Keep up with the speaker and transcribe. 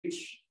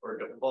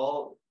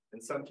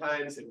And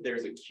sometimes if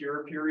there's a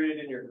cure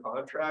period in your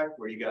contract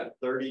where you got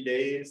 30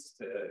 days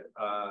to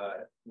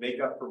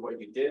make up for what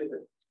you did,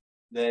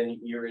 then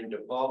you're in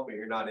default, but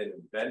you're not in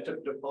event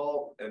of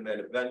default. And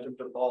then event of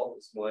default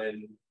is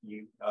when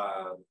you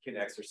can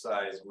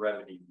exercise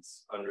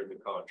remedies under the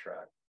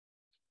contract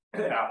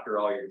after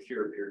all your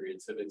cure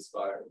periods have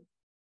expired.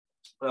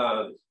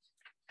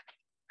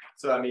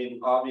 So, I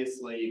mean,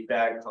 obviously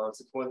bad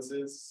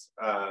consequences,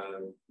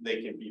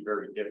 they can be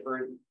very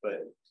different,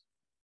 but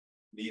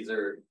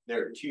there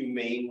are two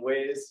main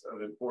ways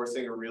of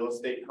enforcing a real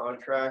estate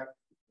contract.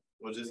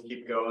 We'll just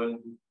keep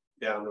going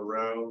down the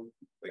row,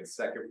 like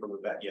second from the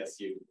back. Yes,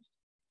 you.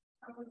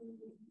 I don't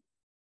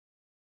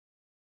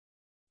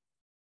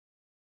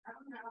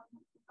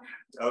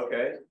know.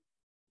 Okay.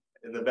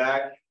 In the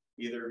back,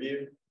 either of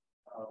you?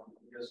 I'm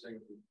guessing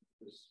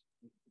this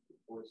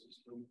court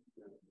system.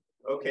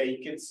 Okay,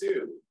 you can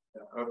sue.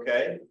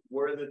 Okay,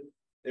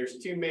 there's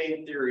two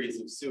main theories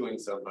of suing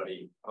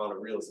somebody on a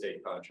real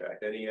estate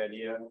contract. Any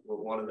idea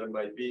what one of them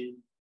might be?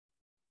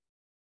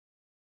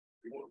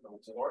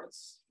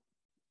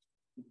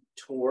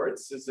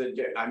 Torts is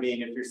I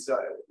mean, if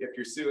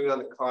you're suing on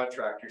the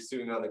contract, you're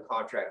suing on the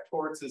contract.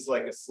 Torts is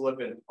like a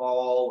slip and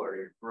fall,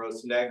 or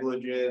gross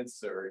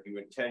negligence, or you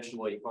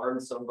intentionally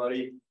harm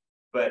somebody.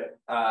 But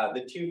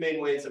the two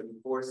main ways of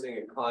enforcing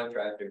a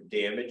contract are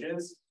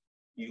damages.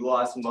 You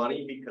lost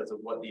money because of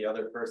what the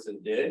other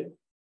person did,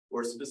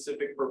 or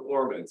specific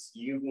performance.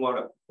 You want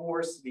to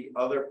force the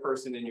other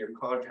person in your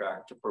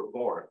contract to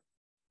perform.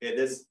 And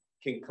this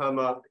can come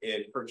up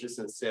in purchase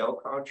and sale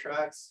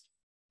contracts.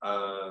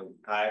 I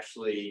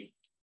actually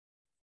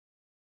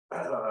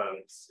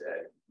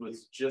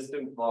was just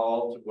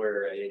involved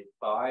where a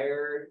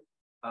buyer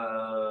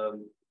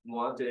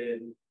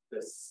wanted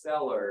the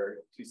seller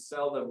to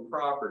sell them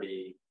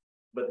property,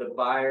 but the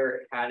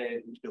buyer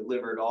hadn't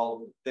delivered all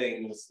the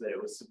things that it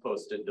was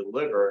supposed to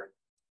deliver,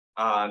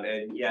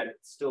 and yet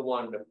still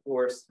wanted to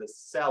force the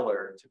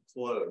seller to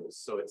close.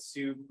 So it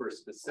sued for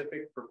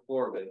specific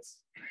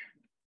performance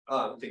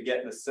to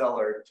get the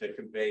seller to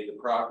convey the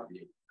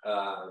property.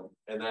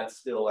 And that's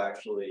still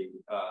actually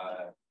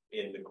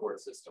in the court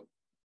system.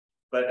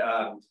 But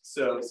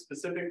so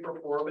specific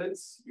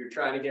performance, you're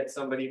trying to get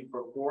somebody to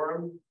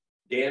perform.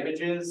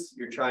 Damages,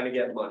 you're trying to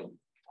get money.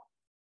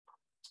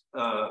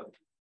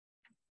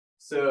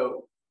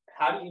 So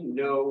how do you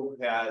know who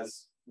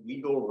has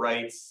legal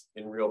rights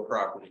in real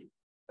property?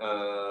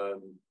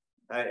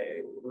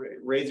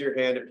 Raise your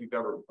hand if you've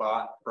ever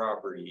bought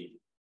property.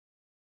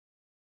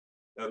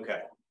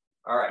 Okay,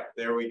 all right,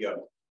 there we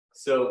go.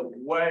 So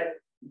what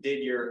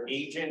did your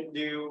agent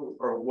do,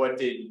 or what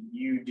did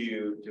you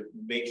do to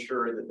make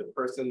sure that the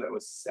person that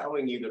was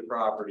selling you the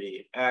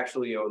property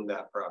actually owned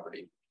that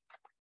property?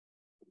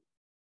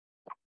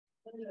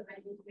 What did I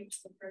do to make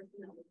the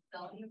person that was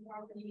selling the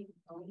property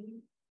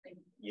own?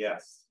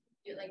 Yes.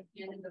 You like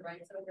handed the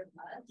rights over to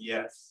us?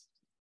 Yes.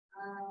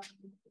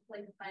 It's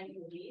like signing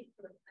a lease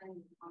or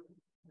signing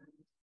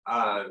a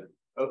contract.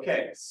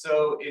 Okay,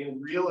 so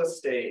in real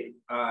estate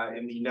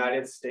in the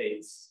United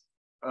States,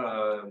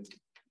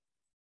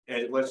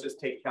 and let's just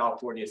take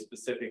California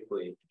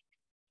specifically,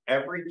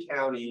 every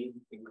county,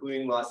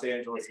 including Los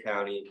Angeles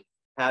County,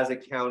 has a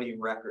county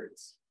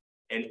records.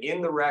 And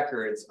in the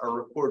records are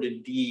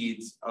recorded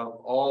deeds of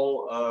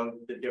all of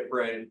the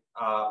different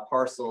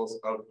parcels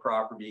of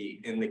property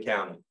in the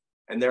county.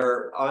 And there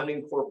are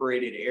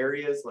unincorporated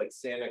areas like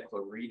Santa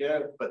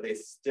Clarita, but they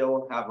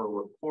still have a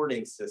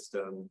reporting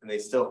system, and they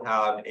still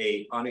have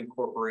a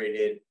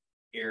unincorporated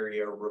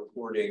area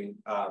reporting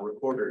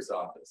recorder's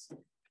office.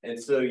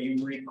 And so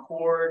you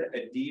record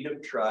a deed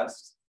of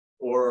trust,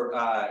 or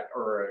a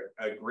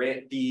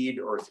grant deed,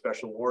 or a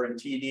special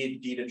warranty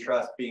deed of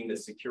trust being to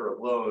secure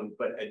a loan,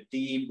 but a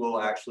deed will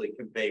actually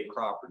convey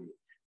property.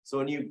 So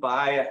when you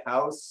buy a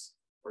house,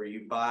 or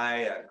you buy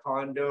a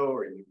condo,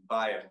 or you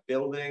buy a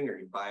building, or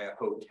you buy a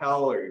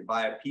hotel, or you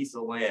buy a piece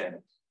of land,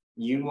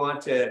 you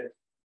want to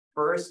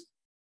first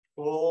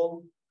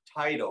pull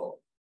title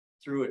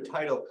through a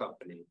title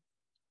company.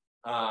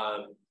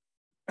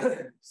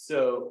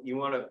 So you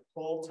want to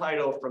pull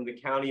title from the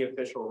county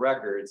official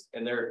records,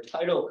 and there are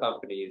title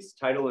companies,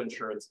 title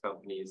insurance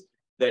companies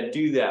that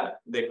do that.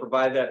 They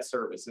provide that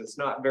service. It's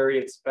not very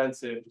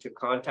expensive to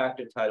contact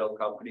a title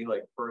company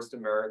like First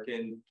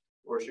American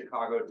or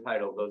Chicago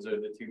Title. Those are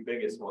the two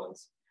biggest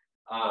ones.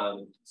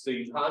 So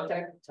you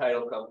contact the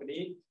title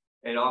company,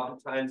 and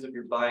oftentimes if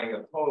you're buying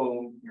a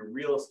home, your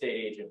real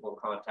estate agent will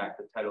contact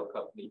the title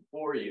company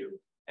for you,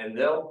 and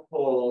they'll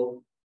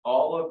pull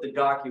all of the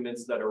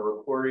documents that are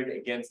recorded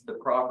against the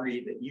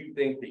property that you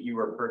think that you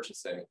are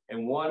purchasing.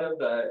 And one of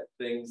the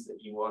things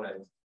that you want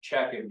to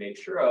check and make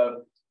sure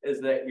of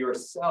is that your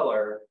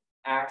seller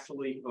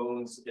actually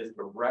is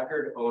the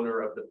record owner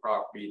of the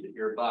property that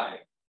you're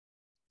buying.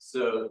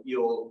 So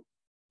you'll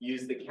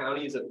use the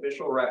county's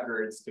official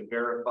records to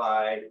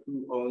verify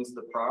who owns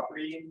the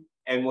property.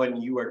 And when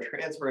you are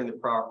transferring the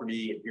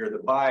property, if you're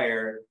the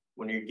buyer,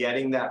 when you're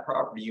getting that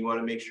property, you want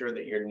to make sure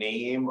that your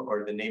name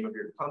or the name of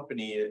your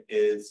company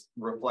is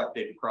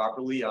reflected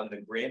properly on the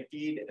grant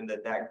deed, and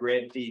that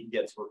grant deed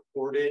gets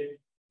recorded.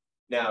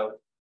 Now,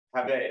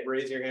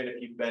 raise your hand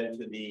if you've been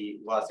to the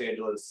Los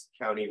Angeles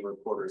County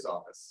Recorder's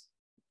Office.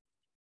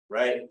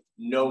 Right?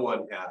 No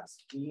one has.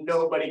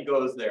 Nobody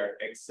goes there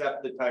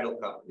except the title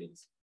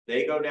companies.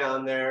 They go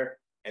down there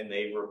and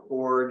they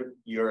record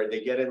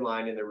they get in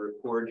line and they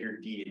record your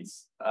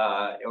deeds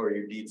or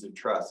your deeds of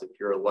trust if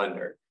you're a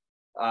lender.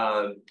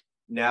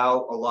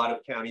 Now a lot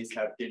of counties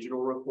have digital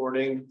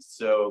recording,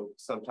 so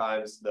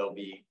sometimes they'll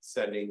be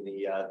sending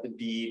the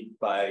deed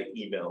by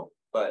email,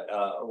 but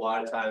a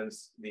lot of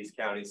times these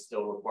counties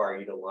still require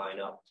you to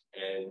line up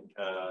and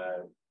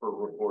for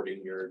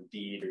recording your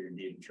deed or your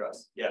deed of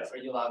trust. Yes. Are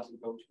you allowed to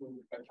go to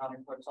a county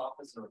clerk's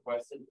office and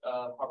request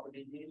a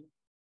property deed?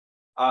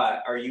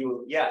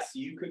 Yes,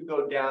 you could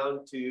go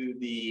down to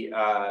the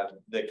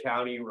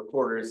county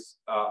recorder's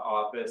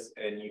office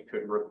and you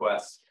could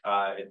request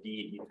a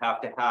deed. You have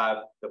to have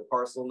the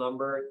parcel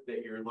number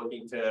that you're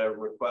looking to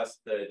request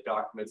the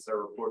documents that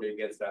are reported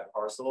against that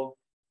parcel.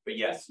 But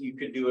yes, you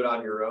could do it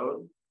on your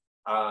own.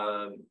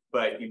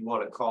 But you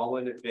want to call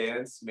in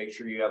advance, make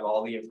sure you have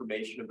all the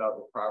information about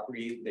the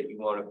property that you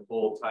want to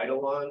pull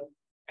title on,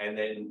 and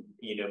then,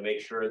 you know,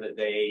 make sure that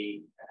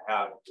they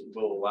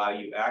will allow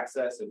you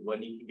access and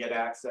when you can get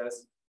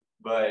access.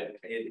 But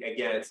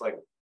again, it's like,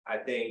 I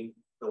think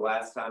the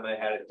last time I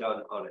had it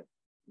done on a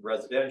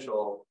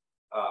residential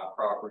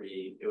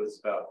property, it was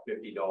about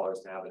 $50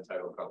 to have a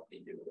title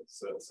company do it.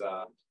 So it's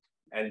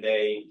and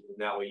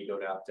that way you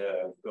don't have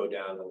to go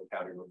down to the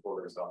county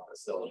recorder's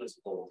office. They'll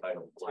just pull the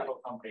title. The title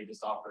company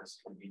just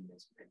offers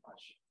convenience pretty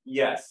much.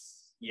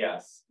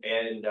 Yes,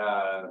 and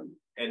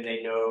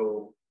they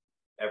know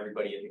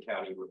everybody at the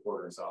county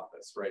recorder's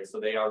office, right? So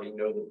they already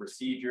know the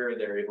procedure.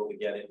 They're able to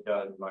get it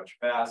done much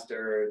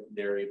faster.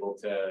 They're able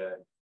to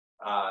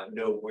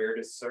know where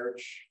to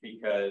search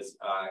because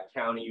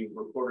county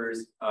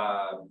recorders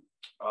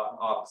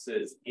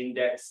offices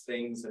index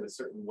things in a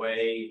certain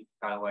way,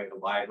 kind of like a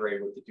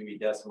library with the Dewey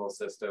Decimal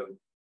System.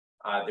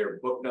 Their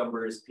book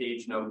numbers,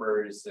 page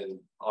numbers, and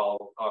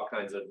all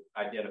kinds of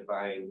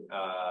identifying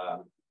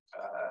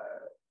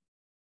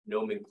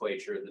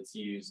nomenclature that's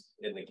used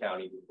in the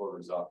county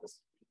recorder's office.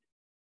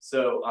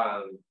 So,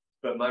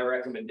 but my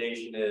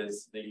recommendation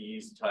is that you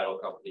use a title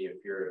company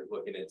if you're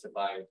looking into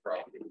buying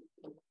property.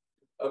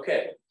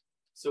 Okay,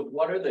 so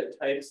what are the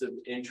types of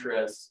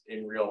interests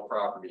in real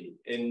property?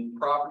 In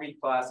property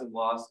class in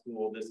law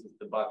school, this is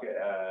the bucket,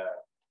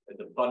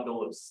 the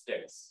bundle of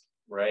sticks,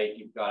 right?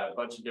 You've got a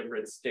bunch of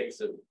different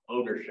sticks of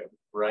ownership,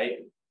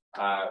 right?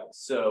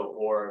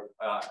 Or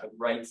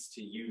rights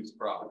to use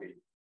property.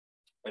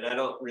 And I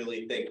don't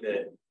really think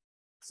that,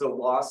 so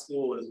law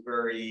school is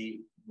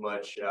very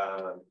much,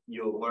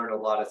 you'll learn a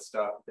lot of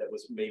stuff that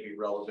was maybe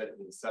relevant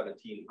in the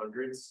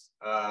 1700s,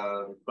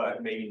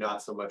 but maybe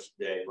not so much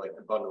today, like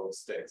the bundle of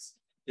sticks.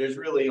 There's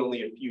really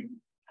only a few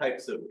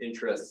types of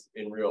interests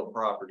in real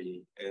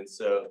property. And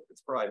so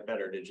it's probably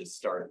better to just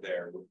start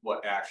there with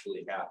what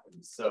actually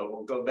happens. So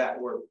we'll go back,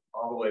 we're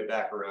all the way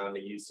back around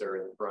to you, sir,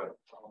 in the front.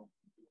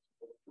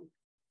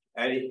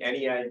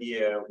 Any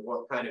idea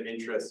what kind of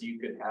interest you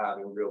could have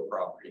in real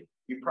property?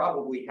 You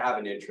probably have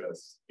an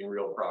interest in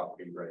real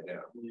property right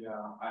now.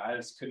 Yeah, I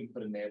just couldn't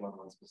put a name on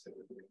one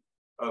specifically.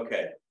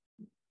 Okay.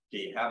 Do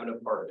you have an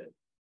apartment?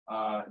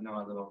 No,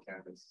 I live on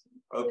campus.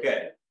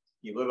 Okay,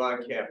 you live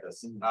on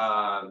campus.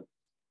 All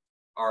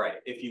right,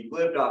 if you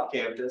lived off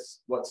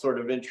campus, what sort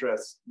of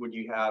interest would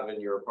you have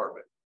in your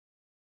apartment?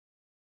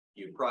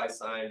 You'd probably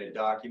sign a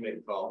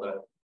document called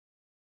a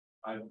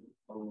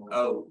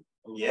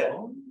yeah.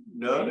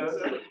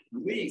 No.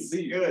 Lease.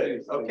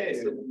 Good. Okay,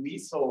 so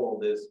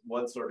leasehold is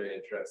one sort of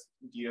interest.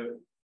 Do you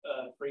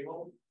have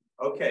Freehold?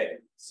 Okay,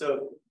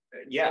 so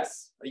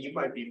yes, you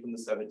might be from the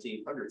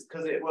 1700s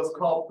because it was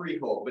called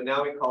freehold, but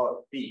now we call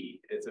it fee.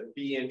 It's a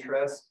fee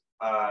interest.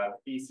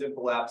 Fee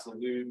simple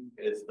absolute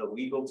is the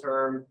legal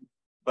term.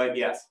 But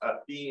yes, a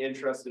fee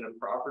interest in a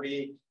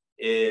property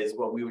is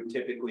what we would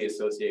typically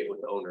associate with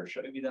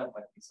ownership. Maybe that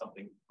might be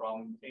something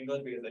from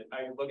England because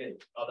I look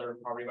at other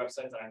property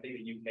websites and I think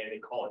the UK they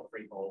call it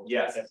freehold.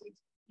 Yes.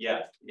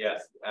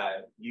 Yes.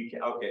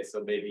 UK. Okay,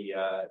 so maybe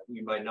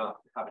you might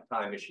not have a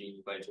time machine.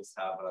 You might just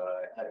have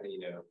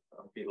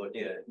be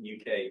looking at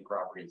UK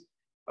properties.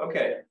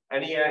 Okay.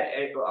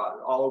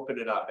 I'll open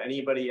it up.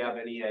 Anybody have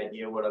any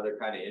idea what other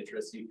kind of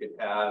interests you could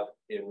have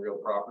in real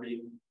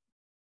property?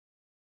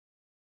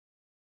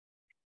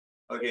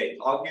 Okay,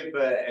 I'll give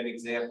an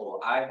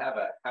example. I have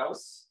a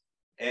house,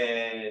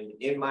 and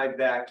in my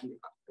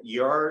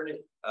backyard,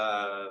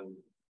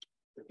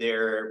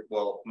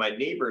 my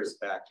neighbor's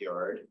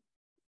backyard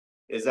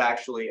is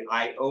actually,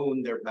 I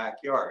own their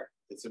backyard.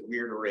 It's a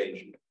weird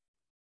arrangement,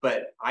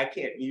 but I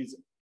can't use it.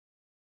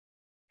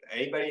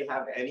 Anybody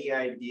have any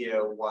idea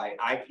why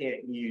I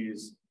can't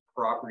use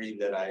property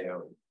that I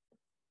own?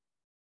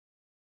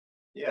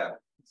 Yeah.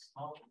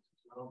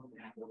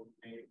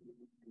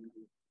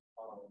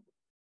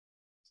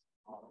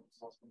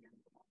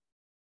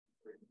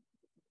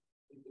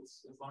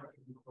 It's not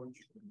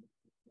encroachment.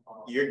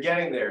 You're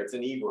getting there, it's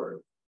an E word.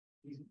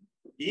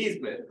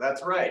 Easement,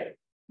 that's right.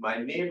 My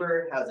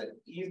neighbor has an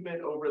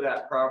easement over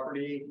that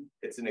property.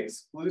 It's an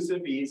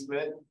exclusive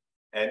easement.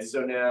 And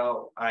so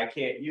now I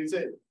can't use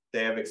it.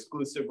 They have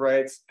exclusive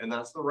rights, and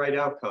that's the right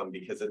outcome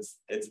because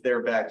it's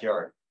their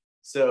backyard.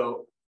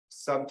 So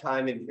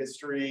sometime in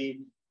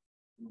history,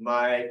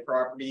 my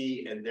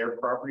property and their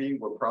property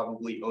were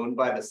probably owned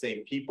by the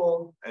same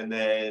people, and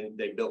then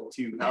they built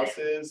two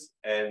houses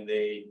and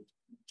they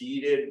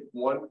deeded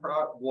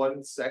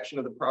one section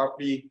of the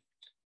property,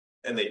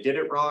 and they did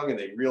it wrong and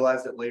they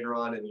realized it later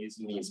on and used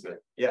an easement.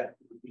 Yeah.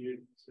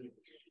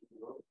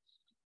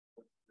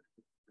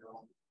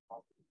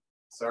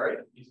 Sorry.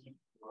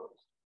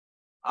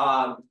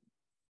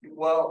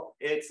 Well,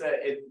 it's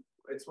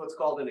what's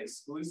called an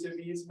exclusive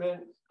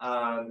easement.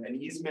 An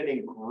easement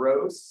in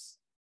gross.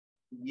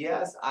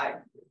 Yes,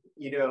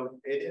 it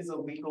is a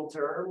legal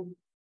term.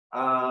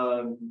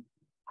 I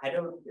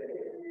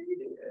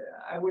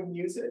wouldn't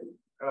use it.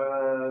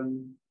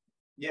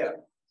 Yeah.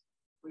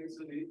 Wait,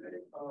 so do you pay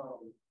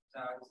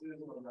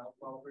taxes on that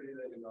property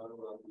that you're not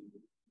allowed to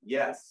use?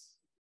 Yes.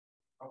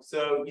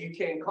 So you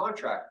can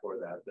contract for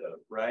that though,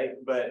 right?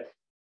 But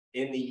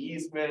in the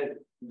easement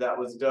that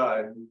was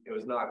done, it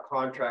was not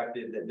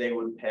contracted that they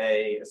would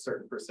pay a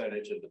certain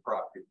percentage of the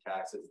property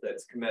taxes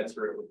that's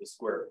commensurate with the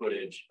square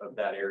footage of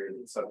that area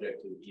that's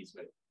subject to the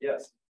easement.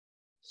 Yes.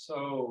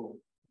 So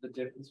the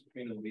difference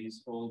between a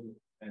leasehold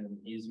and an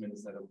easement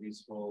is that a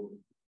leasehold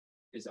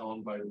is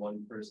owned by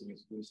one person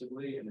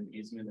exclusively, and an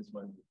easement is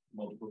when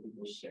multiple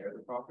people share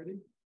the property?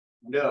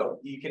 No,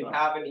 you can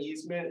have an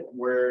easement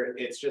where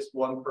it's just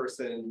one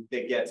person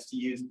that gets to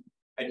use.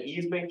 An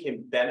easement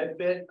can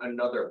benefit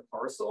another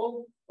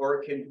parcel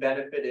or it can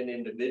benefit an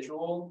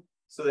individual.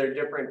 So there are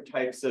different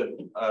types of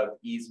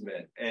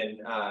easement, and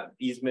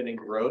easement in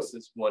gross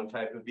is one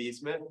type of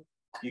easement.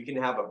 You can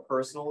have a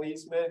personal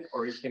easement,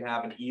 or you can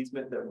have an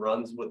easement that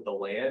runs with the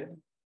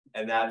land.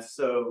 And that's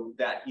so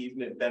that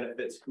easement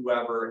benefits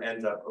whoever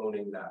ends up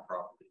owning that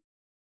property.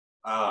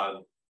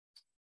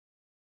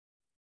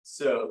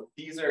 So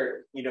these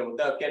are,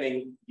 without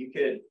getting, you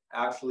could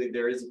actually,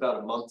 there is about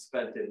a month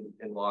spent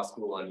in law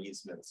school on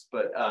easements,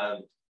 but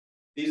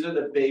these are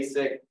the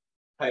basic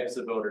types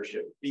of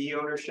ownership. Fee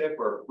ownership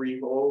or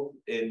freehold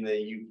in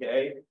the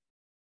UK.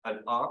 An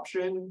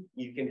option,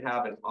 you can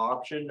have an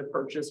option to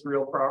purchase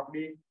real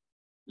property.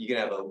 You can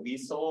have a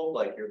leasehold,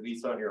 like your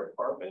lease on your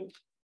apartment.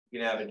 You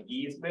can have an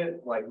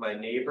easement, like my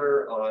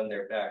neighbor on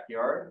their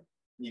backyard.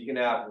 You can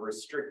have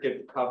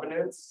restrictive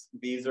covenants.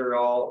 These are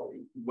all,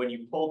 when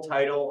you pull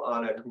title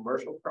on a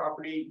commercial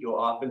property, you'll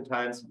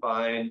oftentimes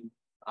find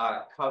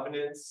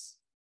covenants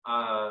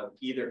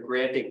either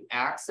granting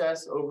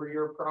access over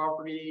your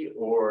property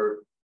or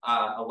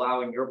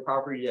allowing your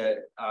property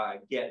to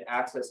get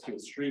access to a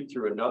street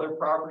through another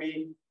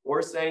property,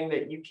 or saying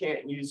that you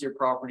can't use your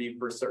property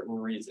for certain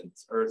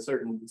reasons or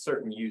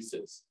certain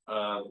uses.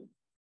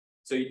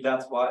 So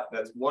that's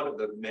one of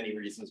the many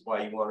reasons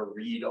why you want to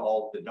read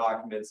all of the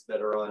documents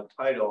that are on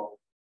title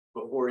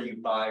before you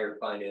buy or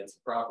finance the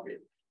property.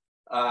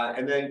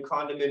 And then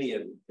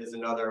condominium is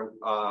another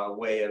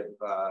way of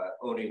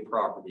owning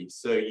property.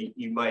 So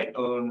you might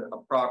own a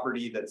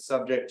property that's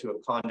subject to a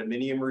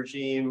condominium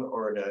regime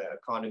or a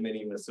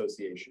condominium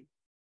association.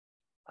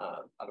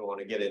 I don't want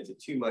to get into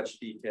too much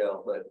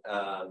detail, but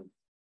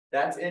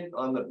that's it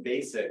on the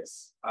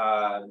basics.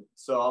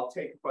 So I'll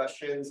take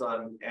questions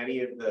on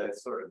any of the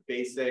sort of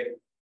basic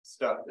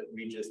stuff that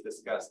we just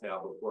discussed now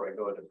before I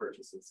go into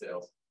purchase and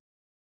sales.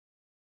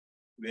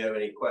 Do we have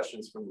any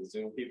questions from the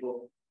Zoom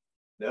people?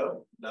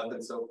 No,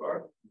 nothing so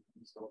far.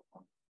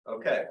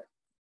 Okay,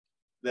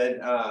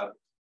 then I'm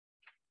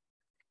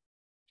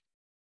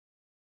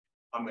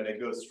going to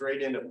go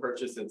straight into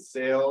purchase and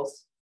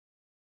sales.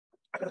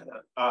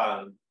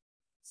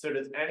 So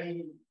does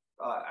any,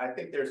 I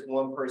think there's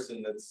one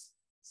person that's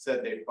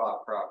said they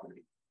bought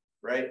property,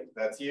 right?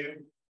 That's you.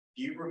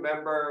 Do you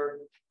remember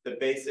the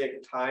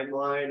basic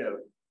timeline of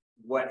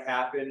what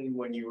happened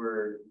when you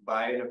were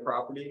buying a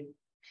property?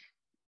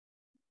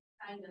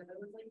 Kind of, it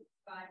was like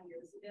 5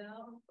 years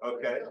ago.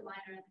 Okay. So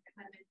minor, I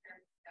had my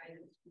parents'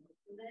 guidance to look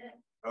with it.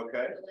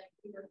 Okay. So like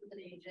we worked with an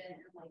agent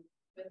and like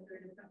went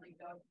through different like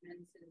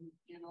documents and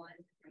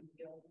analyzed different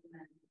deals, and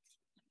then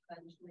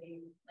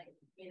eventually like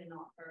made an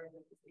offer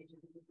with this agent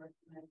we was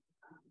working with.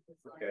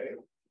 Okay.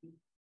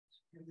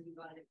 And we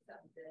got it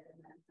accepted,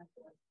 and then had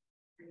to like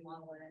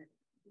remodel it.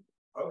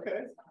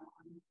 Okay.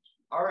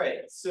 All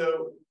right.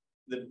 So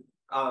the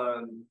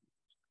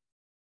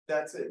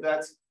that's it.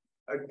 That's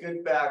a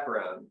good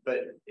background, but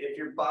if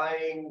you're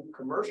buying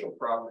commercial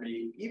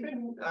property,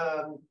 even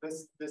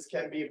this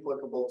can be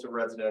applicable to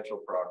residential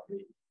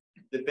property.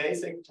 The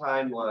basic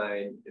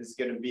timeline is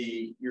going to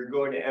be, you're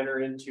going to enter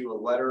into a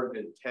letter of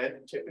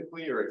intent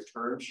typically, or a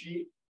term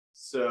sheet.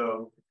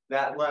 So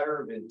that letter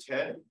of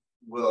intent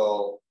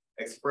will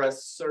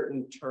express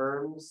certain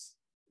terms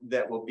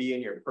that will be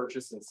in your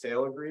purchase and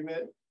sale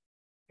agreement.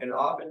 And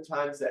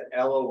oftentimes that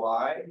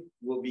LOI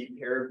will be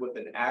paired with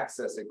an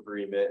access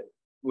agreement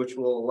which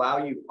will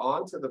allow you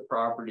onto the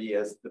property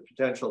as the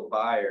potential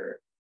buyer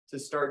to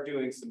start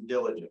doing some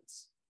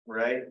diligence,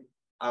 right?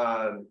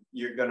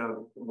 You're gonna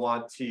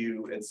want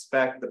to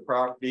inspect the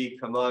property,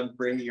 come on,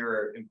 bring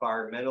your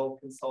environmental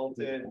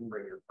consultant,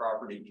 bring your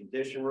property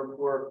condition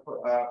report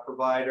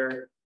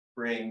provider,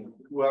 bring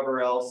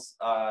whoever else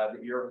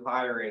that you're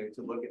hiring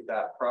to look at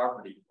that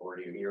property for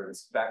you, your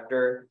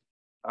inspector.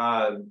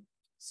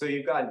 So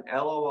you've got an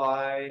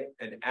LOI,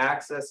 an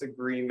access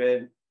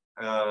agreement.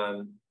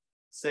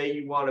 Say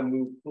you want to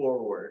move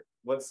forward.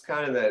 What's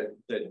kind of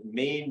the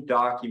main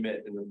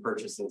document in the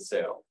purchase and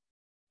sale?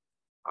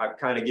 I've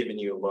kind of given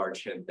you a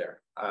large hint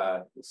there.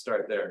 We'll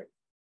start there.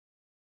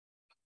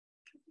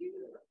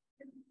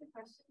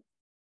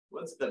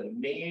 What's the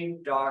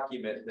main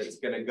document that's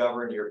going to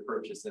govern your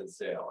purchase and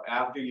sale?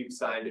 After you've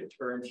signed a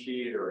term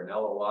sheet or an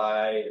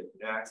LOI,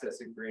 an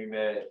access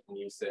agreement, and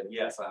you said,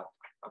 yes,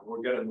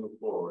 we're going to move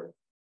forward.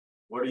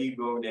 What are you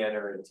going to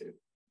enter into?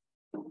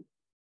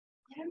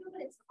 I don't know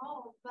what it's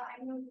called, but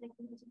I know they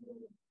can do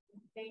the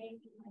bank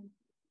and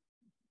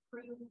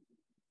prove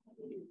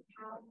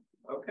how.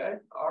 Okay,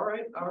 all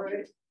right.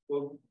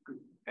 Well,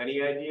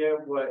 any idea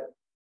what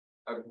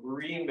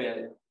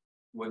agreement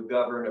would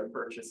govern a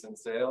purchase and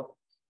sale?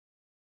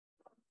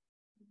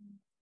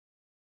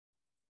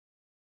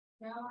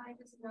 No, I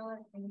just know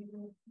that they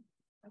need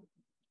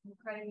the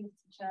credit needs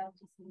to check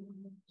to see.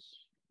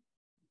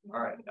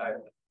 All right,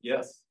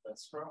 yes.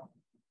 That's wrong.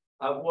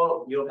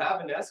 Well, you'll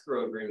have an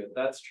escrow agreement,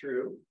 that's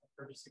true.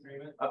 Purchase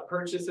agreement. A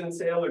purchase and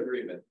sale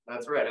agreement,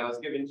 that's right, I was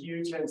giving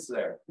huge hints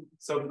there.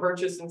 So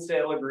purchase and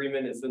sale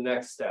agreement is the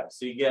next step.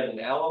 So you get an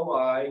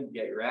LOI, you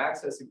get your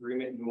access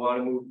agreement, you want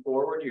to move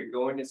forward, you're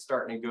going to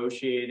start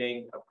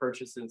negotiating a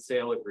purchase and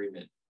sale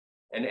agreement.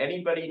 And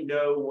anybody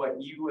know what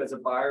you as a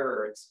buyer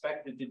are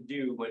expected to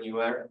do when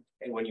you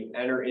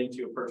enter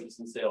into a purchase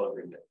and sale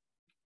agreement?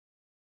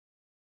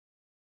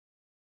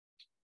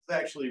 It's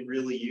actually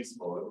really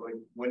useful.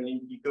 When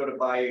you go to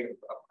buy a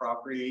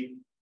property,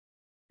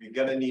 you're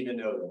gonna need to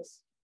know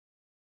this.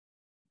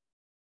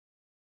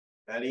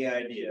 Any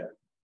idea?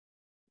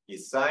 You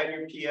sign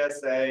your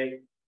PSA,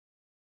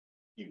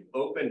 you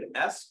opened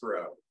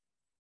escrow.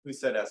 Who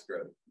said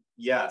escrow?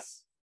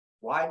 Yes.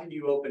 Why did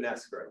you open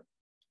escrow?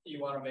 You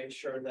want to make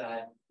sure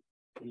that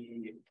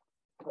the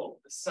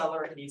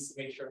seller needs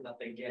to make sure that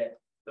they get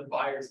the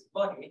buyer's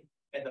money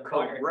and the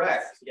buyer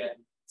Correct.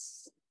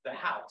 gets the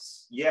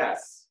house.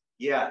 Yes.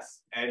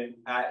 And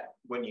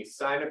when you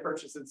sign a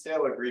purchase and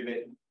sale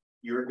agreement,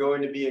 you're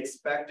going to be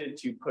expected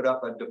to put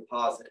up a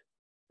deposit.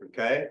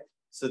 Okay.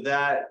 So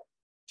that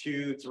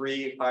 2,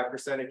 3,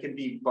 5%, it can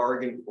be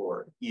bargained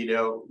for.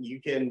 You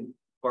can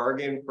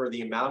bargain for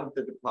the amount of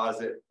the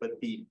deposit, but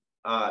the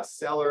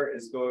seller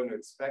is going to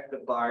expect the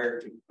buyer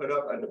to put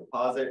up a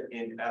deposit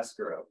in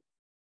escrow.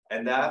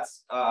 And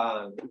that's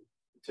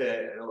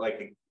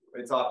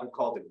it's often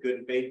called a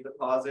good faith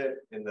deposit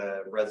in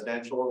the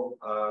residential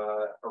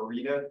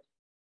arena.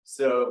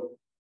 So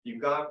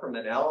you've gone from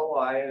an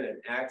LOI and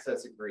an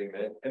access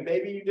agreement, and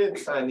maybe you didn't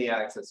sign the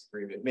access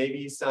agreement. Maybe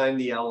you signed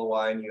the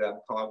LOI and you have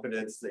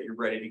confidence that you're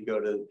ready to go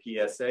to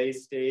the PSA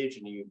stage,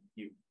 and you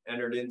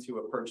entered into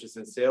a purchase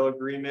and sale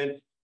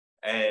agreement.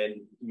 And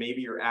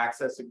maybe your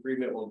access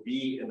agreement will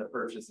be in the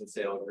purchase and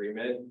sale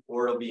agreement,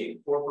 or it'll be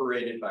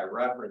incorporated by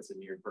reference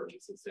into your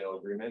purchase and sale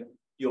agreement.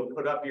 You'll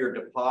put up your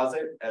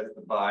deposit as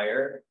the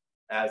buyer.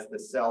 As the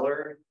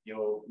seller,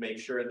 you'll make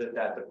sure that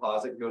that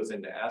deposit goes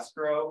into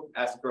escrow.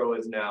 Escrow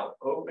is now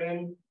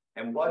open.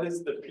 And what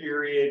is the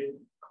period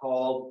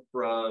called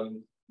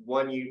from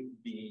when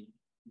the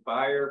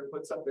buyer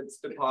puts up its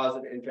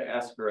deposit into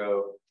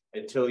escrow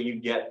until you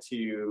get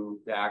to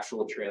the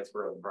actual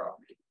transfer of the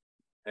property?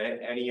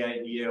 Any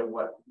idea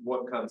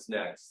what comes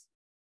next?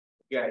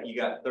 You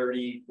got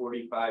 30,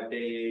 45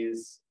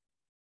 days.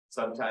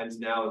 Sometimes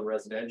now in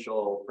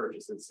residential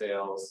purchase and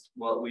sales,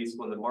 well, at least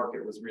when the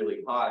market was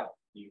really hot,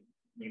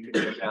 you could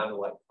get down to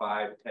like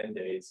 5, 10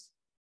 days.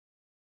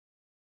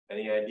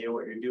 Any idea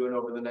what you're doing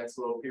over the next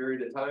little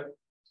period of time?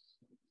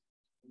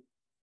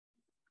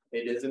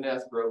 It is an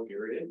escrow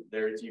period.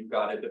 You've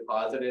got a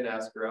deposit in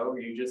escrow. Are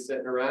you just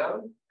sitting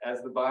around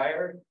as the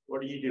buyer? What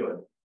are you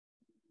doing?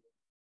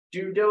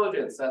 Due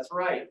diligence, that's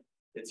right.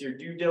 It's your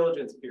due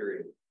diligence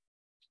period.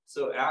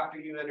 So after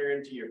you enter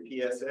into your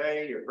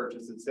PSA, your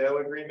purchase and sale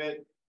agreement,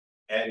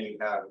 and you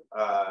have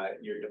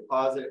your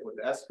deposit with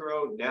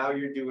escrow, now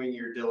you're doing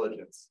your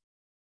diligence.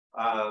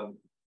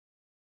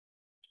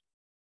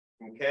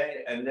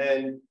 Okay, and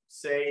then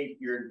say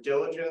your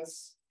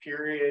diligence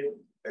period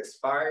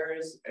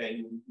expires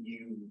and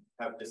you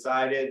have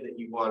decided that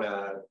you want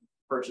to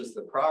purchase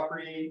the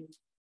property,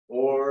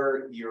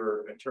 or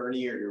your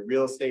attorney or your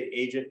real estate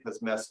agent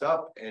has messed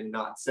up and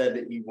not said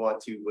that you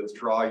want to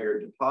withdraw your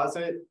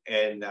deposit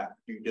and that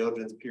due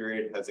diligence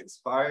period has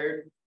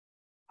expired,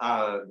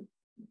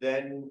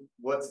 then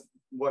what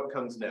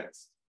comes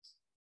next?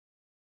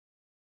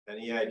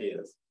 Any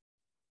ideas?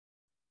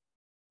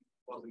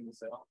 Closing the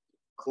sale.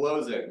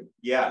 Closing,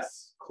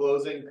 yes.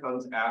 Closing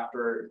comes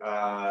after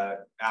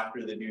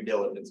the due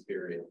diligence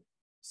period.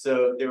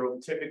 So there will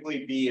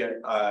typically be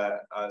a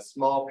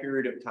small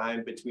period of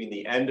time between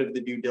the end of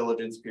the due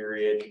diligence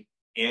period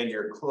and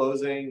your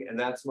closing. And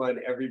that's when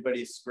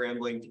everybody's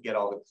scrambling to get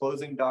all the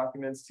closing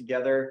documents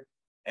together.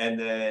 And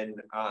then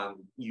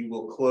you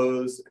will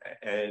close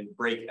and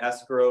break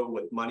escrow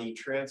with money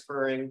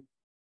transferring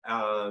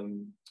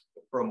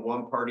from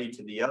one party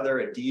to the other,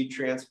 a deed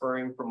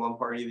transferring from one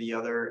party to the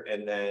other.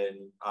 And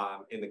then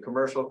in the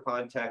commercial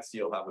context,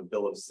 you'll have a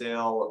bill of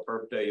sale, a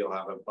PERPTA, you'll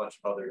have a bunch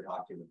of other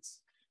documents.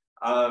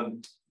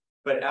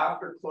 But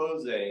after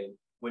closing,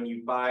 when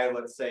you buy,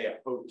 let's say, a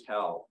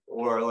hotel,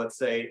 or let's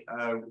say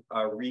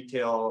a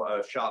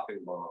retail shopping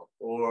mall,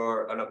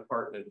 or an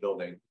apartment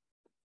building,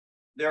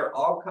 there are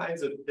all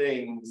kinds of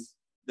things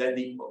that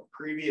the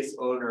previous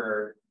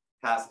owner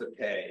has to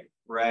pay,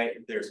 right?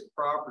 There's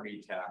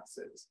property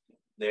taxes,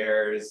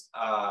 there's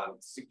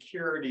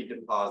security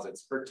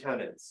deposits for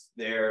tenants,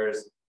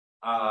 there's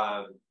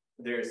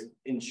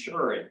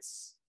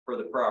insurance for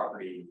the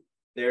property,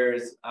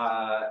 there's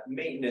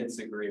maintenance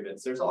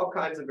agreements, there's all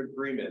kinds of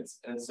agreements.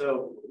 And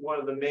so one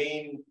of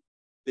the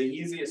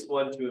easiest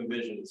one to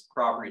envision is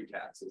property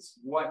taxes.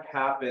 What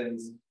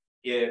happens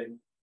if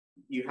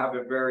you have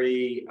a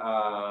very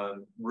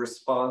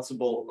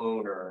responsible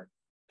owner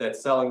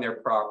that's selling their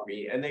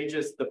property, and they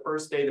just, the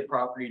first day the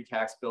property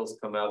tax bills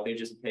come out, they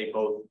just pay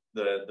both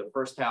the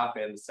first half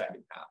and the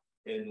second half.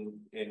 In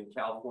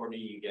California,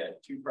 you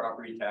get two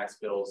property tax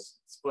bills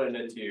split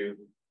into two.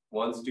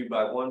 One's due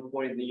by one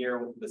point in the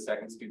year, the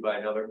second's due by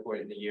another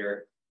point in the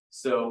year.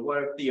 So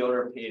what if the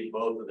owner paid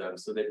both of them?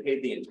 So they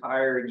paid the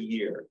entire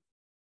year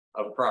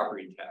of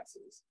property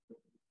taxes.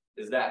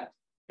 Is that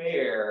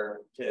fair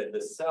to the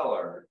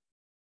seller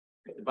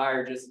if the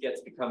buyer just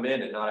gets to come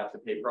in and not have to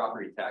pay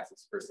property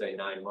taxes for, say,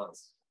 9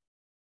 months?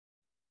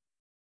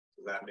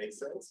 Does that make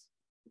sense?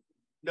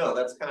 No,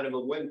 that's kind of a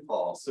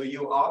windfall. So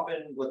you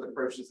often, with the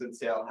purchase and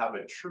sale, have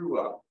a true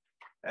up,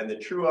 and the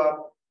true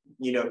up,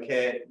 you know,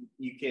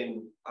 you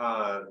can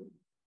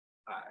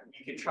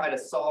try to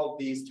solve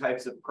these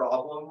types of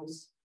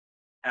problems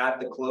at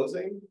the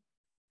closing,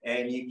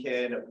 and you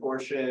can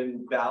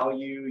apportion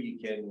value, you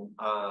can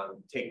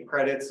take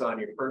credits on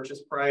your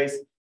purchase price,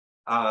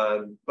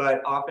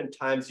 but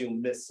oftentimes you'll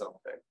miss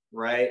something,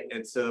 right?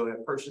 And so a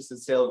purchase and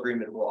sale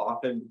agreement will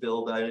often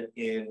build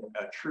in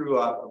a true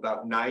up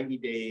about 90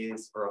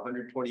 days or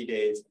 120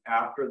 days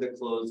after the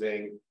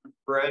closing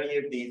for any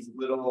of these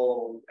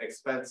little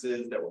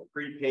expenses that were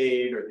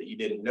prepaid or that you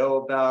didn't know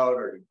about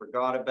or you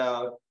forgot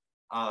about.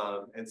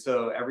 And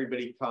so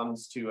everybody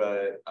comes to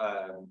a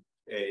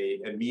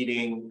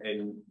meeting,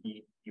 and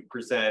you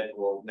present,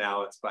 well,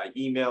 now it's by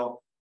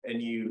email,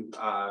 and you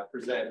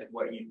present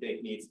what you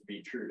think needs to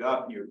be trued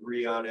up, you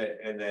agree on it,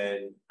 and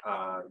then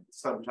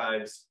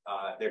sometimes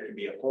there could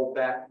be a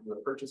holdback from the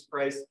purchase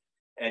price,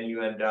 and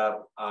you end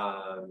up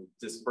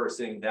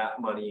dispersing that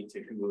money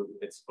to who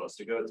it's supposed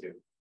to go to.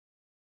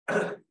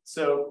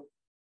 So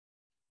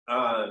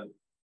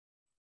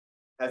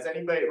has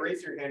anybody,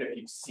 raise your hand if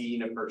you've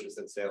seen a purchase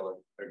and sale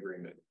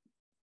agreement?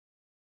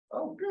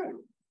 Oh, good.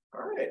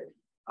 All right.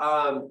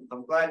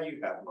 I'm glad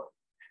you have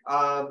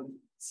one.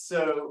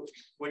 So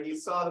when you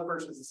saw the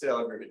purchase and sale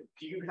agreement,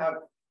 do you have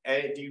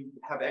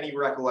any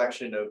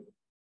recollection of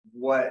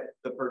what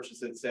the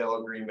purchase and sale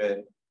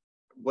agreement,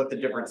 what the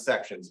different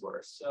sections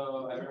were?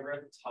 So I remember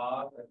at the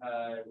top it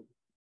had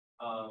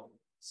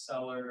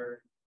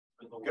seller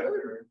for the Good.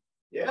 worker.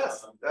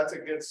 Yes, that's a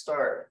good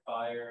start.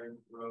 Buyer,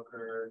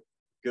 broker.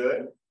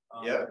 Good.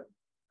 Yeah.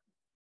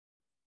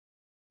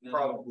 Then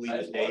Probably I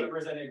the just date.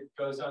 and it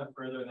goes on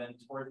further, and then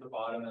towards the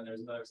bottom, and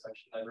there's another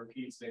section that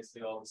repeats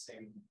basically all the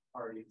same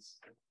parties.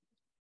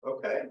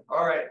 Okay.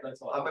 All right.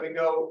 That's all. I'm going to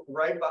go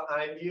right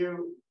behind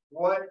you.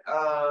 What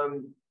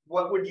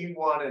would you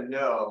want to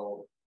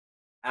know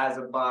as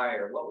a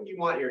buyer? What would you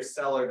want your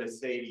seller to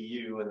say to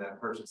you in that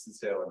purchase and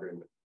sale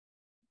agreement?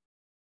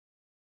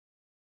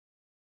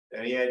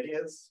 Any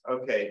ideas?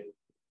 Okay.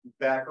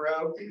 Back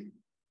row.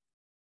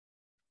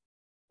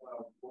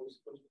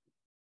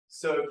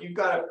 So if you've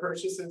got a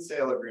purchase and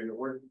sale agreement,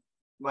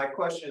 my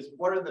question is,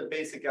 what are the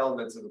basic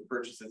elements of a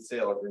purchase and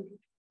sale agreement?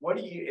 What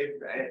do you,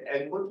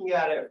 and looking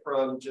at it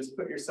from, just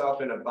put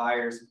yourself in a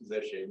buyer's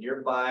position.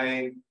 You're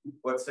buying,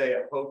 let's say,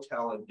 a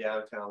hotel in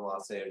downtown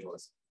Los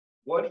Angeles.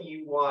 What do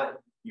you want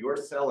your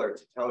seller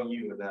to tell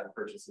you in that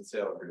purchase and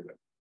sale agreement?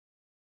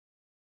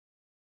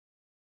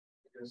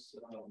 I guess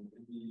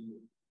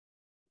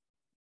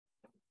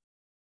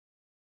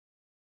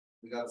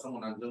we got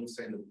someone on Zoom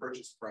saying the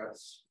purchase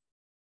price.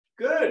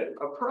 Good,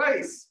 a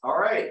price. All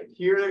right,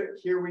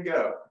 here we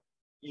go.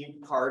 You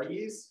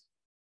parties,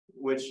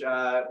 which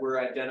were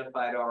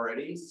identified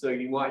already. So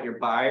you want your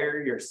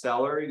buyer, your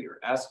seller, your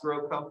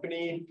escrow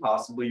company,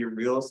 possibly your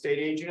real estate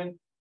agent.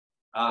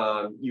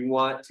 You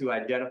want to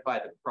identify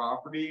the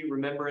property.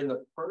 Remember, in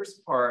the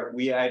first part,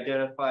 we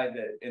identified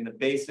that in the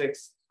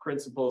basics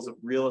principles of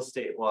real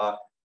estate law,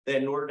 that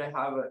in order to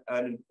have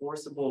an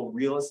enforceable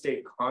real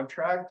estate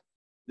contract,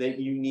 that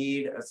you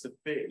need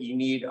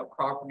a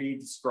property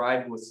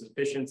described with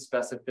sufficient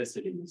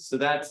specificity. So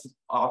that's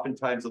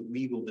oftentimes a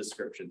legal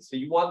description. So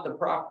you want the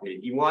property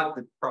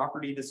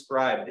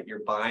described that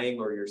you're buying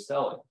or you're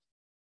selling.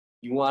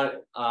 You want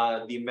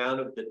the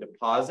amount of the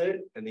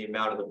deposit and the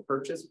amount of the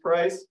purchase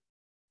price.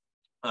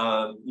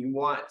 You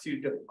want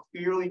to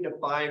clearly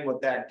define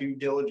what that due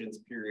diligence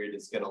period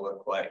is going to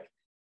look like.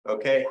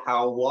 Okay,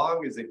 how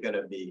long is it going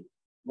to be?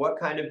 What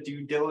kind of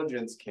due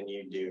diligence can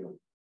you do,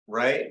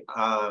 right?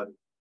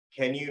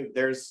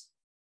 There's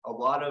a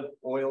lot of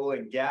oil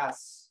and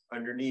gas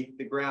underneath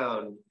the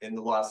ground in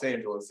the Los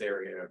Angeles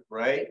area,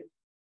 right?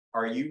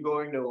 Are you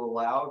going to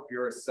allow, if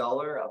you're a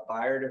seller, a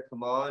buyer to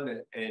come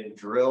on and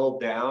drill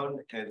down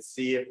and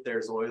see if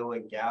there's oil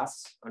and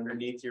gas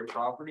underneath your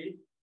property?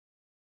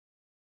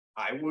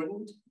 I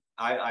wouldn't.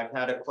 I've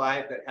had a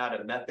client that had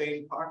a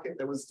methane pocket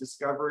that was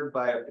discovered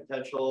by a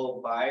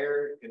potential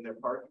buyer in their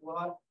parking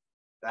lot.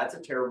 That's a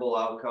terrible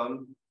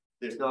outcome.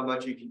 There's not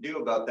much you can do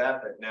about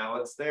that, but now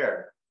it's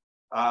there.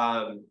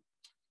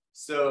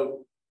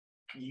 So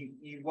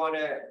you want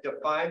to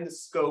define the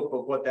scope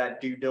of what that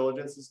due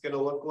diligence is going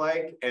to look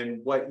like and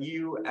what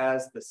you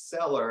as the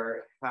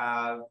seller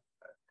have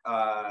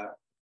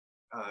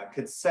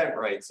consent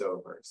rights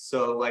over.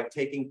 So like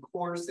taking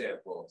core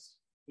samples.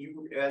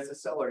 You as a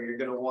seller, you're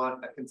going to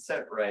want a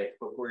consent right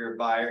before your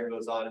buyer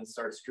goes on and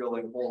starts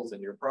drilling holes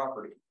in your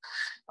property.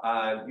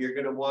 You're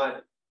going to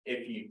want,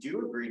 if you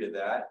do agree to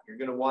that, you're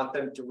going to want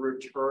them to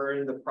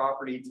return the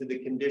property to the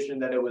condition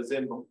that it was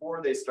in before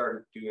they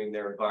started doing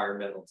their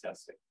environmental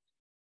testing.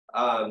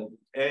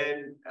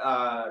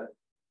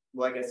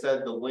 Like I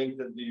said, the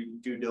length of the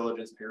due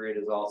diligence period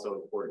is also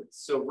important.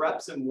 So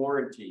reps and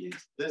warranties.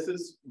 This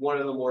is one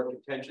of the more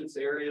contentious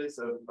areas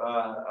of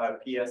a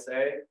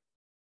PSA.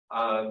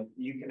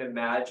 You can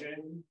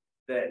imagine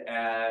that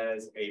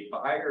as a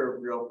buyer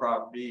of real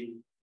property,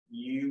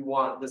 you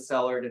want the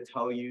seller to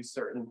tell you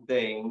certain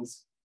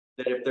things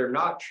that if they're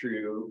not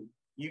true,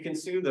 you can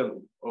sue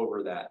them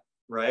over that,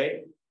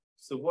 right?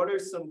 So what are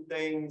some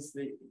things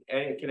that,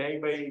 and can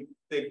anybody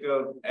think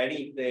of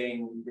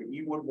anything that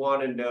you would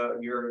want to know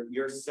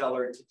your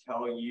seller to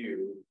tell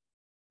you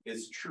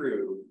is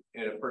true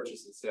in a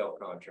purchase and sale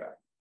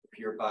contract if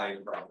you're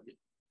buying property?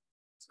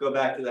 Let's go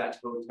back to that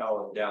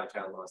hotel in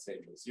downtown Los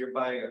Angeles. You're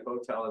buying a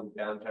hotel in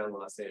downtown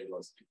Los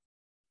Angeles.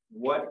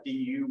 What do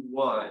you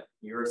want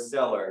your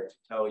seller to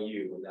tell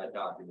you in that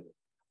document?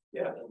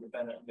 Yeah,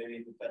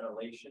 maybe the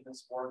ventilation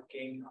is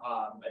working,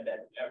 and then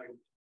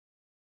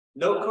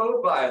no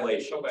code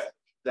violation.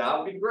 That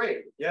would be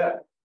great. Yeah.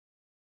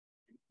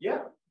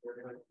 Yeah.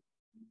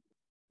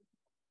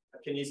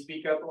 Can you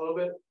speak up a little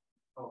bit?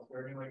 Oh,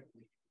 where do I?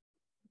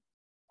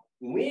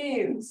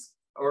 Liens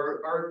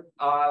or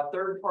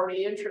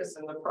third-party interest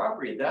in the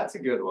property. That's a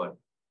good one.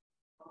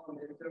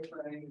 If they're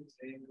planning to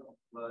take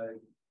like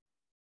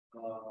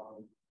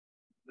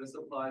this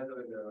applies to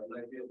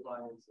the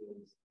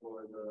appliances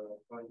or the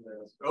front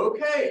desk.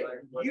 Okay,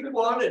 Like, you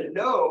want to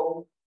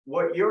know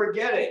what you're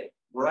getting,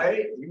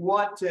 right? You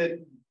want to.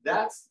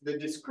 That's the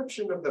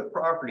description of the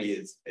property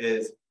is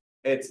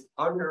it's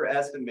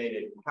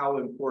underestimated how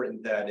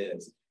important that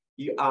is.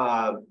 You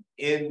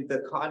in the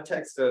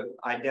context of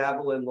I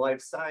dabble in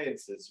life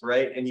sciences,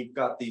 right? And you've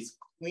got these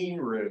clean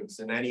rooms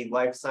in any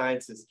life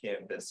sciences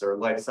campus or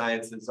life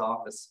sciences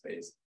office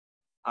space.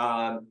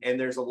 And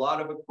there's a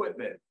lot of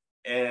equipment.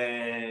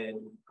 And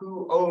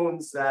who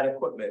owns that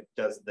equipment?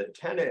 Does the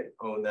tenant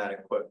own that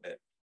equipment?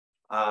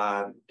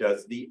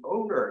 Does the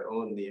owner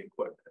own the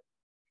equipment?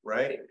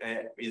 Right?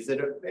 And is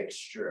it a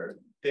fixture?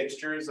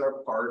 Fixtures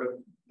are part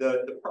of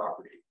the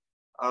property.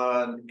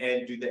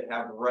 And do they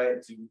have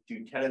rights?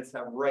 Do tenants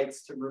have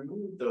rights to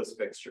remove those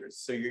fixtures?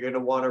 So you're going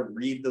to want to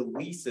read the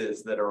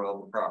leases that are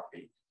on the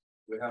property.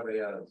 We have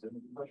a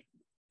Zoom question.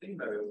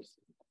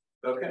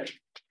 Okay,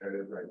 there it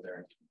is right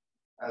there.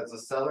 As a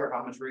seller,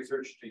 how much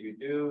research do you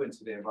do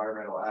into the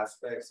environmental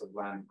aspects of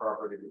land and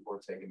property before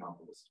taking on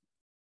the listing?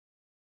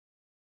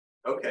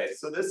 Okay,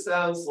 so this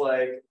sounds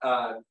like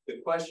the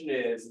question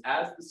is,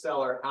 as the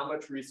seller, how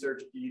much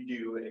research do you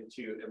do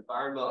into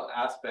environmental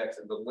aspects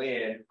of the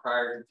land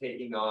prior to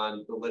taking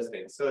on the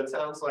listing? So it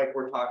sounds like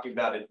we're talking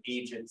about an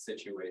agent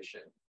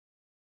situation.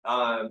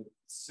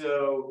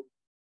 So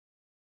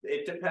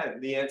it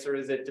depends. The answer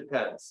is it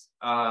depends.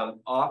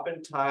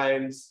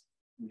 Oftentimes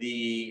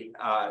the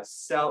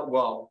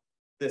seller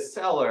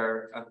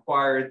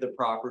acquired the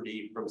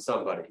property from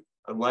somebody,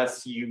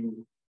 unless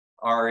you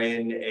are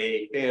in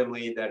a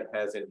family that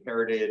has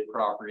inherited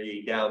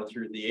property down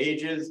through the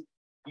ages.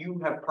 You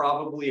have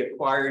probably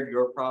acquired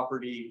your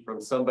property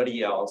from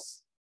somebody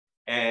else,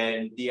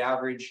 and the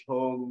average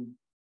home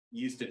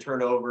used to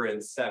turn over in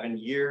 7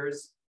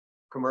 years.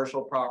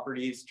 Commercial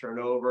properties turn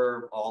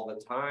over all the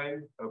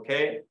time,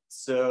 okay?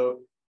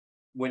 So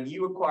when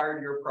you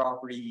acquired your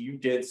property, you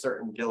did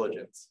certain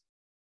diligence.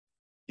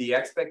 The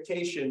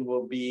expectation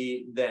will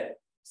be that,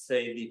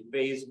 say, the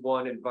phase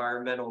 1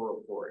 environmental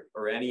report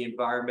or any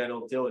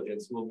environmental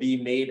diligence will be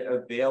made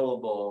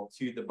available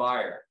to the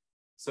buyer.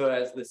 So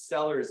as the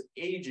seller's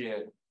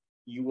agent,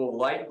 you will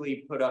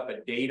likely put up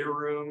a data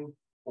room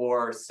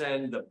or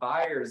send the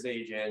buyer's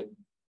agent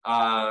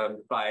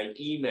by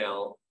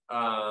email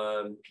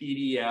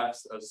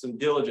PDFs of some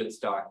diligence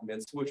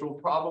documents, which will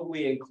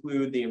probably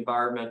include the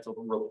environmental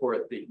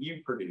report that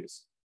you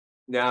produce.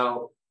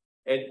 Now,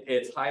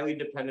 it's highly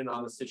dependent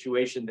on the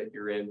situation that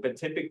you're in, but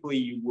typically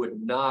you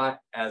would not,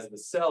 as the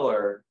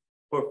seller,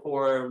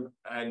 perform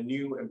a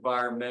new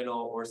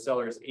environmental, or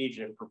seller's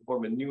agent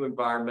perform a new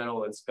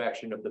environmental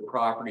inspection of the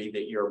property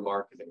that you're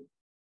marketing.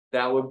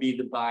 That would be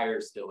the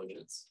buyer's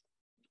diligence.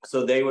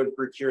 So they would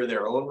procure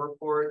their own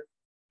report,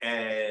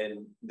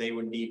 and they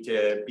would need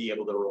to be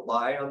able to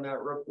rely on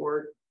that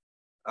report.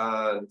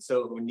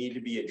 So it would need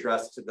to be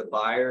addressed to the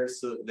buyer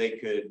so that they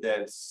could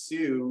then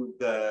sue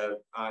the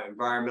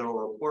environmental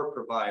report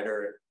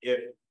provider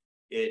if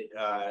it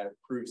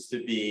proves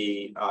to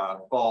be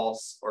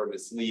false or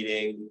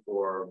misleading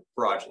or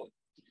fraudulent.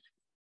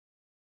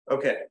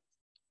 Okay,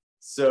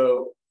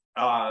 so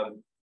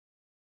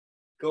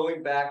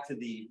going back to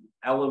the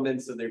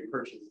elements of their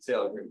purchase and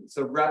sale agreement.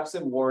 So reps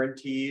and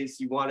warranties,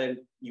 you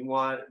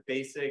want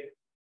basic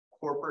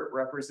corporate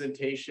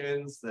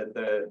representations that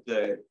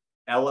the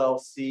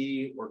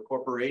LLC or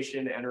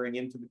corporation entering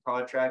into the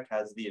contract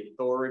has the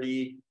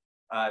authority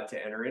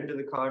to enter into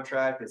the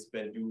contract. It's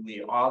been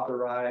duly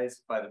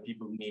authorized by the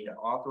people who need to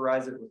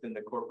authorize it within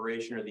the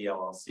corporation or the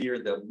LLC or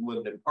the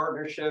limited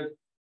partnership.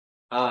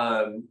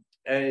 And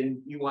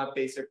you want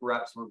basic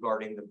reps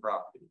regarding the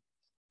property.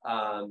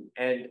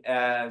 And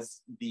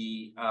as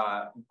the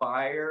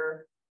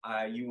buyer,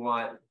 you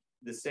want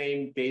the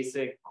same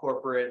basic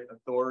corporate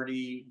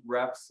authority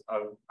reps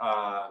of,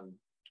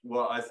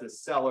 well, as the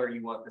seller,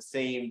 you want the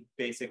same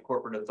basic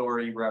corporate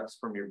authority reps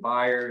from your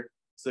buyer,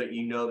 so that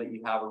you know that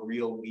you have a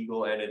real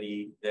legal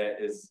entity that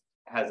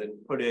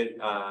hasn't put it,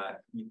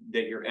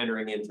 that you're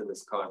entering into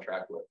this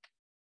contract with.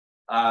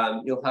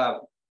 You'll have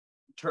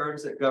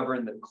terms that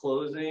govern the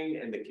closing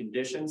and the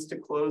conditions to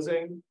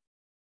closing.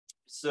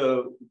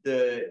 So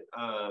the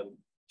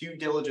due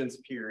diligence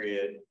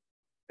period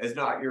is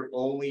not your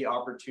only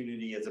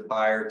opportunity as a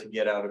buyer to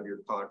get out of your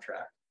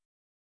contract.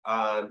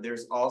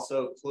 There's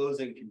also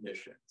closing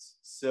conditions.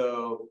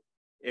 So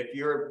if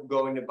you're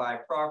going to buy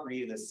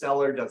property, the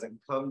seller doesn't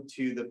come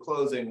to the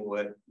closing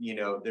with,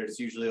 there's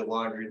usually a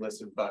laundry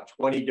list of about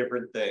 20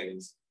 different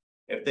things.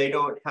 If they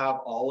don't have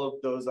all of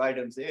those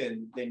items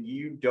in, then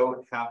you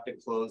don't have to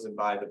close and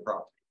buy the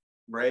property,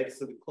 right?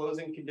 So the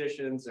closing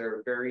conditions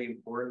are very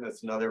important.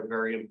 That's another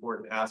very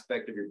important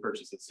aspect of your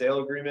purchase and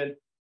sale agreement.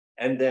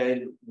 And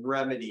then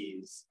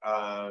remedies.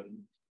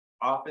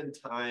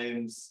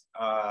 Oftentimes,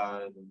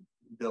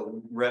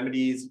 the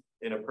remedies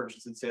in a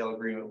purchase and sale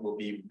agreement will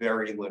be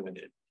very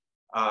limited.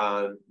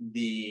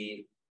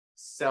 The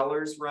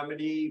seller's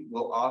remedy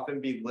will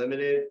often be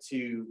limited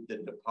to the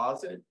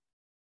deposit,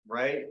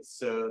 right?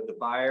 So the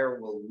buyer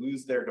will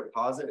lose their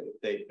deposit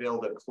if they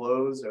fail to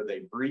close or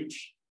they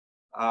breach.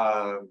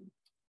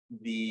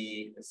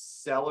 The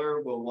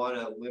seller will want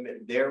to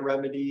limit their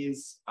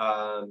remedies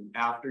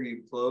after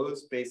you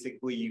close.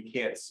 Basically, you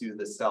can't sue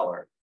the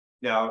seller.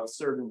 Now, if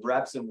certain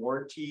reps and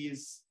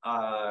warranties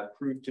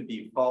prove to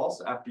be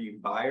false after you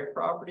buy a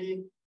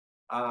property,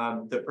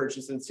 the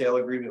purchase and sale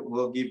agreement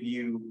will give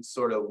you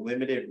sort of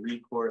limited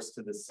recourse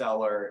to the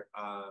seller.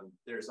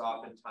 There's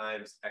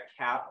oftentimes a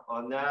cap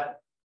on that,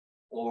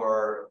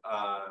 or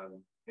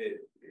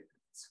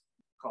it's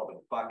called a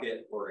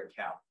bucket or a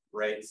cap,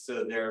 right?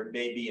 So there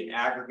may be an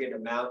aggregate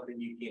amount that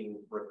you can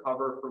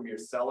recover from your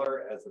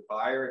seller as a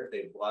buyer if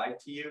they've lied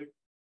to you.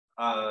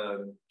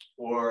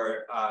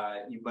 Or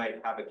you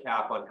might have a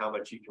cap on how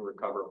much you can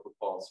recover for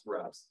false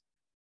reps.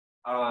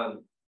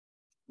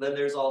 Then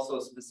there's also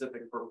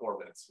specific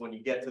performance. When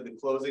you get to the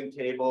closing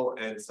table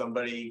and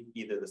somebody,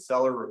 either the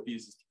seller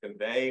refuses to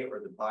convey or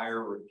the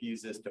buyer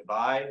refuses to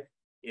buy,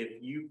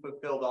 if you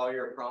fulfilled all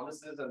your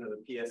promises under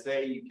the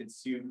PSA, you can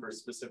sue for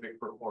specific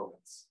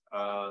performance.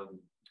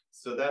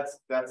 So that's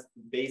the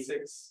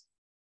basics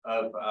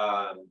of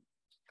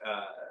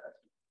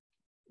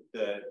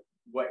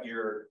what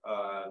your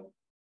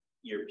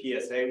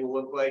PSA will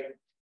look like.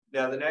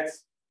 Now, the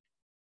next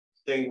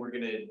thing we're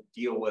going to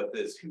deal with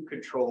is who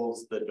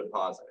controls the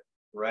deposit,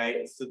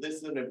 right? So this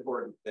is an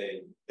important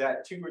thing.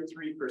 That 2 or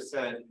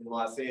 3% in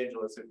Los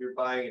Angeles, if you're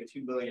buying a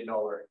 $2 million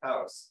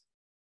house,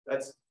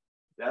 that's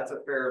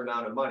a fair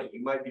amount of money.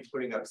 You might be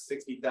putting up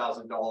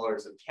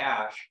 $60,000 of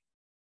cash,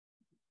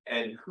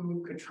 and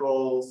who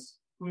controls,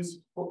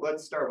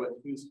 let's start with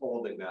who's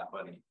holding that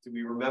money. Do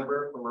we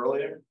remember from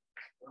earlier?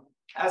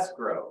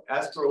 Escrow.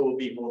 Escrow will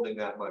be holding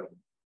that money.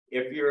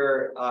 If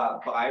you're a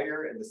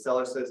buyer and the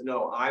seller says,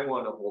 no, I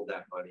want to hold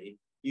that money,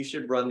 you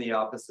should run the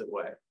opposite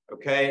way,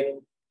 okay?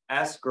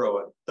 Escrow,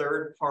 a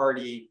third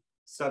party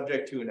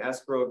subject to an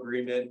escrow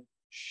agreement,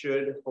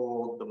 should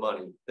hold the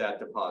money, that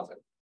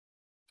deposit.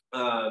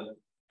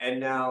 And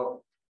now,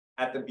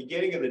 at the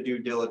beginning of the due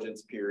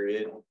diligence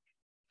period,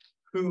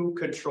 who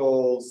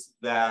controls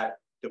that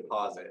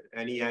deposit?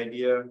 Any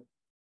idea?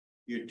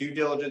 Your due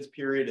diligence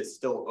period is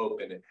still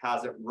open. It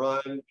hasn't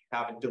run, you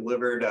haven't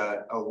delivered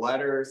a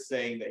letter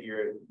saying that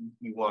you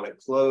want to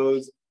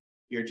close.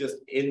 you're just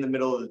in the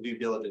middle of the due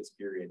diligence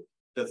period.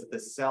 Does the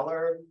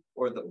seller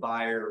or the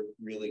buyer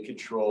really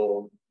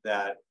control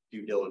that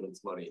due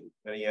diligence money?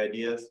 Any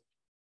ideas?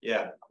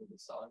 Yeah. The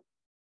seller.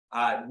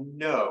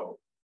 No,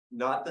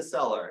 not the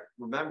seller.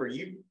 Remember,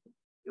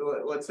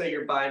 let's say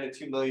you're buying a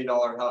 $2 million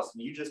house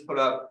and you just put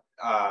up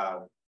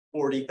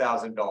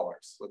 $40,000.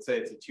 Let's say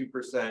it's a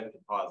 2%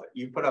 deposit.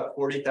 You put up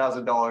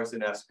 $40,000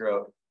 in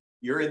escrow.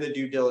 You're in the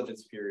due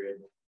diligence period.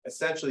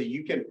 Essentially,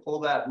 you can pull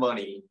that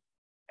money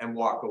and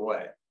walk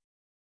away.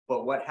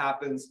 But what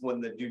happens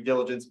when the due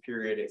diligence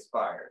period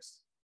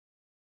expires?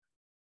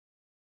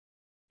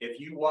 If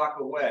you walk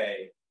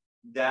away,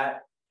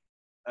 that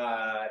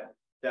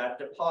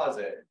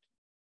deposit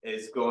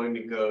is going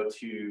to go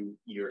to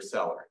your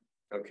seller,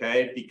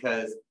 okay?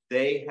 Because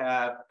they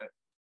have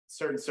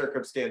certain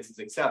circumstances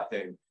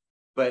accepting,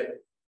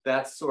 but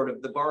that's sort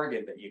of the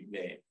bargain that you've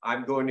made.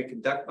 I'm going to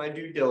conduct my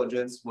due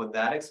diligence. When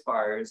that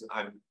expires,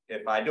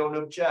 if I don't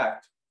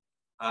object,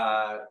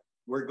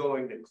 we're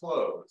going to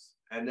close.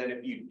 And then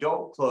if you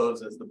don't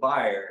close as the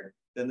buyer,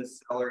 then the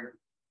seller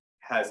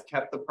has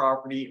kept the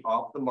property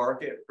off the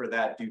market for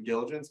that due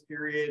diligence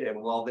period.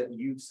 And while that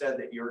you've said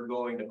that you're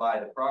going to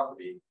buy the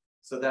property,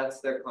 so that's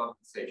their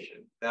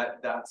compensation.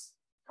 That's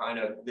kind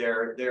of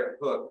their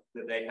hook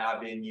that they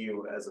have in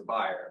you as a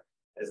buyer,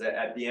 is that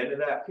at the end of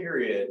that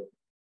period,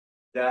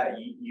 that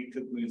you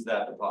could lose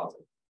that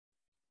deposit.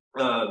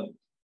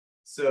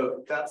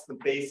 So that's the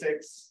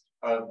basics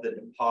of the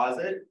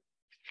deposit.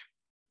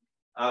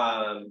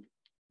 Now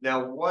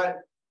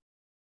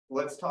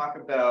let's talk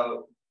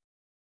about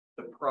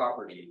the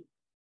property.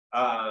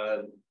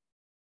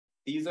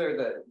 These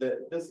are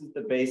this is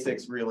the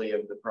basics really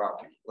of the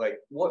property. Like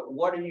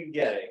what are you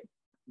getting?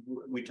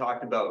 We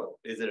talked about,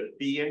 is it a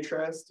fee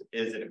interest?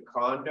 Is it a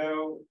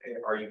condo?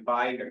 Are you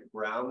buying a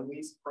ground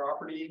lease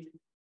property?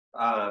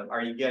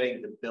 Are you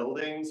getting the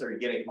buildings? Are you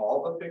getting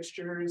all the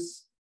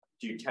fixtures?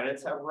 Do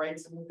tenants have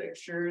rights in the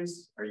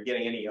fixtures? Are you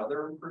getting any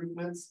other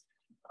improvements?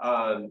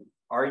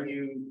 Are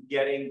you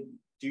getting,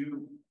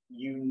 do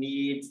you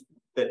need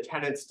the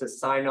tenants to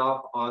sign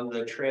off on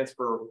the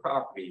transfer of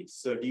property?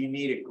 So do you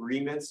need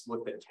agreements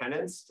with the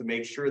tenants to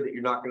make sure that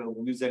you're not going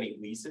to lose any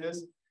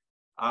leases?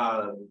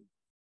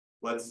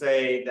 Let's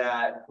say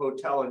that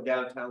hotel in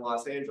downtown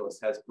Los Angeles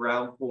has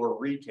ground floor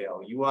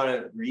retail. You want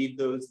to read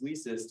those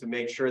leases to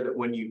make sure that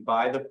when you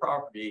buy the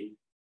property,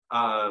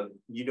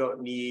 you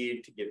don't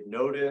need to give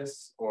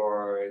notice,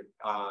 or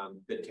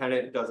the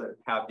tenant doesn't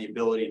have the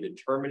ability to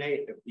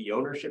terminate if the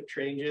ownership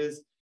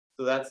changes.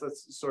 So that's the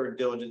sort of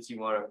diligence you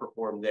want to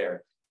perform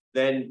there.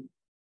 Then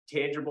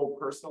tangible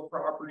personal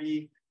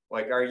property,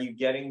 like, are you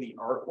getting the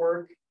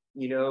artwork,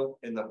 you know,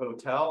 in the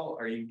hotel?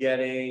 Are you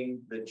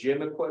getting the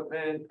gym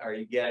equipment? Are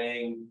you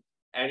getting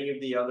any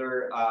of the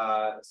other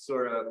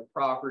sort of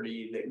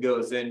property that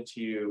goes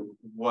into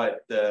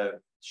what the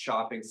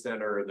shopping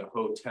center or the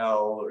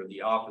hotel or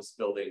the office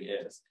building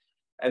is?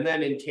 And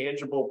then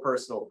intangible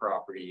personal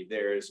property,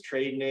 there's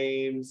trade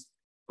names,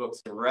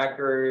 books and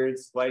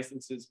records,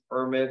 licenses,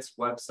 permits,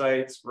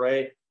 websites,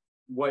 right?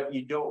 What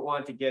you don't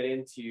want to get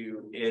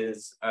into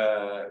is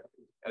a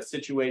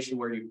situation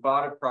where you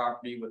bought a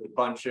property with a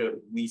bunch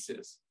of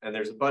leases and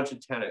there's a bunch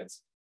of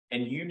tenants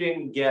and you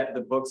didn't get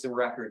the books and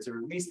records, or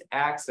at least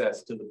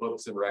access to the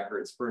books and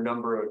records, for a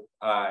number of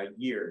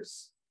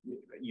years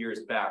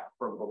back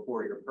from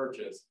before your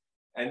purchase,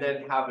 and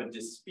then have a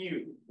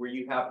dispute where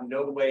you have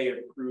no way of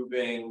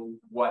proving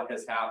what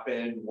has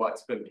happened,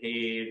 what's been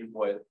paid,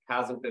 what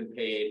hasn't been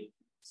paid.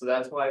 So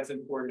that's why it's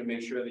important to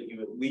make sure that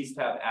you at least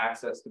have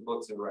access to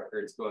books and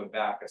records going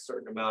back a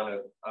certain amount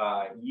of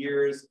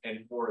years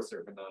and for a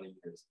certain amount of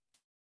years.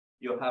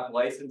 You'll have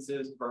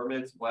licenses,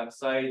 permits,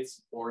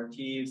 websites,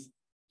 warranties.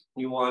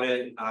 You want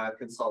to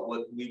consult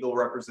with legal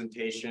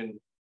representation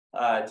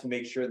to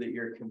make sure that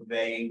you're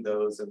conveying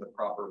those in the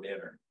proper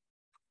manner.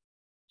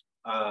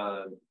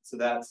 So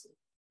that's,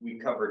 we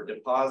covered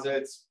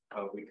deposits,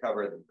 we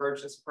covered the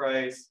purchase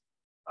price.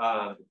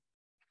 Let's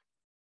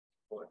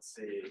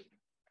see.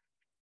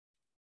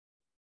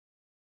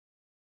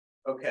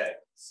 Okay,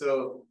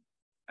 so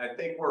I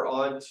think we're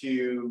on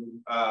to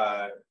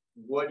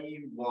what do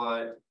you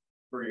want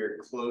for your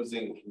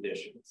closing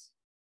conditions?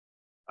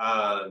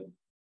 Let's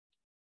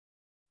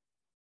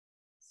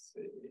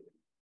see.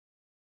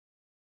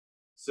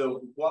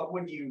 So what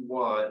would you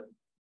want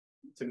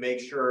to make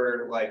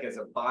sure, like as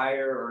a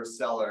buyer or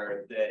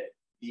seller, that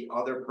the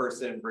other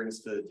person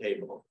brings to the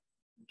table?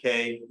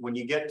 Okay, when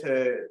you get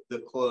to the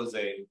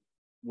closing,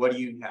 what do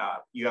you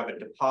have? You have a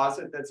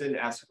deposit that's in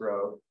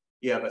escrow.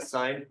 You have a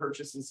signed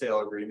purchase and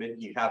sale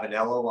agreement, you have an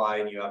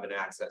LOI, and you have an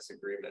access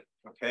agreement,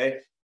 okay?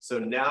 So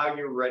now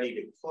you're ready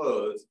to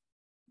close.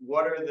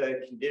 What are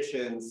the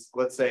conditions,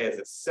 let's say as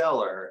a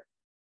seller,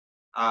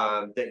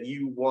 that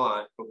you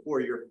want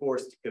before you're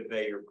forced to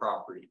convey your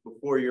property,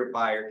 before your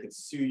buyer can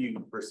sue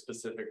you for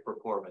specific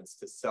performance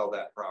to sell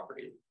that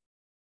property?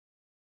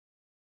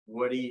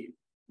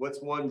 What's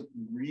one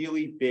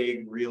really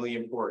big, really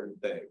important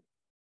thing?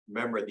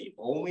 Remember, the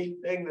only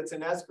thing that's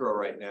in escrow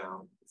right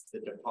now is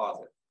the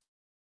deposit.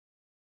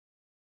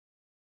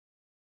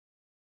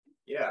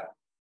 Yeah.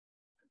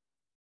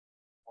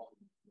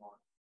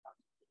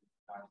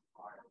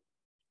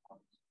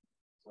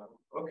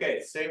 Okay,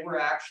 say we're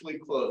actually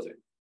closing.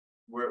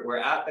 We're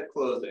at the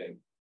closing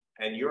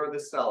and you're the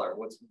seller.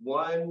 What's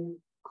one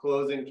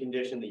closing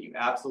condition that you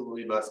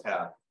absolutely must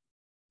have?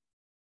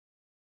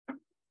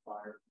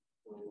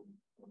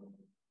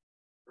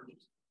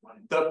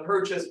 The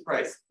purchase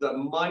price, the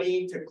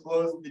money to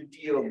close the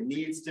deal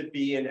needs to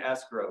be in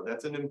escrow.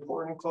 That's an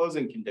important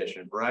closing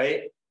condition,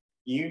 right?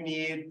 You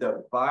need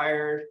the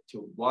buyer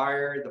to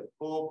wire the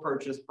full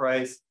purchase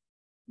price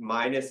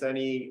minus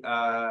any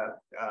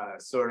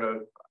sort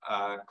of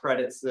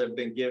credits that have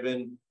been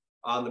given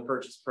on the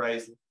purchase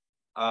price.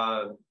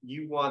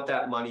 You want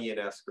that money in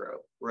escrow,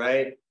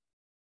 right?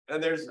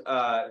 And there's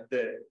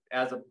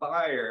as a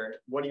buyer,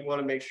 what do you want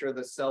to make sure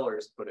the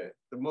sellers put in?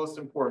 The most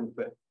important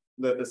thing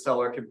that the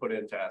seller can put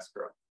into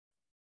escrow.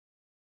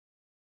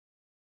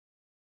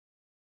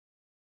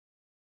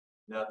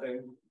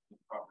 Nothing.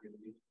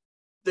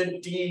 The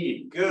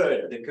deed,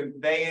 good. The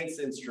conveyance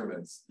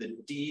instruments, the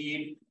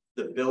deed,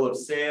 the bill of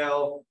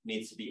sale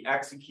needs to be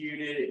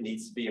executed. It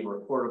needs to be in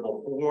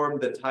recordable form.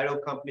 The title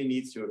company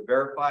needs to have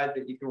verified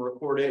that you can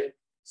record it.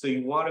 So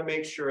you want to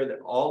make sure that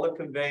all the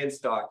conveyance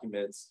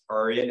documents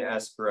are in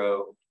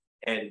escrow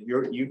and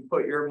you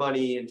put your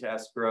money into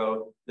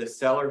escrow. The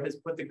seller has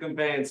put the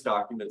conveyance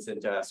documents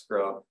into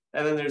escrow.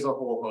 And then there's a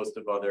whole host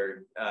of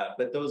other,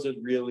 but those are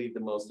really the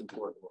most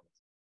important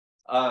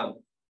ones.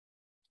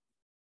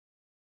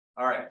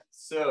 All right,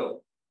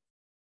 so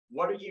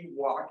what are you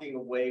walking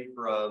away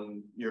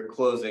from your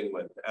closing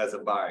with as a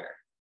buyer?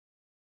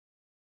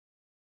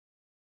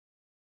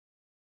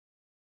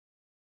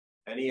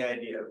 Any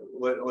idea?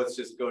 Let's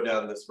just go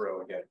down this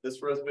row again.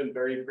 This row's been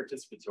very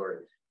participatory.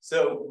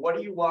 So what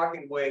are you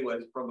walking away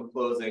with from a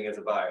closing as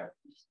a buyer?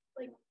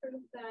 Like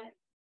proof that,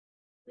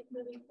 like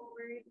moving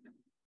forward,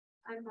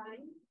 I'm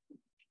buying.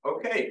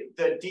 Okay,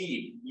 the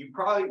deed. You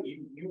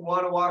probably, you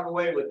want to walk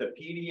away with the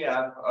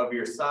PDF of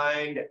your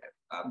signed,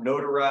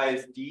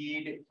 notarized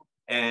deed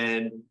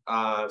and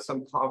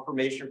some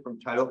confirmation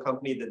from title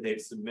company that they've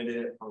submitted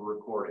it for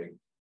recording.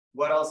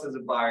 What else as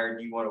a buyer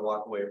do you want to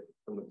walk away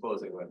from the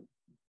closing with?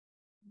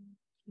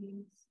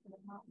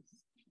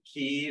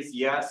 Keys,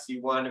 yes,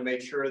 you want to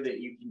make sure that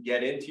you can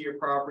get into your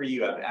property,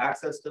 you have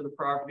access to the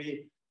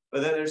property.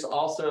 But then there's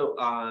also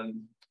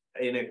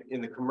in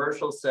the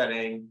commercial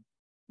setting,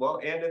 well,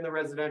 and in the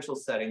residential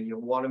setting,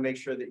 you'll want to make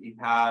sure that you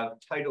have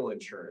title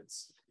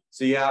insurance.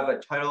 So you have a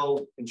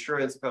title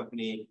insurance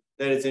company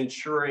that is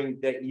ensuring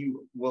that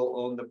you will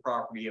own the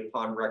property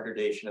upon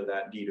recordation of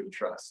that deed of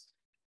trust.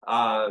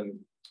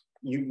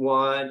 You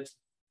want,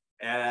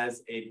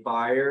 as a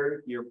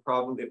buyer, you're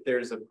probably, if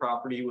there's a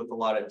property with a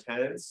lot of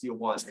tenants, you'll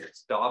want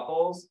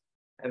estoppels,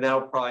 and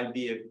that'll probably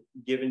be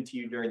given to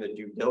you during the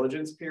due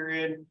diligence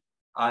period.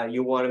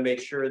 You'll want to make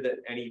sure that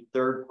any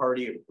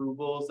third-party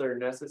approvals that are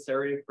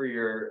necessary for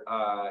your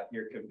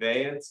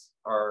conveyance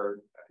are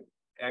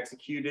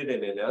executed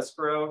and in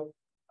escrow.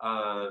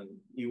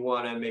 You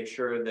want to make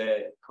sure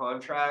that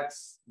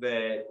contracts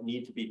that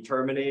need to be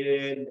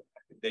terminated,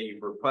 that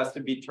you've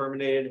requested be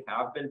terminated,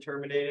 have been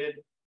terminated.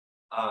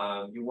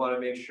 You want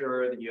to make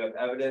sure that you have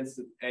evidence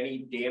that any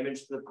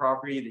damage to the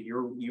property that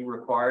you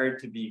required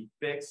to be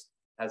fixed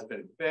has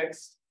been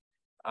fixed.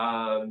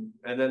 And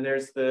then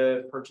there's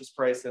the purchase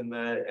price and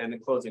the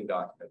closing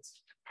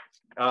documents.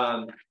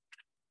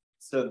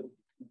 So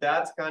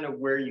that's kind of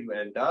where you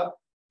end up.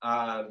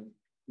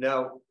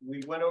 Now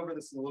we went over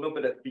this a little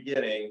bit at the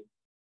beginning,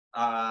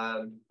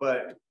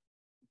 but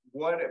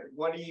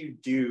what do you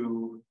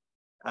do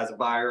as a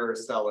buyer or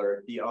seller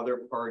if the other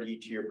party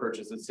to your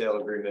purchase and sale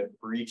agreement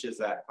breaches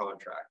that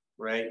contract,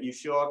 right? You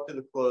show up to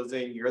the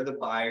closing, you're the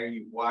buyer,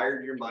 you've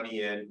wired your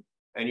money in,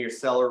 and your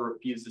seller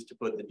refuses to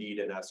put the deed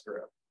in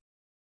escrow.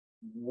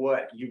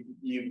 What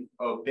you've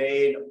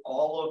obeyed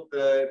all of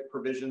the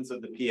provisions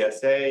of the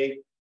PSA,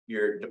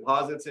 your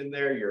deposits in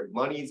there, your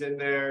money's in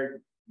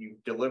there,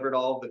 you've delivered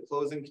all of the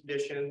closing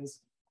conditions.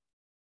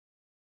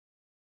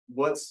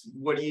 What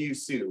do you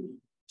sue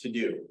to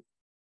do?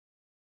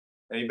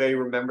 Anybody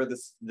remember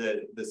this,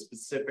 the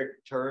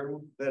specific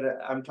term that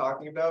I'm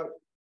talking about?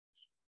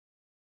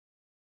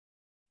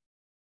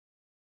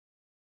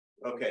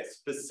 Okay,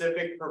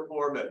 specific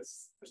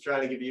performance. I was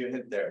trying to give you a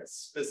hint there.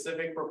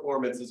 Specific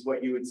performance is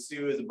what you would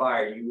sue as a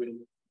buyer. You would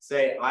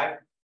say, I've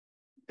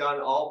filled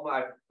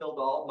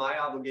all my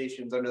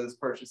obligations under this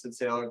purchase and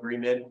sale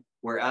agreement.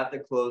 We're at the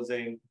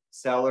closing.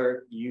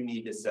 Seller, you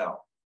need to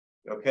sell.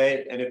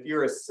 Okay, and if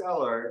you're a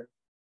seller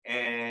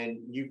and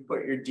you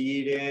put your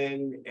deed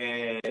in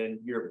and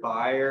your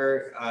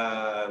buyer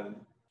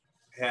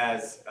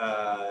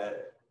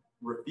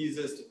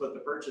refuses to put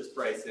the purchase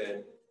price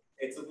in,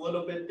 it's a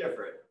little bit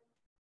different.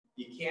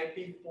 You can't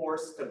be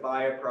forced to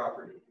buy a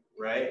property,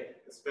 right?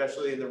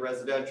 Especially in the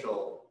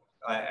residential.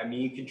 I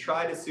mean, you can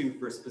try to sue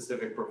for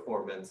specific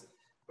performance,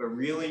 but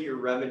really your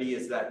remedy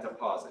is that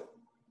deposit,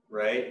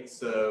 right?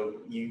 So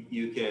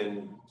you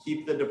can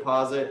keep the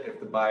deposit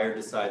if the buyer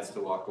decides to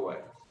walk away.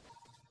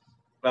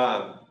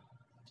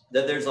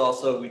 Then there's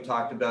also, we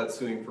talked about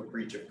suing for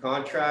breach of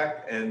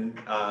contract, and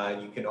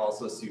you can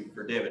also sue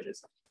for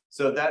damages.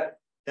 So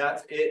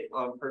that's it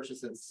on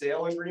purchase and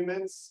sale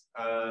agreements.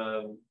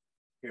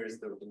 Here's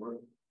the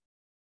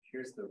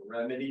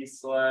remedy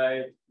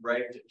slide,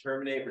 right to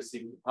terminate,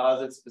 receive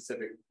deposits,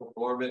 specific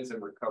performance,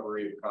 and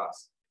recovery of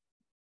costs.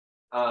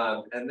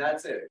 And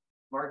that's it.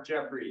 Mark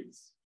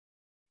Jeffries.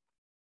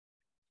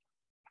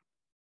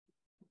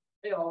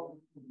 Hey all.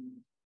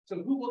 So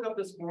who woke up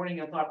this morning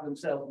and thought to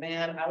themselves,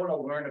 man, I want to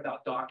learn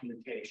about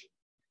documentation.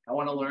 I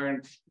want to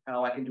learn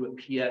how I can do a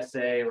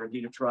PSA or a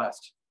deed of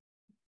trust.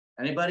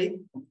 Anybody?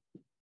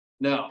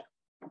 No.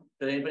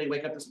 Did anybody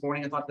wake up this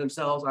morning and thought to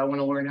themselves, I want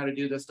to learn how to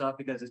do this stuff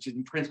because it's just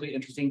intrinsically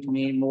interesting to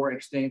me, more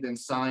interesting than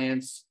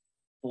science,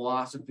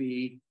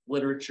 philosophy,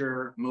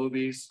 literature,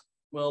 movies?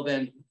 Well,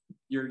 then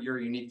you're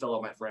a unique fellow,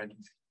 my friend.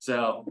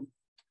 So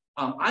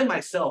I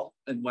myself,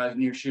 when I was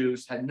in your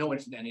shoes, had no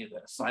interest in any of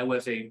this. I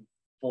was a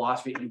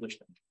philosophy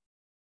Englishman.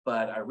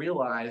 But I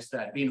realized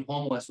that being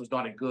homeless was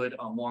not a good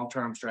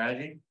long-term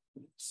strategy.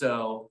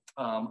 So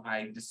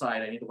I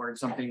decided I need to learn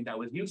something that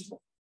was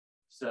useful.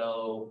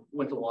 So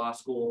went to law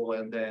school,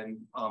 and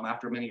then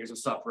after many years of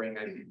suffering,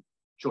 I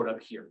showed up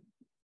here.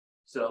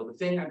 So the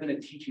thing I'm going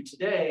to teach you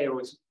today, or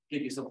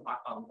give you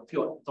a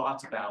few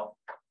thoughts about,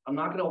 I'm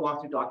not going to walk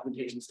through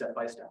documentation step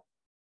by step.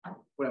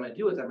 What I'm going to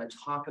do is I'm going to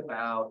talk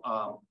about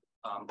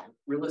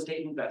real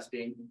estate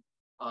investing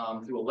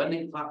through a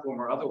lending platform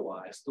or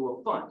otherwise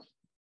through a fund.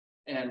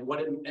 And I'm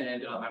going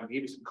to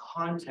give you some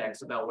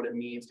context about what it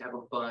means to have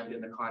a fund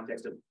in the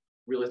context of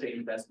real estate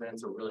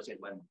investments or real estate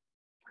lending.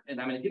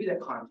 And I'm going to give you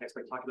that context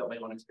by talking about my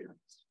own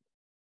experience.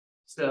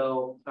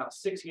 So about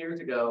 6 years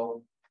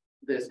ago,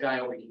 this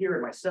guy over here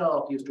and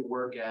myself used to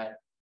work at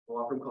a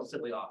law firm called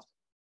Sidley Austin.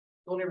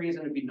 The only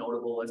reason it'd be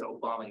notable is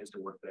Obama used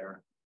to work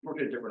there.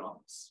 Worked at a different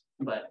office,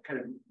 but kind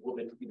of a little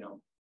bit,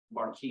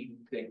 marquee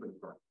thing for the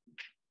firm.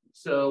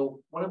 So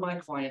one of my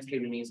clients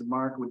came to me and said,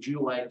 Mark, would you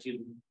like to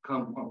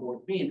come on board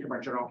with me and become our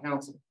general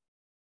counsel?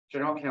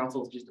 General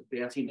counsel is just a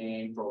fancy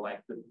name for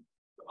like the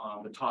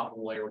top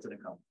lawyer within a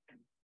company.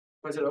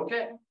 So I said,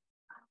 okay.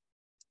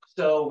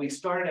 So we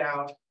started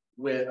out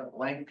with a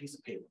blank piece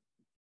of paper.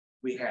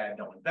 We had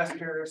no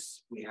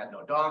investors, we had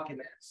no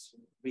documents,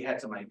 we had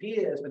some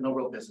ideas, but no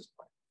real business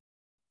plan.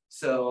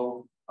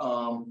 So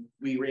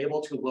we were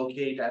able to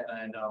locate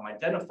and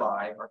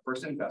identify our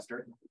first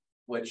investor,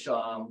 which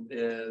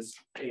is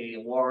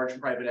a large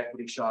private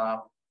equity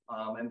shop,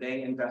 and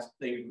they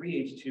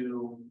agreed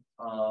to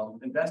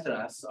invest in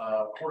us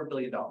 $250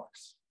 million,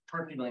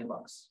 $250 million.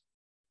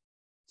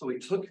 So we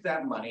took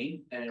that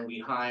money and we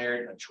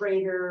hired a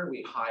trader,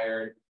 we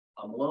hired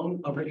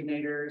loan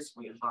originators,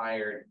 we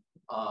hired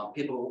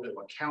people,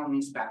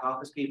 accountants, back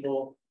office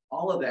people,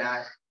 all of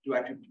that to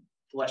actually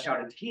flesh out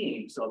a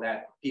team so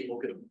that people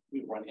could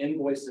run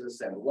invoices,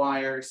 send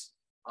wires,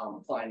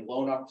 find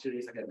loan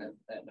opportunities like in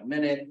a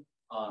minute,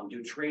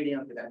 do trading,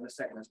 I'll get that in a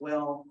second as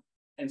well.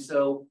 And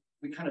so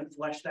we kind of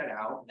fleshed that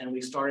out and we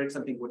started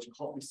something which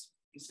called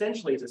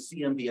essentially is a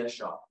CMBS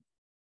shop.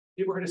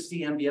 People heard of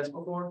CMBS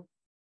before?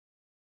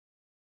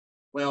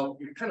 Well,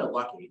 you're kind of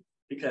lucky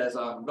because we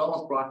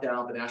almost brought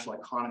down the national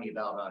economy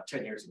about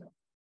 10 years ago.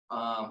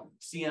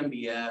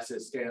 CMBS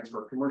stands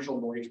for Commercial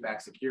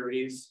Mortgage-Backed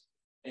Securities.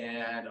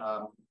 And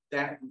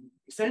that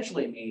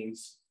essentially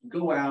means you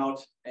go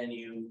out and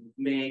you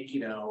make,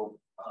 a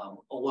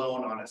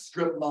loan on a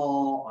strip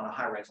mall, on a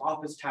high-rise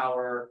office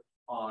tower,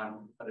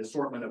 on an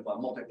assortment of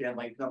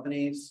multifamily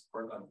companies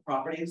or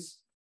properties.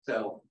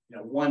 So,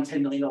 one $10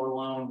 million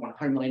loan, one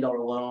 $100 million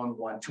loan,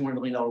 one $200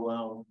 million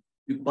loan.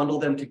 You bundle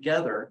them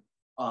together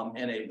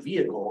in a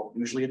vehicle,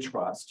 usually a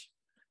trust,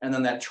 and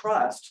then that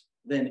trust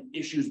then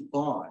issues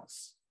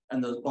bonds,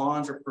 and those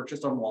bonds are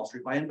purchased on Wall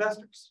Street by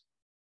investors.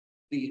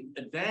 The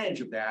advantage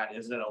of that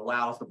is that it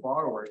allows the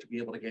borrowers to be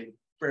able to get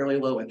fairly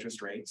low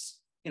interest rates.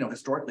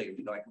 Historically,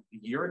 like a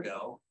year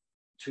ago,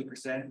 2%,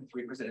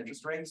 3%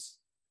 interest rates.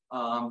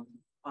 And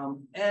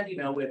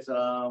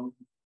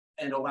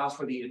it allows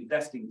for the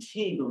investing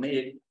team to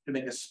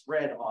make a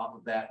spread off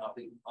of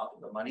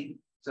the money,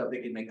 so they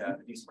can make a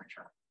decent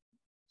return.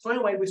 So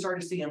anyway, we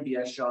started a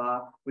CMBS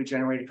shop. We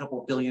generated a couple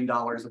of $1 billion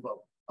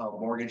of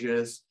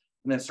mortgages,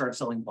 and then started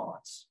selling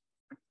bonds.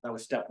 That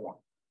was step one.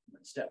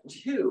 And step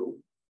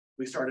two,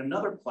 we started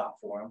another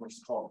platform, which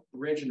is called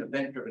Bridge and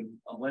Event-Driven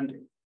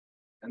Lending.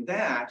 And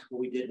that, what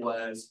we did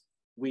was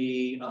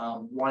we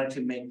wanted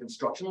to make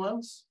construction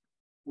loans.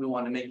 We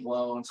wanted to make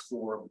loans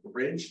for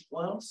bridge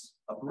loans.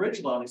 A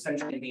bridge loan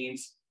essentially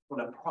means when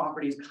a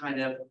property's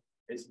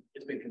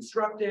it's been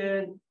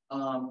constructed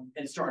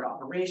and started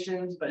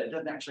operations, but it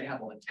doesn't actually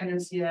have all the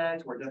tenants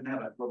yet, or it doesn't have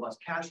a robust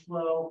cash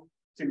flow.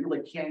 So you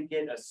really can't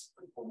get a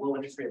low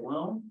interest rate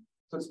loan.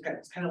 So it's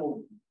kind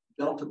of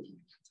built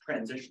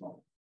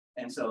transitional.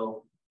 And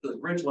so those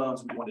bridge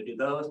loans, we want to do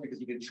those because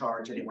you can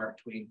charge anywhere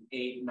between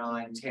 8,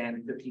 9,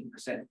 10,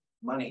 15%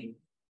 money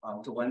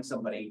to lend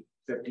somebody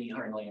 $50,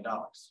 $100 million.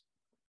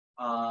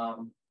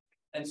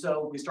 And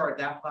so we started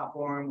that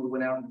platform. We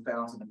went out and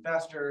found some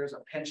investors, a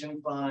pension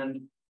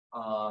fund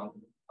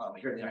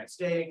here in the United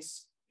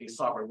States, a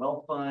sovereign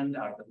wealth fund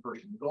out of the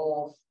Persian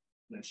Gulf,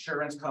 an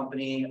insurance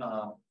company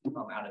out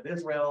of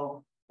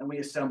Israel, and we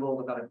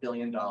assembled about $1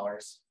 billion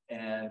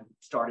and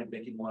started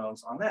making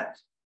loans on that,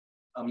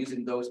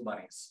 using those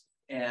monies.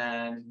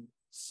 And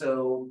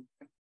so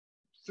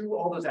through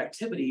all those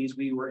activities,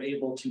 we were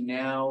able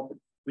to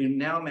we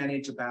now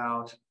manage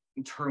about,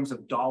 in terms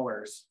of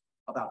dollars,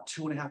 about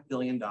 $2.5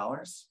 billion,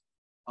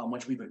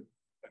 which we've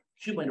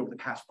accumulated over the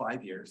past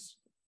 5 years.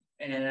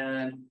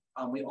 And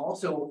we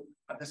also,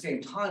 at the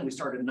same time, we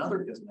started another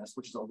business,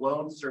 which is a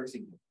loan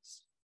servicing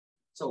business.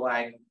 So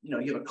like,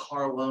 you have a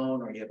car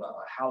loan or you have a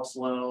house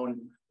loan.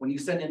 When you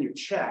send in your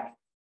check,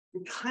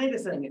 you're kind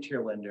of sending it to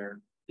your lender,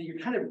 but you're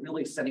kind of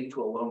really sending it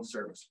to a loan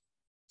servicer.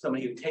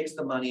 Somebody who takes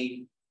the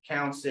money,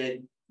 counts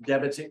it,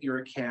 debits it your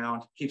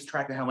account, keeps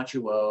track of how much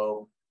you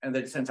owe, and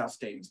then sends out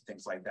statements and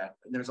things like that.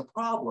 And there's a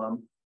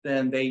problem,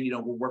 then they,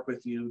 will work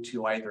with you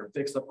to either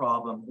fix the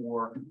problem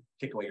or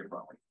take away your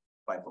property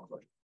by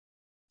foreclosure.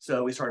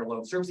 So we started a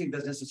loan servicing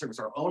business to service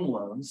our own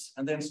loans,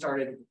 and then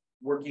started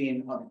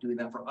working on doing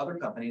that for other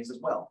companies as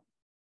well.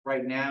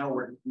 Right now,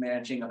 we're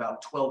managing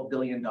about $12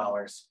 billion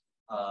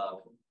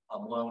of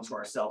loans to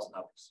ourselves and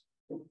others.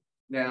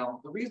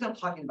 Now, the reason I'm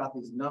talking about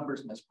these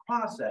numbers in this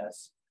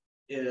process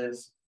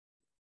is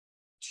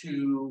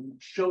to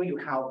show you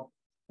how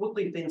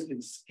quickly things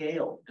can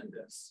scale in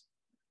this.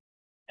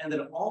 And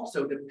then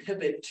also to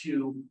pivot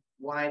to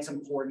why it's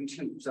important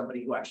to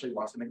somebody who actually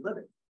wants to make a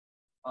living.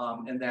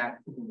 And that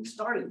when we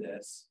started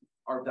this,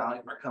 our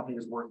company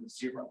was worth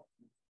 0.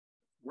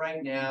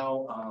 Right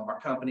now, our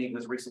company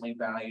was recently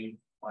valued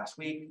last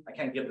week. I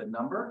can't give the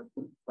number,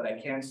 but I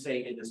can say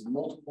it is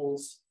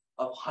multiples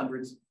of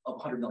hundreds of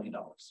 $100 million.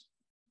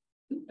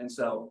 And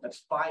so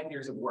that's 5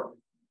 years of work.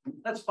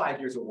 That's 5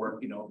 years of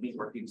work, me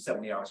working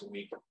 70 hours a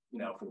week,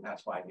 for the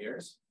past 5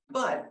 years.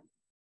 But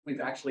we've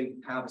actually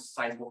have a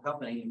sizable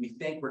company, and we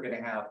think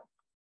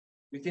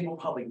we'll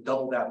probably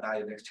double that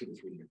value in the next 2 to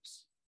 3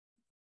 years.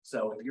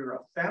 So if you're a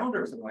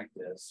founder of something like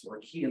this or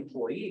a key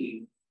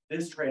employee,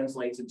 this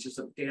translates into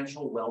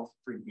substantial wealth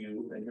for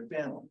you and your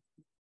family.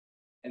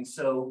 And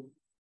so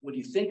when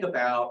you think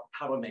about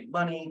how to make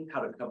money,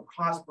 how to become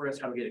prosperous,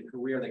 how to get a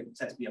career that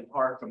sets me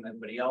apart from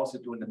everybody else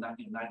who's doing the 9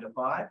 to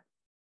 5,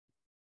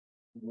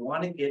 you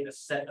want to get a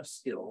set of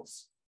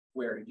skills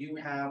where you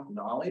have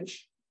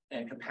knowledge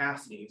and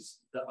capacities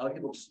that other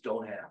people just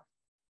don't have.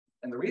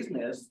 And the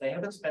reason is they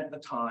haven't spent the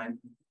time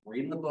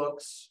reading the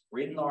books,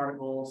 reading the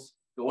articles,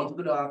 going through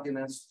the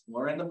documents,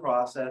 learning the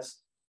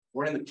process,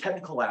 learning the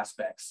technical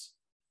aspects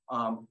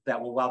that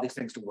will allow these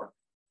things to work.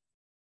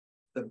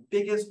 The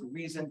biggest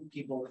reason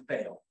people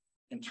fail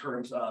in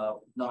terms of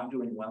not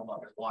doing well,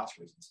 there's lots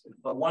of reasons,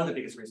 but one of the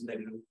biggest reasons they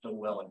don't do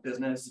well in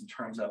business in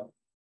terms of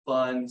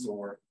funds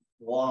or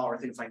law or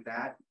things like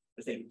that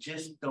is they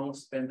just don't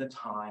spend the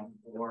time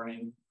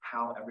learning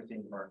how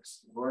everything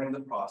works, learning the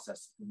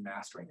process and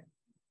mastering it.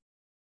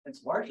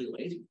 It's largely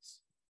laziness.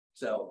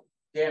 So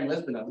Dan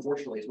Liffmann,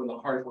 unfortunately, is one of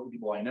the hardest working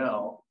people I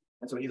know.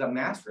 And so he's a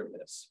master of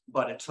this,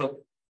 but it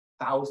took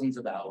thousands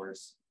of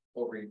hours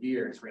over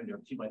years for him to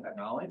accumulate that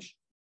knowledge.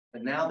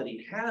 But now that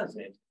he has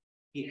it,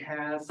 he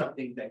has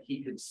something that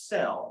he could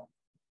sell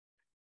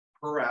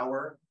per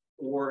hour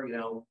or,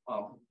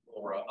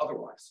 or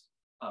otherwise.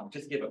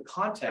 Just to give a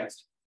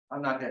context,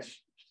 I'm not going to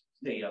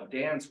say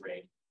Dan's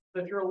rate,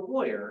 but if you're a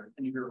lawyer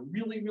and you're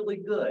really, really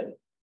good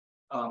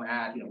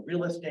at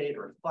real estate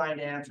or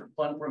finance or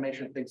fund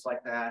formation, things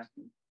like that,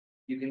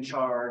 you can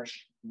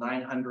charge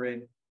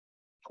 $900,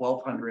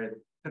 $1,200,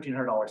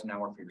 $1,500 an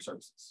hour for your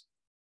services.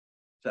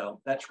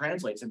 So that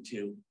translates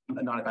into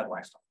not a bad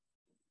lifestyle.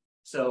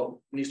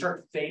 So when you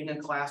start fading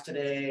in class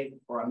today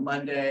or on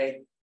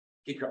Monday,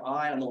 keep your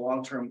eye on the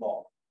long-term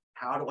ball.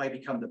 How do I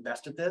become the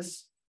best at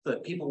this? So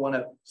that people want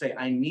to say,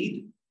 I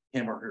need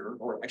him or her,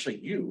 or actually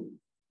you,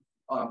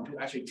 to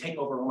actually take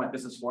over all my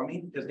business for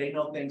me, because they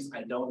know things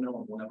I don't know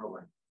and will never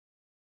learn.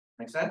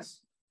 Make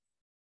sense?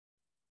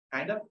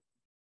 Kind of?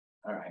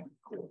 All right,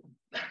 cool.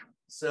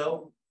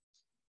 So,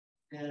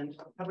 and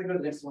how do we go to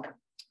the next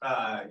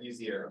slide? Use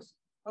the arrows.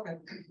 Okay.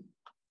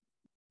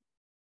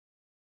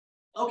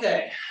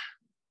 Okay.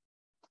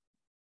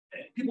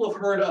 People have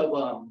heard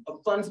of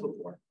funds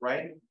before,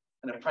 right?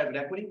 And of private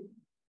equity.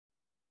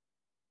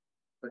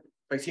 But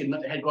if I see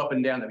a head go up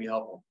and down, that'd be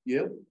helpful.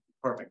 You?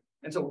 Perfect.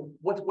 And so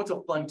what's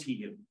a fund to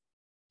you?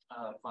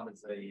 Fund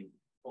is a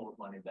pool of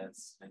money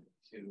that's meant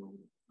to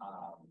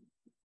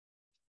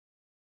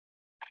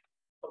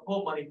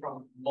pull money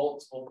from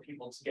multiple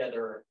people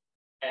together,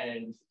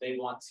 and they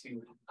want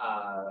to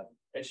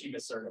achieve a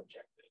certain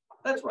objective.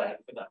 That's right.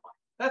 For that money.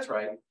 That's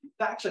right.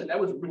 Actually, that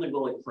was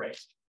really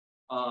phrased.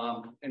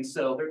 And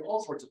so there's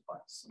all sorts of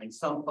funds. I mean,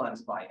 some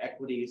funds buy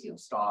equities,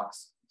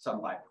 stocks, some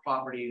buy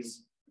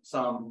properties,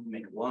 some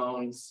make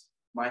loans.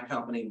 My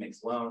company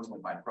makes loans, we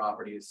buy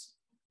properties.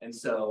 And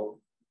so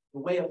the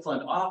way a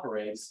fund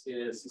operates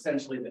is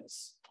essentially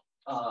this.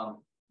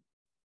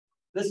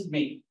 This is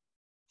me.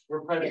 We're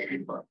a private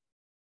equity firm.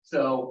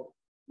 So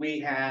we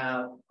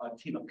have a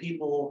team of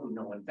people who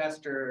know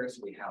investors.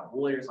 We have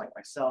lawyers like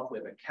myself. We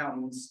have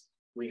accountants.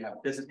 We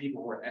have business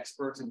people who are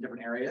experts in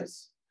different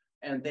areas,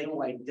 and they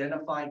will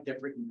identify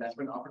different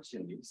investment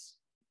opportunities.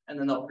 And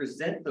then they'll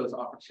present those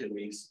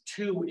opportunities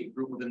to a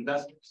group of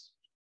investors.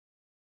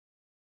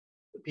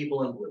 The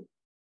people in blue.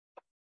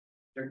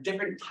 There are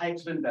different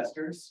types of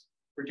investors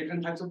for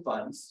different types of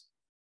funds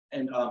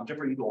and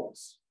different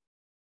goals.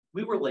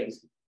 We were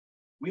lazy.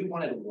 We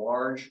wanted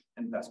large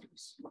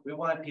investors. We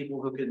wanted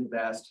people who could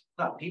invest,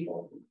 not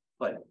people,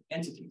 but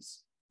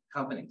entities,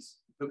 companies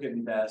who could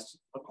invest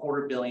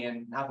 $250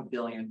 million, $500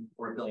 million,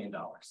 or $1 billion.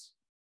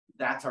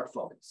 That's our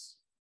focus.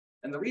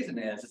 And the reason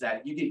is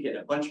that you can get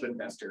a bunch of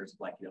investors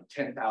like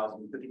 $10,000,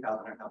 $50,000,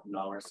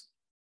 $100,000,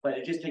 but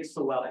it just takes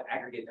so well to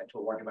aggregate that to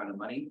a large amount of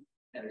money,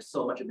 and there's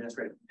so much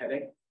administrative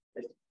headache.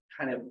 It's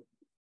kind of,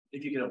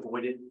 if you can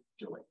avoid it,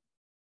 do it.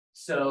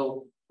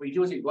 So what you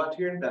do is you go out to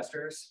your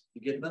investors,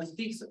 you give them a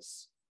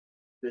thesis.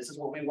 This is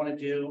what we want to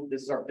do.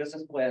 This is our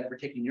business plan for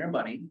taking your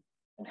money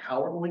and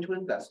how we're going to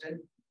invest it.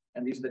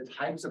 And these are the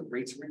types of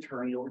rates of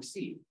return you'll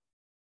receive.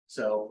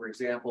 So for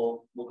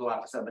example, we'll go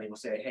out to somebody and we'll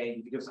say, hey,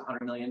 if you give us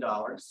 $100 million,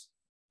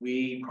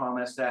 we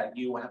promise that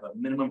you will have a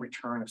minimum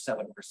return of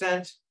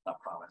 7%. Not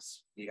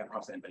promise, you got to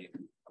promise anybody a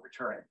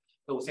return.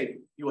 So we'll say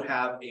you will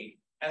have a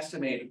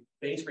estimated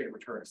base rate of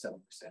return of 7%.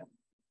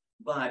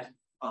 But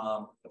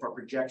if our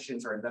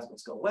projections or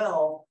investments go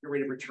well, your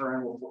rate of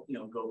return will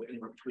go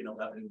anywhere between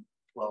 11,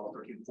 12,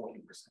 13,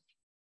 14%.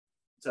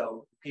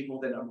 So people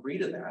then agree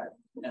to that,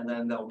 and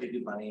then they'll give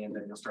you money, and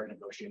then you'll start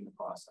negotiating the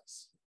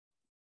process.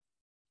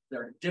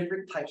 There are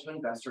different types of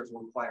investors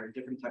who require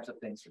different types of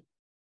things.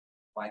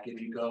 Like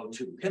if you go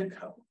to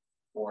PIMCO,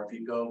 or if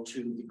you go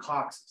to the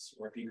Coxes,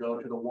 or if you go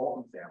to the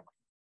Walton family,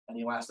 and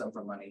you ask them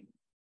for money,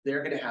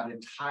 they're going to have an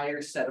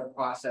entire set of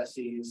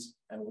processes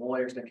and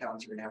lawyers and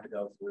accountants you're going to have to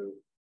go through.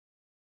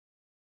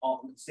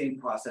 All the same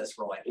process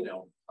for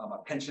a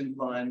pension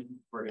fund.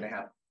 We're going to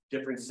have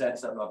different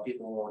sets of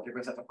people,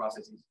 different sets of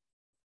processes.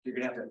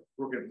 We're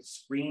going to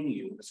screen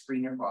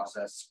your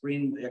process,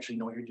 actually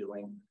know what you're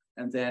doing,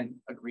 and then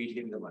agree to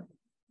give you the money.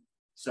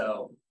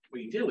 So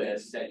what you do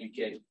is that you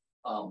get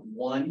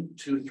 1,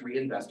 2, 3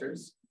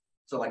 investors.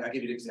 So like I'll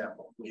give you an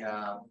example. We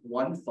have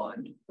one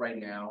fund right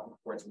now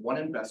where it's one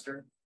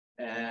investor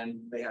and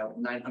they have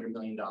 $900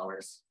 million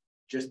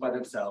just by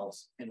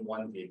themselves in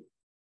one vehicle.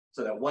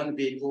 So that one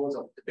vehicle is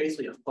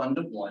basically a fund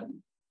of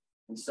one.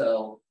 And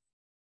so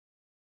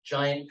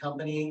giant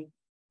company,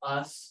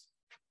 us,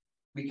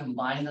 we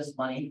combine this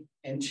money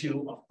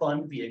into a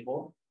fund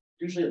vehicle,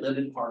 usually a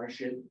limited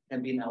partnership,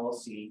 can be an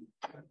LLC,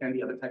 can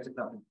be other types of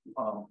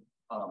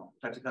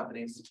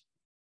companies.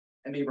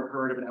 Have you ever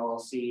heard of an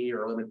LLC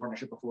or a limited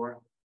partnership before?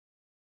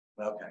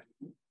 Okay,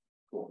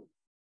 cool.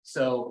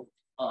 So,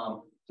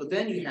 so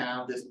then you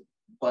have this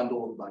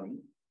bundle of money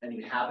and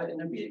you have it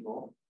in a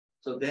vehicle.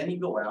 So then you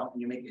go out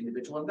and you make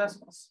individual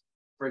investments.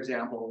 For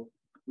example,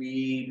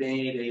 we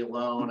made a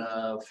loan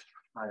of,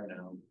 I don't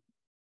know,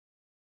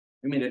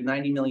 we made a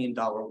 $90 million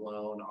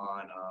loan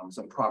on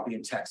some property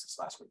in Texas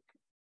last week.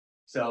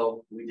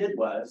 So what we did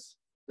was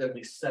that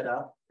we set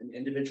up an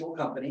individual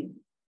company,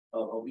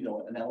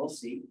 an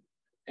LLC,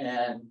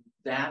 and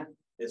that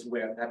is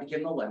where that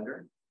became the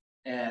lender.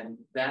 And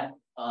that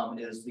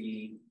is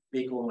the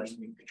vehicle in which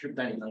we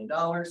contributed $90 million.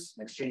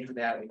 In exchange for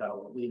that, we got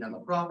a lien on the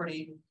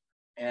property.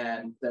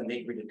 And then they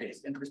agreed to pay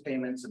us interest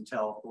payments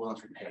until the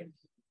loans were paid.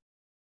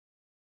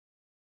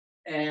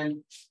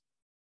 And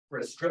for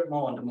a strip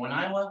mall in Des Moines,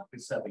 Iowa, we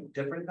set up a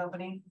different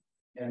company.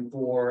 And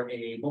for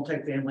a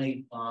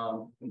multifamily,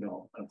 an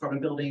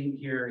apartment building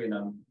here in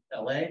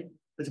LA,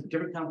 it's a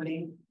different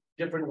company,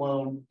 different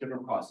loan,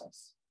 different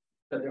process.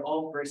 But they're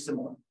all very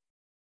similar.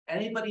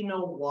 Anybody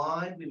know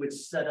why we would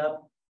set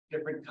up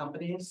different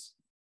companies,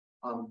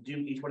 do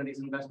each one of these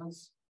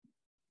investments?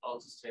 I'll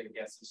just take a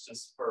guess. It's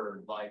just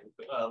for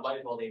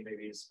liability,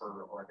 maybe it's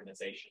for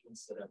organization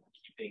instead of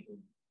keeping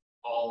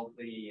all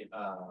the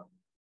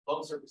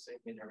loan servicing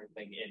and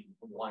everything in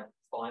one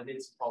fund.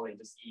 It's probably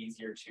just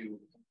easier to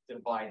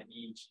divide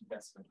each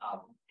investment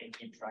up and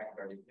keep track of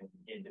everything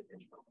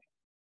individually.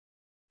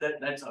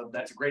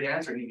 That's a great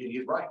answer, and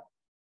you're right.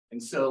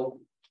 And so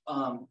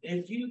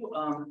if you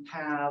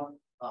have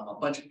a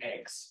bunch of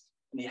eggs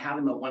and you have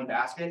them in one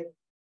basket,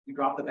 you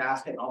drop the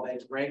basket and all the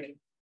eggs break.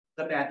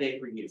 It's a bad day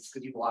for you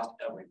because you've lost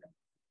everything.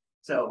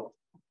 So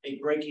a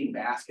breaking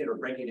basket or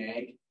breaking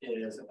egg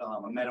is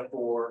a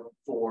metaphor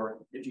for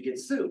if you get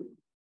sued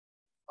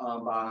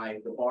by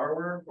the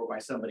borrower or by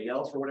somebody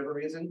else for whatever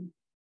reason,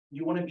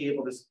 you want to be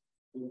able to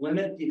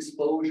limit the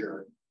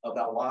exposure of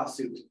that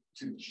lawsuit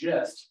to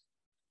just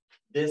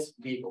this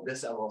vehicle,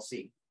 this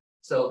LLC,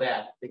 so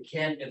that they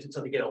can't,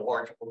 until they get a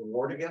large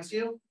reward against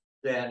you,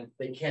 then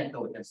they can't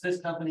go against this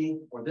company,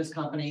 or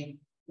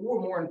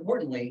more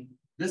importantly,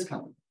 this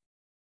company.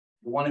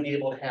 You want to be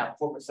able to have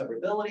corporate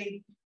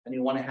severability, and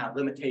you want to have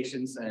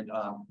limitations and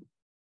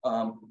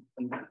how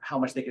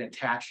much they can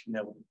attach,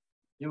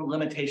 your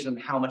limitation on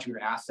how much of your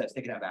assets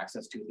they can have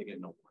access to if they get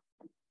an award.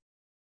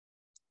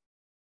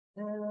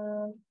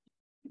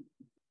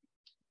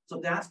 So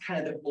that's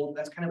kind of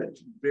a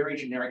very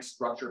generic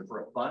structure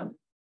for a fund.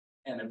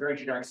 and a very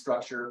generic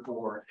structure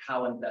for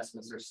how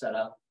investments are set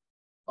up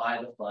by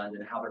the fund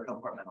and how they're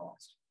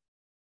compartmentalized.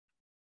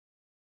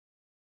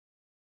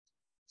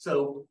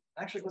 So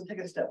actually, let's take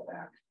a step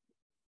back.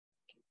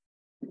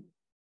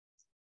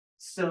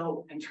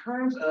 So in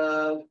terms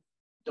of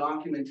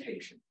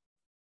documentation,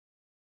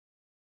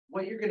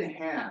 what you're going to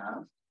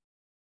have,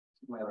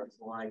 my other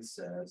slide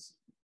says,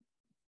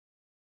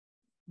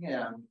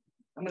 yeah,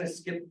 I'm going to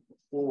skip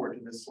forward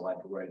to this slide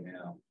for right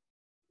now.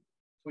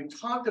 We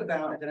talked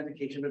about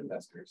identification of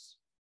investors,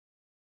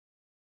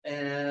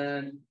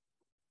 and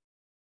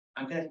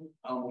I'm going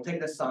to we'll take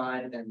it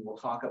aside and we'll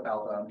talk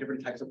about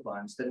different types of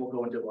funds. Then we'll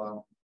go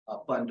into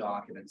fund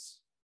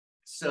documents.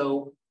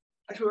 So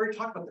actually, we already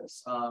talked about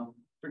this. There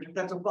are different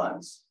types of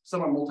funds.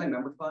 Some are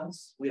multi-member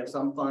funds. We have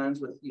some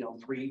funds with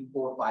 3,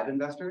 4, 5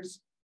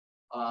 investors.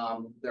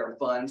 There are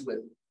funds with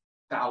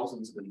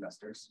thousands of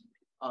investors,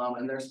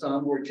 and there's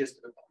some who are just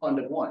a fund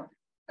of one.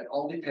 It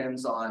all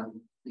depends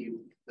on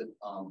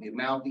the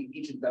amount that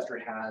each investor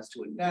has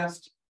to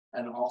invest,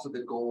 and also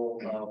the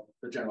goal of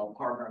the general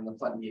partner and the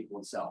fund vehicle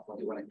itself.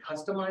 Whether you want to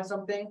customize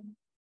something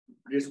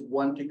for just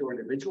one particular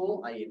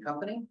individual, i.e. a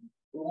company,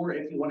 or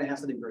if you want to have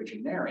something very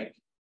generic,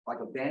 like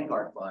a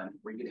Vanguard fund,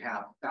 where you could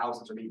have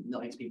thousands or maybe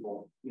millions of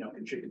people,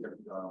 contribute their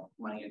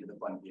money into the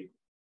fund vehicle.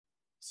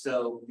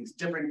 So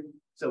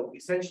so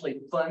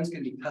essentially funds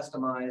can be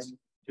customized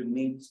to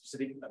meet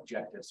specific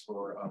objectives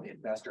for the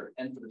investor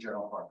and for the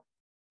general partner.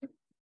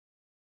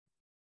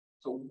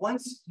 So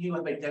once you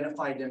have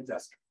identified an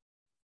investor,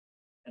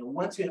 and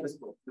once you have this,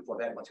 before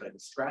that, once you have the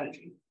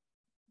strategy,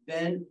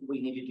 then what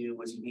you need to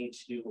do is you need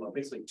to do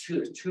basically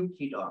two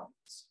key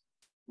documents.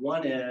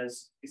 One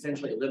is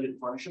essentially a limited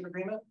partnership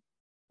agreement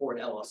or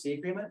an LLC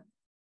agreement.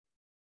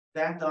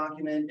 That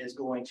document is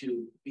going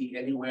to be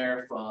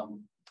anywhere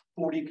from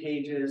 40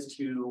 pages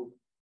to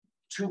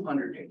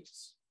 200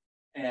 pages.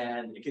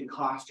 And it can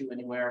cost you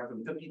anywhere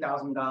from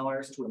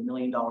 $50,000 to $1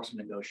 million to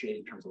negotiate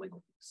in terms of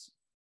legal fees.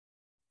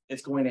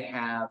 It's going to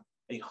have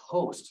a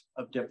host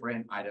of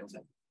different items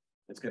in it.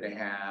 It's going to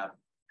have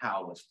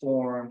how it was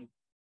formed,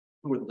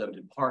 who are the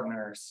limited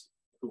partners,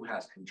 who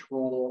has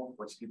control,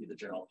 what's going to be the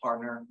general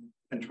partner,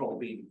 control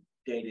being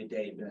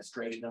day-to-day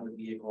administration of the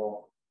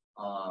vehicle,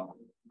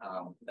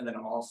 and then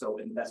also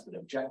investment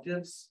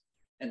objectives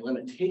and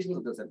limitations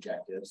of those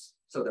objectives.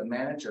 So the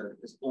manager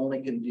is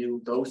only can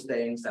do those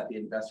things that the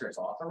investor has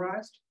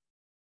authorized,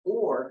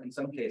 or in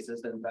some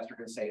cases, the investor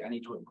can say, I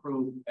need to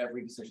approve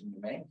every decision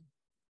you make,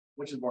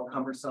 which is more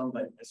cumbersome,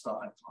 but it's not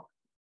uncommon.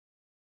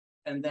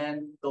 And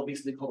then there'll be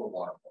something called a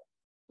waterfall.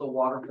 The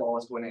waterfall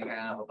is going to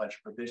have a bunch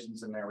of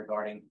provisions in there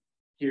regarding,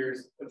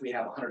 here's if we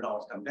have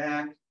 $100 come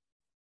back,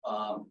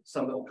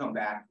 some that will come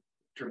back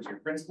in terms of your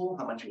principal,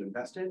 how much you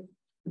invested.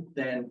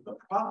 Then the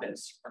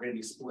profits are going to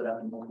be split up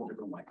in multiple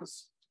different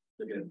ways.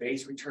 They'll get a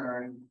base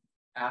return.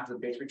 After the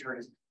base return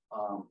is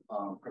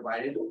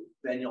provided,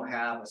 then you'll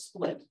have a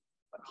split.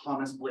 A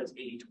common split is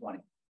 80-20.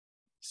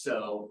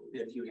 So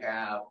if you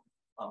have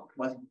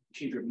let's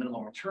achieve your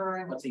minimum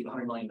return, let's say you have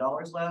 $100 million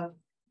left,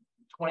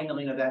 20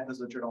 million of that goes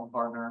to the general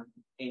partner,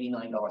 $80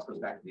 million goes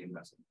back to the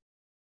investor.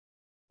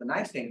 The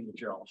nice thing with the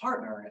general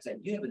partner is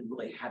that you haven't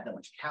really had that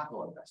much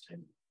capital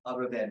invested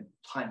other than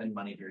time and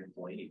money of your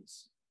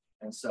employees.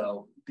 And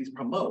so these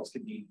promotes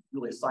can be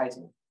really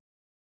sizable.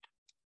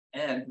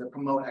 And the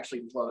promote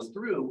actually flows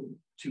through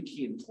to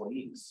key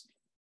employees.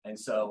 And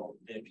so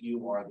if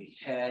you are the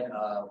head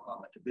of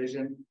a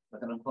division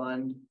within a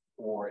fund,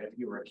 or if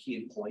you're a key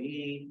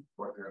employee,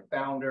 or if you're a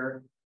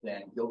founder,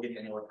 then you'll get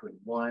anywhere between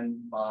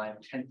 1%, 5%,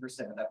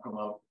 10% of that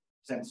promote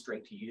sent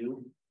straight to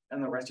you,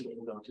 and the rest of it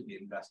will go to the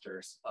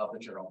investors of the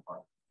general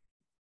partner.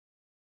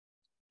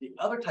 The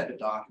other type of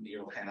document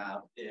you'll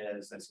have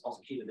is, that's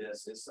also key to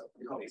this, is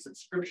we call a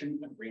subscription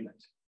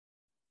agreement.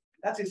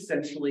 That's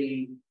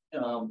essentially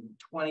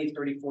 20,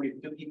 30, 40,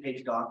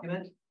 50-page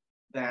document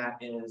that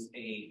is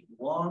a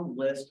long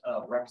list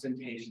of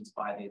representations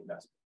by the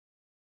investor.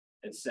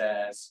 It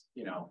says,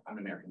 I'm an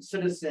American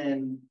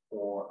citizen,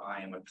 or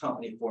I am a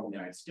company formed in the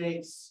United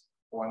States,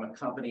 or I'm a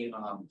company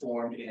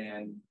formed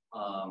in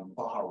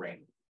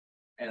Bahrain.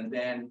 And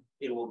then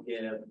it will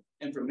give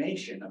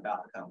information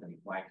about the company,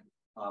 like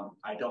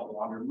I don't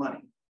launder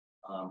money.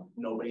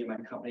 Nobody in my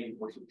company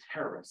works with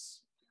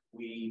terrorists.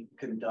 We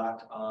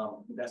conduct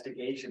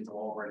investigations of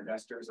all of our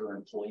investors or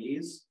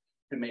employees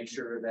to make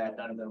sure that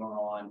none of them are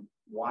on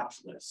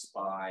watch lists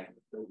by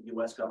the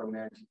US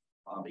government,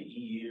 the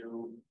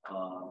EU,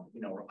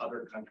 or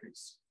other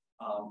countries.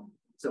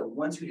 So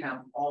once you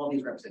have all of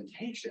these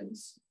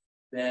representations,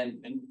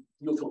 then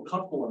you'll feel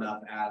comfortable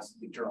enough as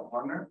the general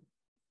partner,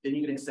 then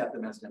you can accept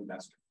them as an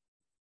investor.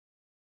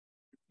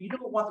 You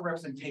don't want the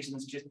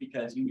representations just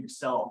because you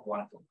yourself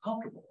want to feel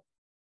comfortable.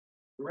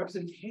 The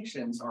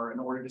representations are in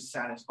order to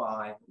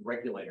satisfy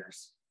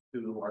regulators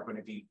who are going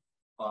to be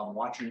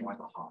watching you like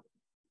a hawk.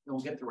 And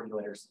we'll get to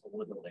regulators a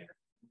little bit later.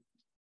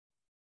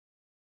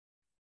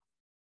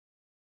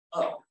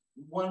 Oh,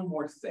 one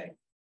more thing.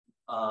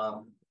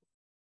 The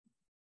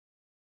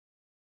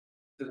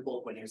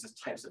bullet point here is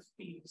types of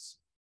fees.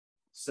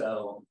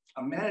 So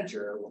a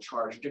manager will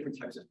charge different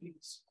types of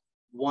fees.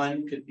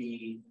 One could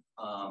be,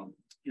 a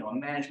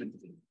management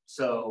fee.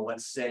 So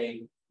let's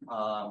say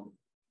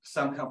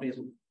some companies,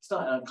 it's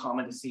not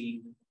uncommon to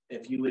see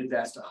if you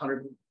invest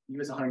 $100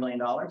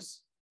 million,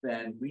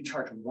 then we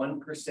charge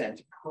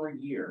 1% per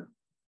year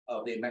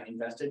of the amount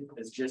invested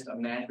as just a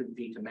management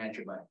fee to manage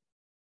your money.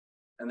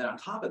 And then on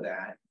top of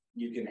that,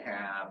 you can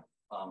have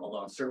a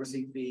loan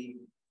servicing fee,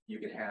 you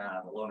can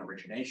have a loan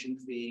origination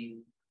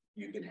fee,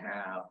 you can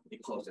have a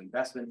closed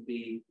investment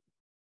fee,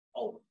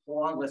 a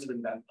long list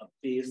of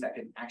fees that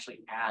can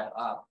actually add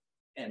up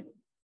and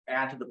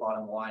add to the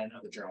bottom line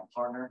of the general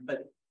partner.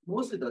 But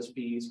most of those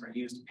fees are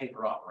used to pay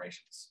for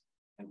operations,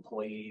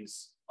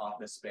 employees,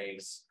 office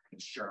space,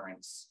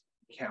 insurance,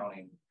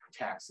 accounting,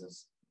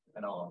 taxes,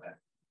 and all of that.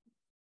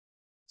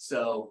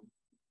 So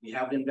you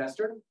have an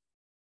investor,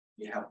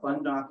 you have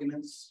fund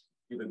documents,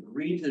 you've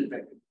agreed to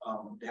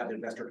have the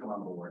investor come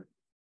on board.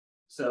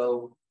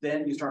 So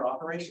then you start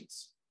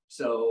operations.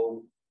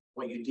 So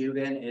what you do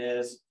then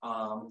is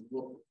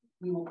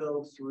we will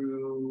go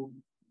through.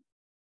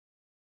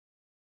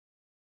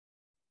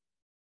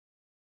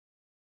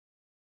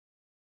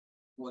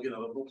 We'll get a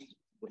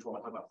which one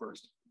I'll talk about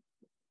first.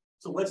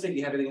 So let's say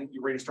you have everything,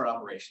 you're ready to start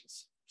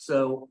operations.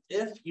 So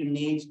if you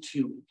need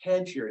to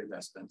hedge your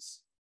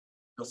investments,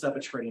 you'll set up a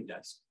trading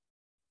desk.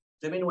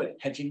 Does anybody know what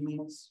hedging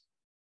means?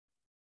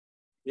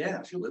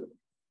 Yeah, sure.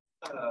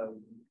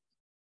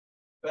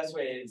 Best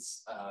way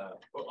is I'll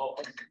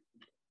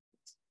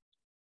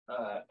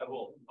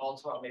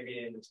talk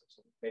maybe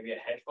a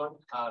hedge fund.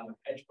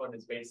 Hedge fund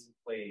is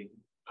basically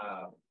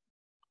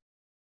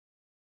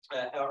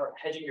or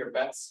hedging your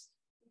bets.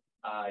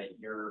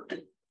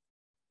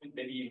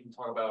 Maybe you can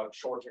talk about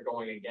shorts are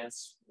going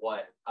against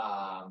what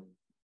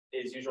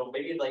is usual.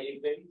 Maybe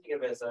think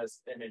of it as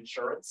an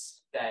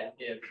insurance that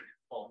if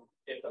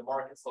the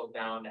market slows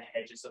down, the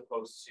hedge is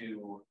supposed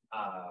to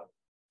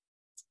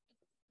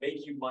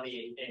make you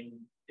money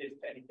in if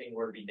anything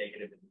were to be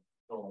negative in the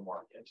normal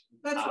market.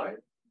 That's right.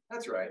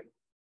 That's right.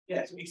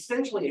 Yeah, so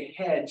essentially a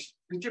hedge,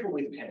 there's different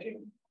ways of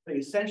hedging, but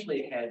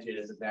essentially a hedge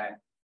is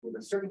that with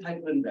a certain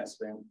type of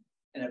investment,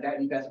 and if that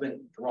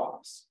investment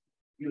drops,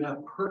 you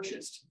have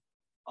purchased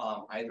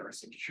either a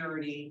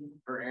security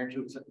or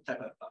into some type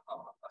of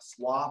a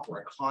swap or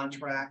a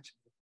contract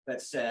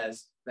that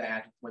says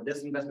that when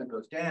this investment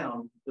goes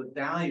down, the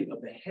value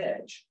of the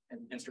hedge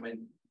and instrument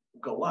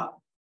will go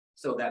up,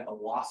 so that the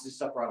losses you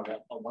suffer on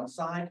one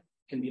side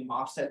can be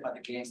offset by the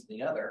gains on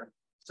the other.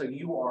 So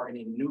you are in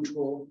a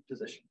neutral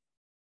position.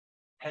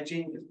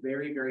 Hedging is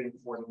very, very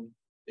important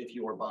if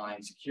you are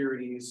buying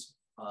securities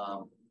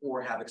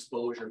or have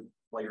exposure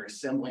while you're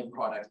assembling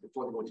products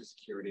before they go to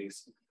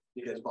securities,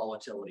 because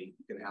volatility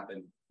can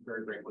happen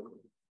very, very quickly.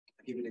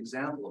 I'll give you an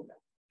example of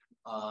that.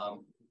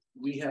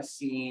 We have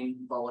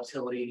seen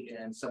volatility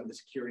in some of the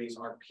securities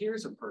our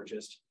peers have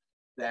purchased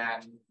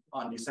that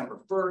on December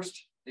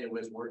 1st, it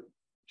was worth,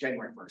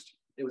 January 1st,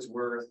 it was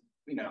worth,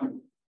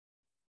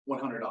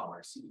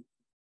 $100.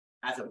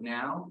 As of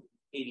now,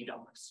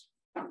 $80.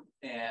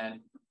 And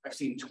I've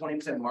seen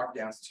 20%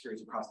 markdowns in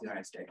securities across the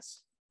United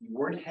States. You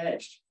weren't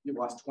hedged, you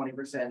lost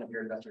 20% of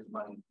your investors'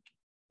 money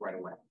right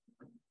away.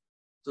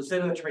 So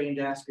setting up a trading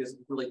desk is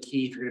really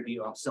key if you're going to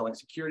be selling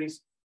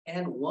securities,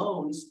 and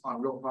loans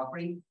on real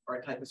property are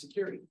a type of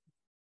security.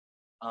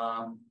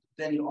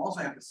 Then you also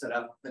have to set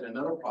up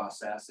another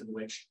process in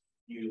which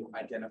you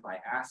identify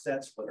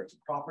assets, whether it's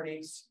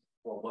properties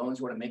or loans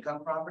you want to make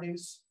on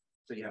properties.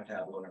 So you have to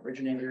have loan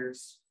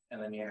originators,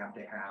 and then you have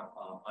to have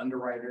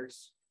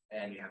underwriters,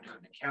 and you have to have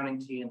an accounting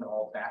team that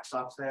all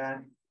backstops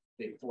that.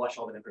 They flush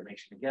all that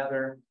information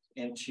together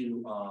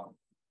into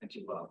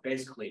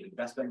basically an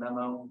investment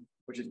memo,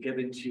 which is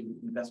given to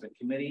investment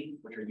committee,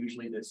 which are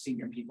usually the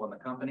senior people in the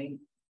company,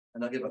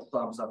 and they'll give a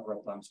thumbs up or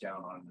a thumbs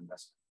down on an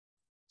investment.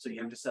 So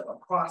you have to set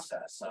up a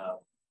process of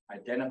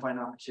identifying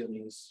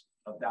opportunities,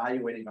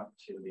 evaluating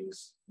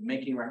opportunities,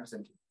 making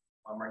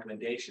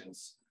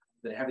recommendations,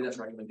 then having those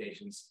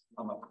recommendations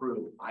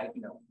approved,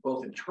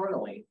 both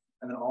internally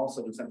and then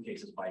also in some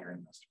cases by your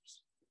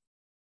investors.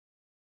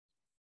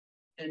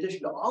 In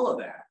addition to all of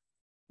that,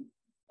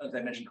 as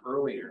I mentioned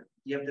earlier,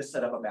 you have to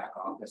set up a back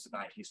office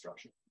and IT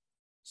structure.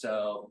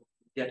 So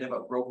you have to have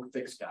a broker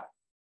fix guy,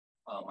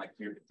 like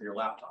for your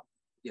laptop.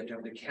 You have to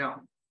have an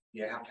accountant.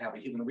 You have to have a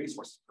human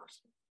resources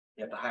person.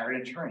 You have to hire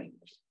an attorney,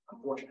 which is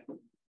unfortunate.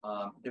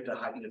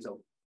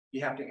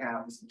 You have to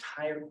have this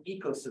entire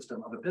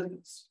ecosystem of a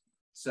business.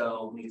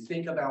 So when you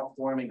think about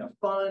forming a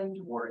fund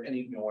or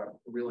any a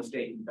real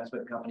estate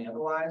investment company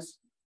otherwise,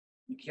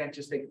 you can't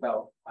just think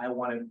about, I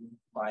want to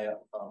buy a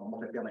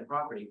multifamily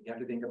property. You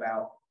have to think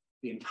about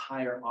the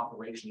entire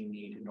operation you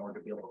need in order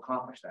to be able to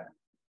accomplish that.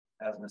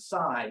 As an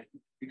aside,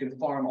 you can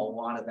farm a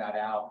lot of that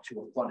out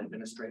to a fund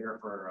administrator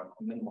for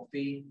a minimal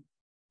fee.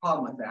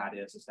 Problem with that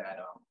is that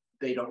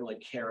they don't really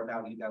care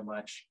about you that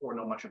much or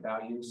know much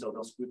about you, so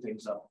they'll screw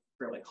things up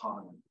fairly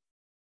commonly.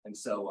 And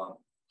so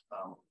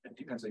it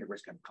depends on your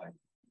risk appetite.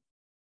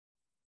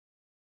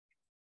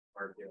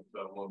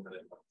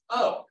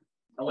 Oh,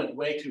 I went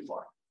way too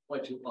far.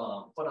 Went to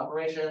fund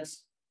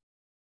operations.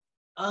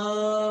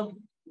 The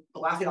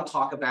last thing I'll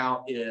talk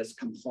about is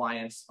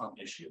compliance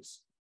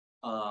issues.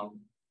 I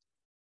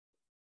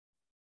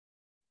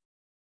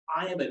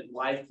am a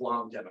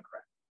lifelong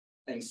Democrat.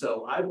 And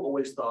so I've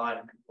always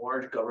thought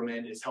large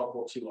government is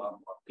helpful to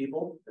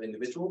people and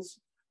individuals,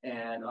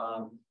 and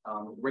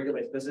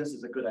regulates business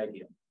is a good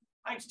idea.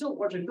 I still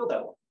largely feel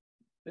that way.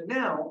 But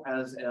now,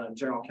 as a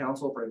general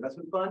counsel for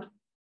investment fund,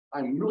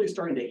 I'm really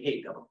starting to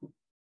hate government.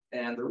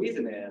 And the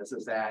reason is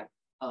that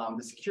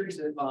the Securities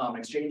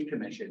Exchange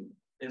Commission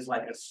is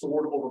like a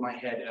sword over my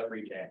head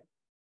every day.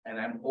 And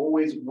I'm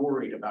always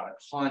worried about a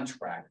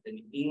contract, an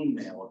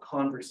email, a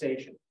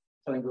conversation.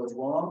 Something goes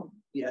wrong,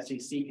 the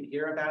SEC can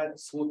hear about it,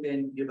 swoop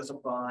in, give us a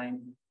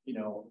fine,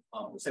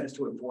 send us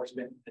to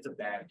enforcement. It's a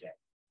bad day.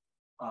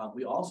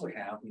 We also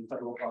have the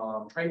Federal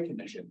Trade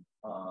Commission,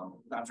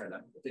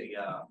 the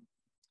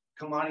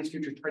Commodities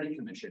Futures Trading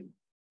Commission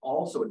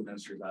also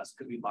administers us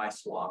because we buy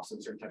swaps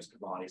and certain types of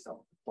commodities that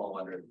fall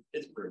under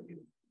its purview.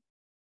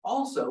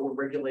 Also, we're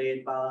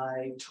regulated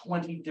by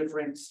 20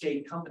 different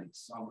state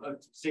companies,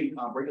 state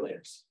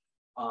regulators,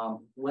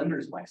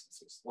 lenders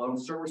licenses, loan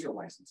servicer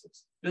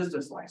licenses,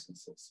 business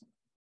licenses,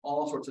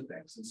 all sorts of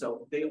things. And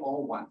so they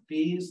all want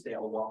fees, they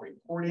all want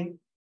reporting.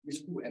 You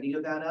screw any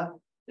of that up,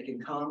 they can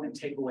come and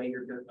take away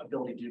your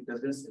ability to do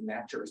business in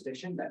that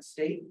jurisdiction, that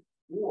state,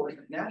 or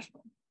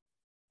national.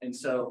 And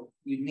so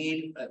you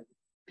need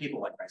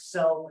people like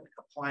myself, like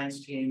a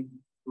compliance team,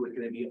 who are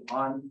going to be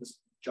on this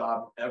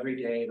job every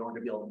day in order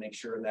to be able to make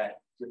sure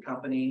that your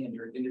company and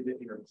your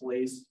individual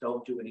employees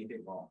don't do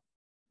anything wrong.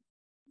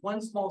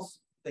 One small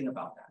thing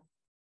about that.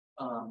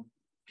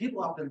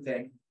 People often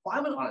think, well,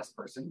 I'm an honest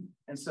person,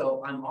 and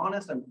so I'm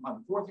honest,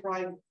 I'm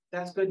forthright,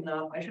 that's good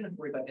enough, I shouldn't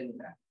worry about any of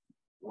that.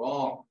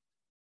 Wrong.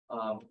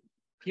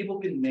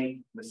 People can make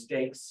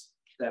mistakes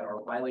that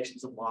are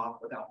violations of law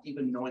without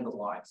even knowing the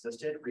law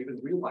existed or even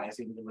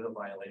realizing it was a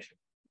violation.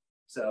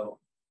 So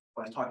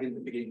when I was talking at the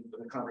beginning of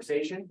the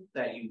conversation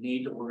that you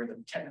need to learn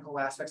the technical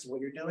aspects of what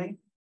you're doing,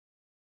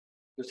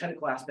 those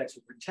technical aspects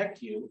will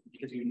protect you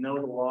because you know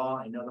the law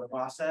and know the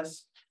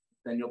process,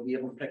 then you'll be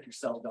able to protect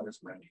yourself and others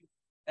around you.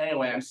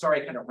 Anyway, I'm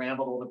sorry I kind of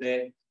rambled a little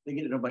bit. They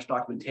didn't know much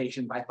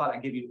documentation, but I thought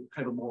I'd give you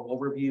kind of a more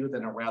overview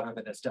rather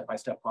than a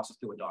step-by-step process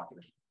through a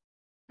document.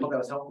 Hope that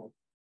was helpful.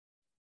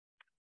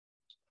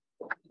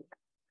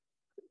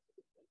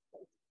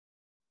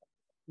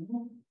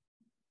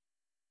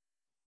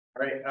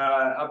 All right,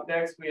 up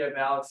next we have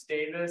Alex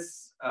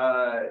Davis.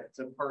 It's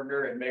a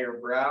partner at Mayor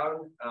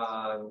Brown.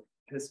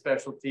 His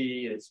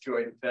specialty is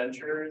joint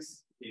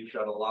ventures. He's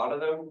done a lot of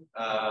them.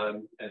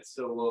 And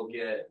so we'll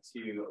get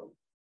to,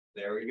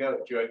 there we go,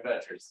 joint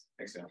ventures.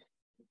 Thanks, Sam.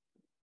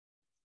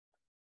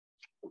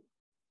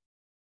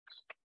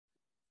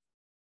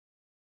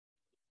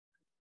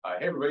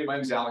 Hey everybody, my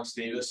name is Alex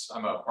Davis.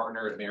 I'm a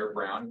partner at Mayor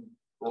Brown,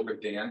 work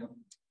with Dan.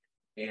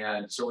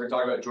 And so we're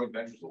gonna talk about joint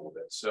ventures a little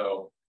bit.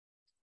 So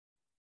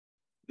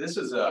this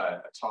is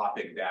a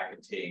topic that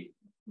could take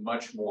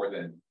much more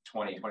than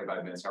 20,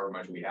 25 minutes, however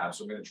much we have.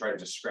 So I'm gonna try to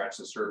just scratch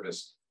the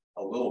surface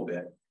a little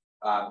bit.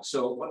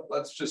 So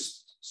let's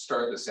just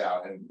start this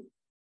out. And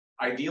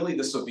ideally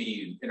this will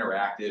be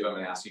interactive. I'm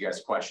gonna ask you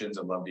guys questions.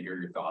 I'd love to hear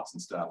your thoughts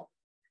and stuff.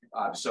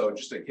 So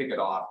just to kick it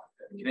off,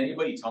 can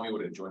anybody tell me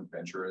what a joint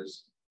venture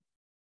is?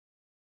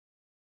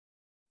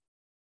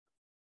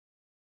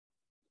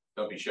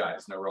 Don't be shy,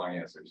 it's no wrong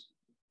answers.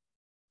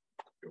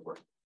 Go for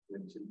it.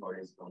 When two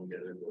parties come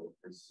together to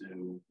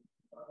pursue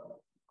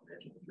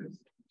financial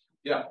interests.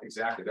 Yeah,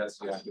 exactly. That's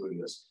exactly what it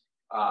is.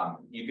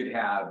 You could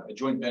have a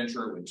joint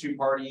venture with 2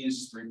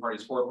 parties, 3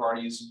 parties, 4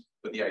 parties,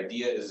 but the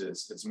idea is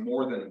it's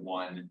more than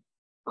one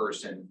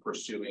person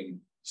pursuing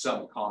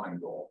some common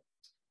goal.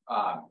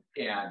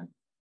 And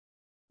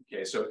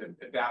okay, so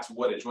if that's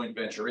what a joint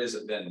venture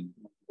is, then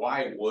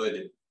why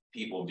would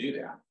people do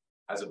that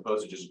as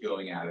opposed to just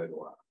going at it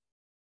alone?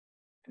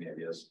 Any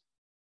ideas?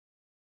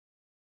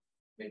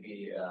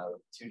 Maybe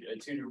two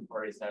different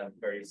parties have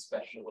very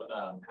special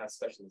have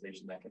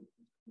specialization that can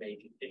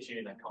make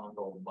achieving that common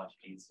goal much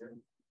easier.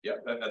 Yeah,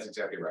 that's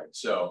exactly right.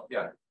 So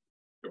yeah,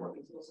 good work.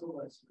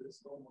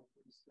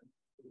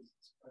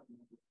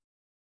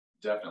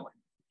 Definitely.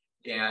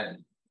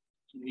 And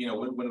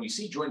when we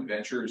see joint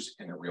ventures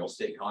in a real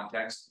estate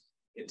context,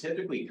 it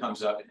typically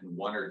comes up in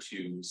one of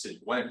two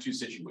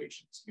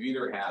situations. You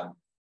either have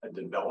a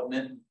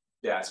development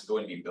that's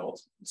going to be built.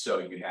 So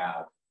you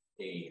have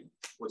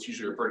what's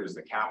usually referred to as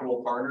the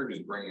capital partner who's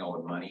bringing all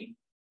the money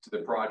to the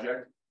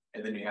project.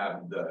 And then you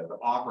have the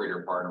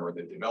operator partner or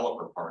the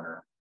developer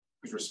partner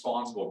who's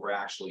responsible for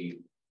actually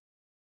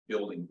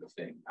building the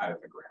thing out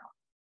of the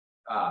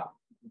ground.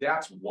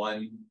 That's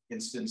one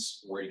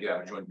instance where you could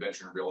have a joint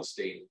venture in real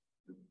estate.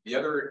 The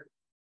other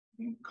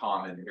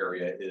common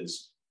area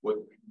is with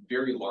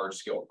very large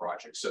scale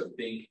projects. So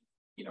think,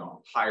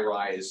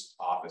 high-rise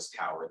office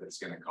tower that's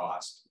going to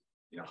cost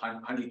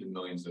hundreds of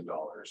millions of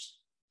dollars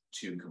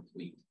to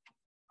complete.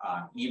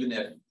 Even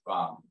if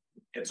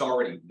it's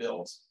already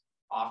built,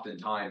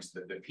 oftentimes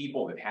the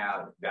people that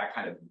have that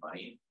kind of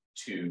money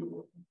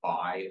to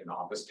buy an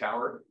office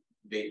tower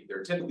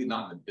they're typically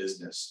not in the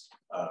business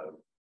of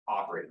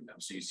operating them.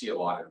 So you see a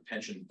lot of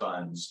pension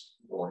funds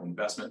or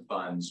investment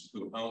funds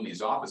who own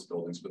these office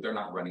buildings, but they're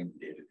not running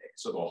day to day.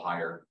 So they'll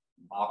hire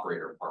an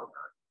operator partner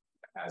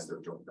as their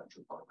joint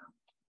venture partner.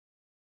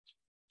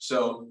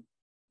 So,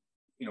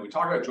 we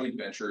talk about joint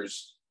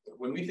ventures.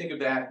 When we think of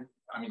that,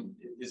 I mean,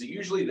 is it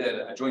usually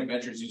that a joint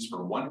venture is used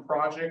for one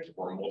project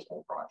or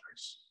multiple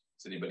projects?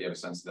 Does anybody have a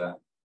sense of that?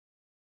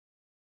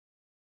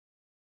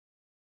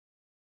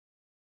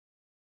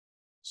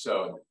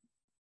 So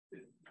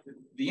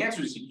the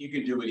answer is you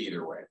can do it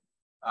either way.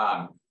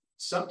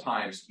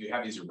 Sometimes you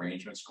have these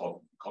arrangements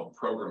called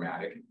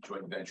programmatic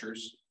joint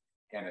ventures.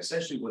 And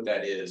essentially what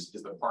that is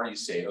the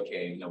parties say,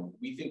 okay,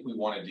 we think we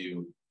want to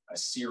do a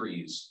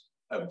series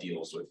of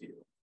deals with you.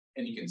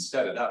 And you can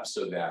set it up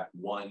so that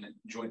one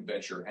joint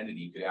venture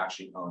entity could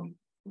actually own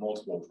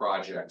multiple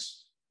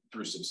projects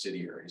through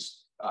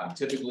subsidiaries.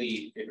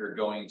 Typically, if you're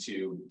going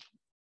to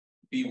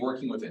be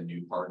working with a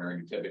new partner,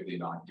 you're typically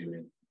not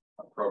doing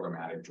a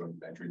programmatic joint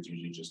venture. It's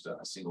usually just a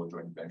single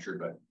joint venture,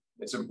 but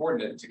it's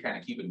important to kind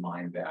of keep in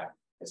mind that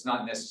it's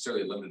not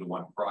necessarily limited to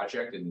one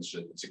project, and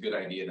it's a good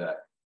idea to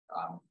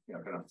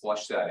kind of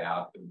flush that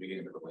out at the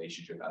beginning of the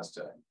relationship as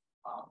to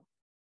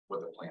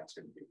what the plan's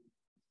going to be.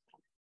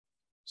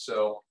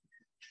 So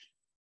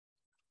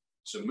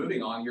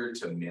moving on here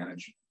to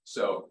management.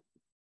 So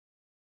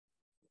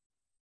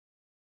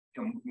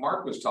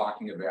Mark was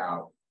talking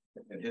about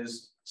in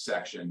his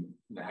section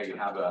how you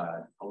have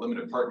a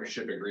limited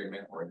partnership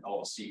agreement or an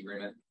LLC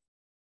agreement.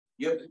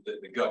 You have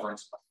the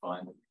governance of a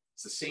fund.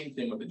 It's the same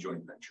thing with the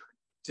joint venture.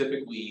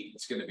 Typically,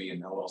 it's going to be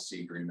an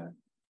LLC agreement.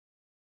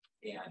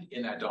 And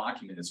in that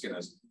document, it's going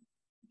to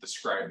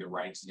describe the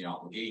rights and the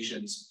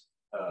obligations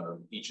of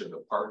each of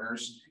the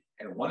partners.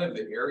 And one of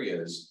the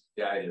areas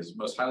that is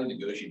most highly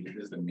negotiated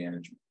is the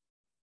management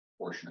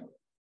portion of it.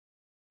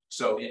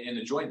 So in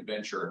a joint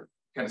venture,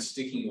 kind of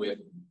sticking with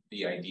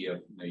the idea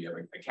of you have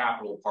a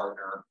capital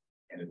partner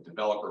and a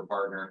developer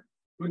partner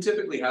who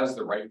typically has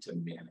the right to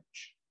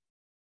manage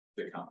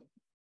the company.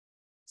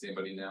 Does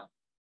anybody know?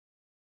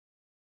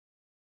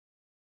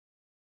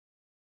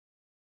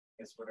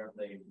 It's whatever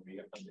they agree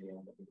upon the end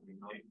of the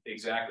agreement.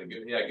 Exactly.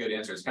 Good. Yeah, good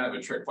answer. It's kind of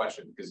a trick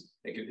question because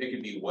it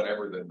could be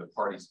whatever the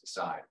parties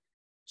decide.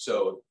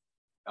 So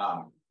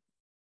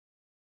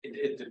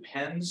it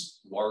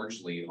depends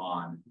largely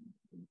on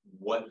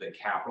what the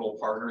capital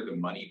partner, the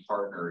money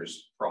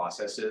partner's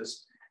process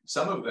is.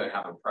 Some of them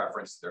have a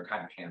preference. They're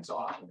kind of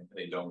hands-off and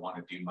they don't want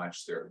to do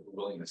much. They're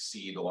willing to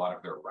cede a lot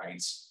of their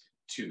rights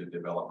to the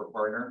developer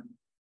partner.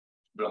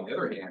 But on the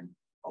other hand,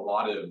 a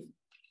lot of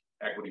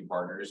equity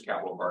partners,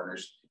 capital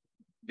partners,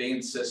 they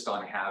insist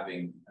on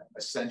having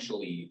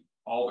essentially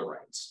all the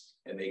rights,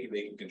 and they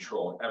can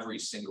control every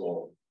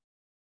single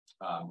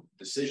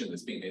decision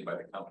that's being made by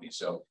the company.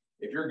 So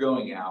if you're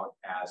going out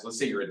as, let's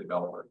say you're a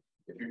developer,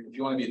 if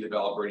you want to be a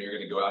developer and you're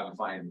going to go out and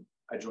find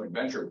a joint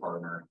venture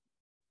partner,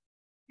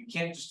 you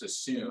can't just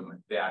assume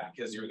that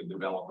because you're the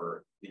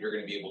developer that you're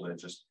going to be able to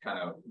just kind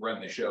of run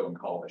the show and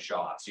call the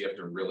shots. You have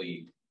to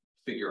really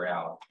figure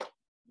out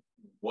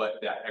what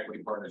that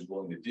equity partner is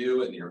willing to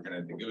do, and you're going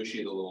to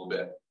negotiate a little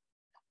bit,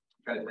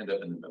 kind of end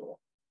up in the middle.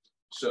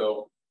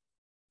 So,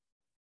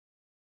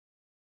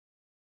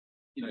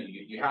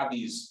 you have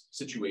these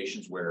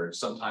situations where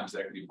sometimes the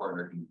equity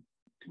partner can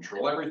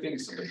control everything,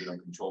 sometimes they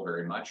don't control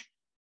very much.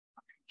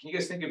 Can you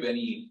guys think of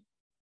any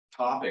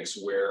topics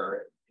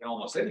where in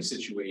almost any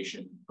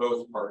situation,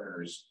 both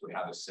partners would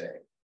have a say?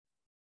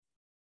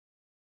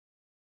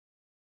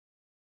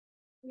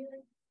 You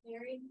like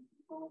married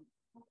people?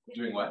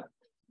 Doing what?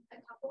 A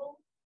couple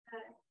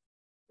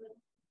do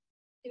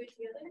it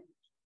together.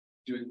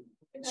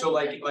 So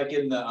like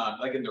in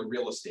the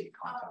real estate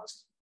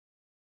context.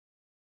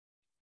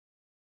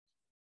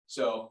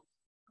 So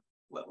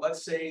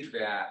let's say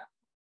that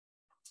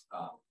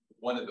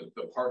one of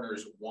the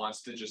partners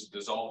wants to just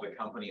dissolve the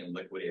company and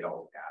liquidate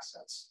all the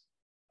assets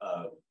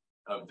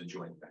of the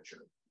joint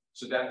venture.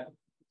 So that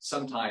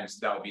sometimes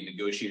that would be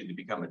negotiated to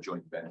become a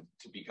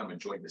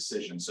joint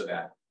decision, so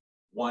that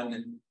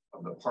one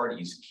of the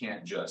parties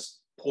can't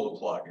just pull the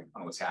plug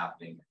on what's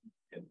happening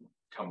and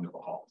come to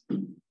a halt.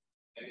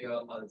 Maybe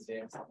I'll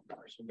understand something.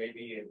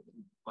 Maybe it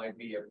might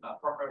be a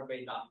partner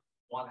may not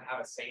want to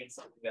have a say in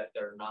something that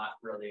they're not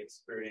really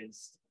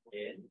experienced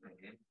in.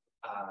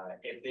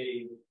 If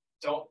they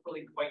don't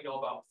really quite know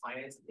about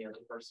finance and the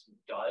other person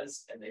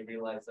does, and they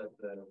realize that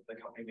the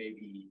company may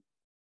be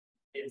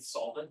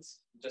insolvent,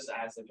 just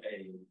as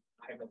a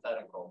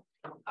hypothetical,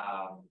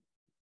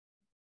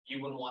 you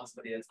wouldn't want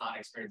somebody that's not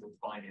experienced in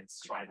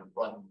finance trying to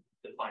run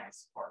the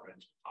finance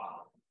department.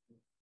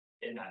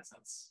 In that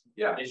sense,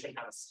 yeah, they shouldn't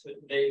have.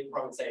 They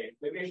probably say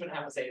maybe I shouldn't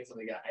have to say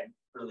something that I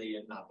really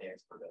am not the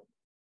expert in.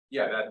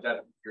 Yeah,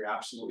 that you're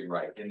absolutely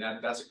right, and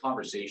that's a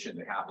conversation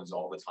that happens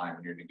all the time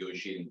when you're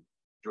negotiating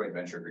joint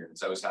venture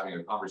agreements. I was having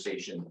a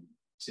conversation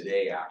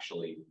today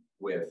actually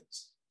with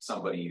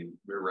somebody.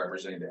 We were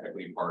representing the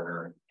equity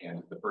partner,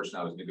 and the person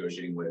I was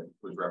negotiating with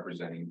was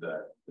representing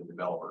the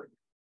developer.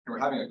 And we're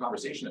having a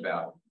conversation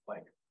about,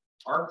 like,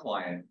 our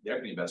client, the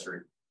equity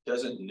investor,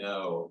 doesn't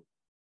know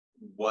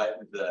what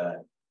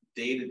the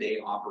day-to-day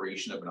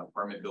operation of an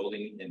apartment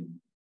building in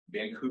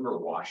Vancouver,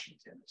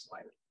 Washington is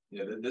like.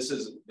 You know, this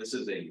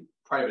is a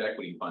private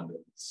equity fund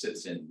that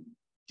sits in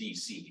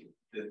DC.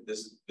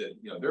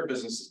 Their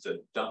business is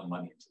to dump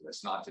money into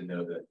this, not to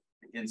know the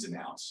ins and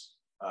outs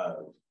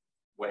of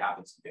what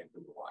happens in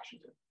Vancouver,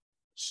 Washington.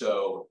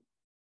 So,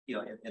 you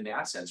know, in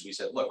that sense, we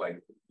said, look,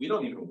 like we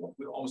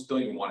almost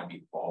don't even want to be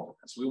involved in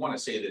this. We want to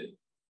say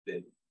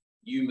that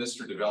you,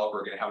 Mr. Developer,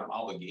 are going to have an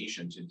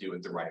obligation to do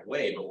it the right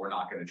way, but we're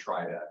not going to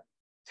try to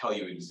tell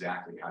you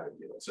exactly how to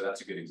do it. So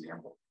that's a good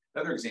example.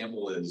 Another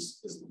example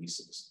is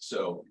leases.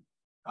 So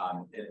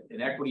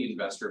an equity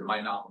investor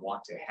might not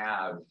want to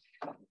have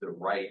the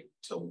right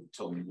to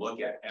look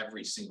at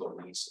every single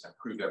lease,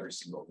 approve every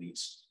single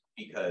lease,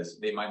 because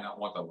they might not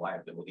want the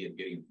liability of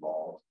getting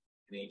involved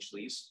in each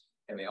lease.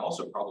 And they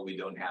also probably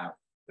don't have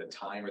the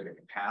time or the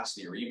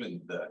capacity or even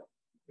the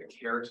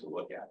care to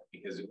look at it.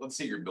 Because let's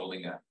say you're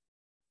building a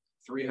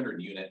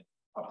 300 unit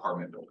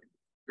apartment building,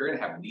 you're going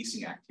to have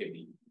leasing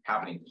activity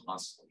happening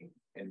constantly.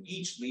 And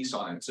each lease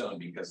on its own,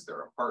 because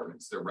they're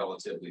apartments, they're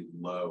relatively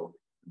low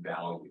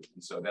value.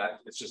 And so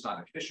that it's just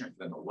not efficient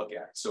for them to look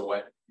at. So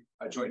what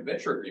a joint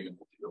venture agreement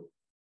will do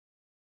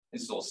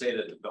is they'll say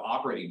that the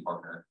operating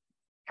partner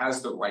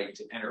has the right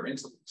to enter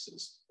into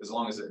leases as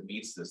long as it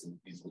meets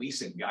these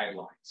leasing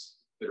guidelines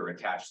that are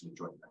attached to the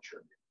joint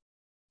venture.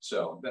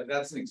 So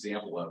that's an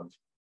example of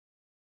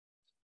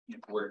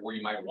where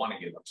you might want to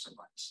give up some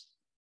rights.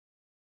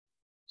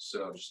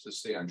 So just to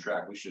stay on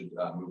track, we should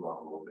move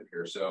on a little bit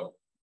here. So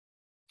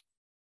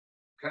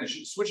kind of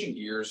switching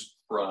gears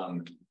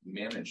from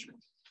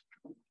management,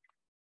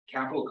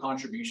 capital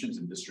contributions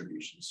and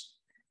distributions.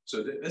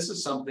 So this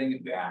is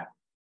something that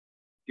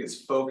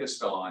gets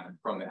focused on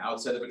from the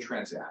outset of a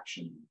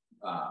transaction.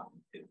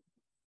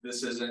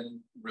 This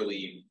isn't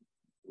really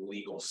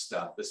legal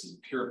stuff. This is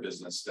pure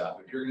business stuff.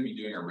 If you're going to be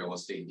doing a real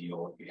estate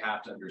deal, you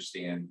have to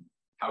understand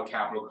how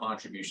capital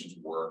contributions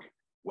work,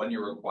 when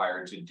you're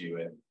required to do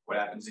it, what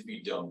happens if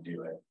you don't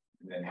do it,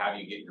 and then how do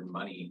you get your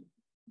money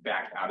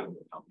back out of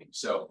the company.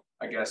 So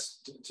I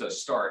guess to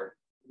start,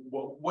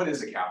 what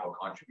is a capital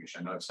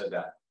contribution? I know I've said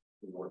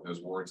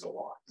those words a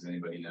lot. Does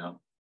anybody know?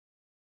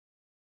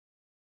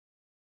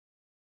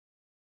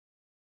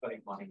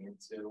 Putting money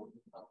into.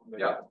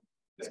 Yeah,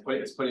 it's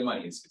putting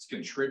money. It's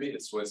contribute.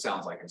 It's what it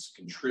sounds like. It's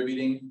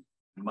contributing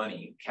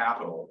money,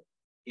 capital,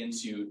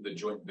 into the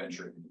joint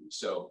venture.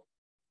 So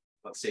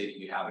let's say that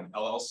you have an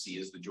LLC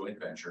as the joint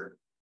venture.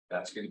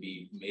 That's going to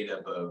be made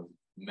up of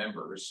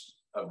members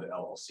of the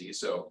LLC.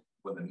 So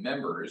when the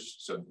members,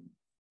 so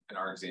in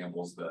our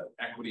examples, the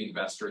equity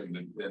investor and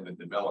the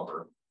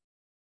developer,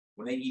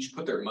 when they each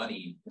put their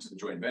money into the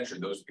joint venture,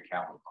 those are the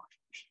capital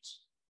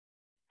contributions.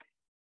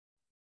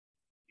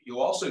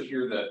 You'll also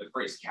hear the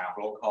phrase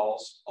capital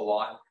calls a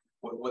lot.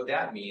 What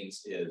that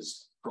means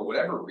is, for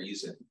whatever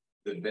reason,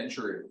 the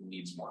venture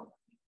needs more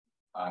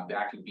money.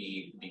 That could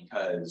be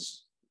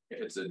because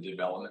if it's a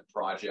development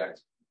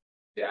project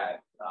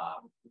that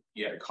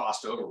you had a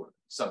cost overrun,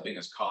 something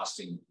is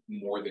costing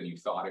more than you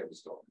thought it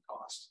was going to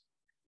cost.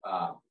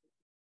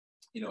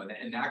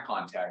 In that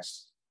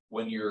context,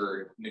 when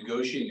you're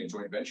negotiating a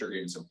joint venture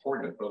agreement, it's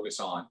important to focus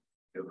on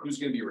who's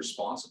going to be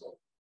responsible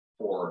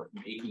for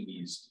making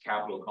these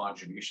capital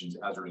contributions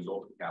as a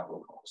result of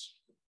capital calls.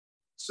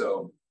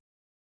 So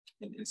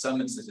in some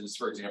instances,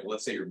 for example,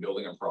 let's say you're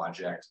building a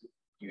project,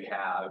 you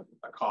have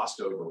a cost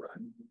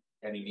overrun,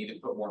 and you need to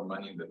put more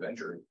money in the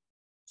venture.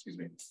 Excuse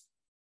me.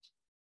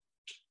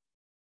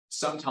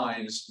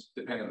 Sometimes,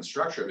 depending on the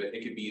structure of it,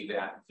 it could be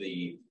that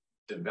the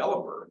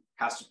developer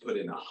has to put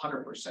in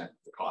 100% of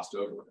the cost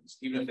overruns,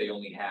 even if they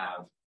only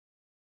have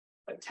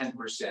a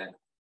 10%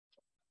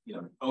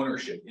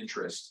 ownership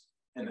interest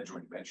in the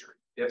joint venture.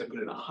 They have to put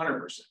in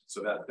 100%.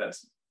 So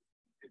that's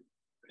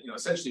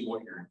essentially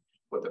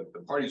what the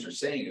parties are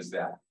saying is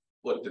that,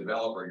 look,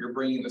 developer, you're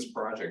bringing this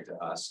project to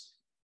us.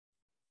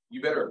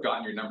 You better have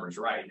gotten your numbers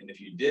right. And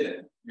if you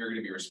didn't, you're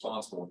going to be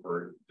responsible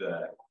for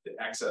the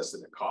excess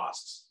of the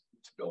costs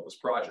to build this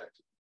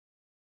project.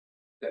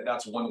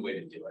 That's one way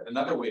to do it.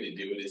 Another way to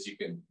do it is you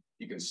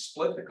can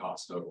split the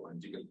cost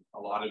overruns. A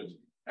lot of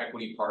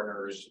equity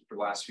partners for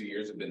the last few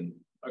years have been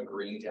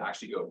agreeing to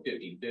actually go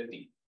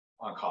 50-50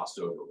 on cost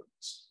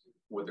overruns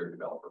with their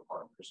developer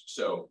partners.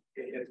 So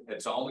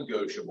it's all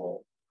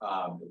negotiable.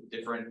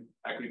 Different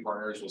equity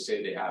partners will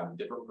say they have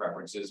different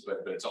preferences, but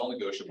it's all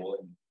negotiable.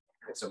 And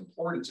it's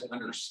important to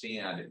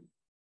understand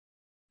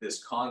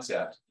this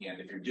concept. And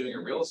if you're doing a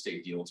real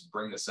estate deal, to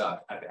bring this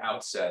up at the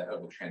outset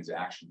of the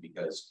transaction,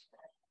 because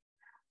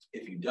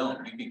if you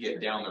don't, you could get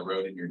down the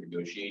road in your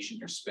negotiation,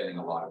 you're spending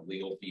a lot of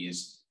legal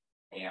fees,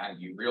 and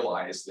you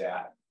realize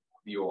that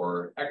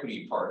your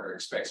equity partner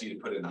expects you to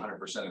put in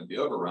 100% of the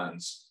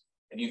overruns,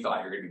 and you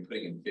thought you're going to be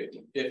putting in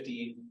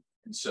 50-50.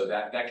 And so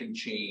that can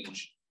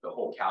change the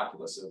whole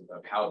calculus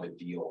of how the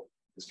deal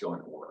is going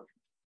to work.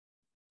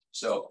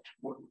 So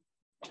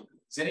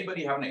does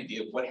anybody have an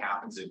idea of what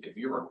happens if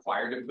you're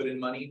required to put in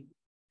money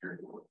to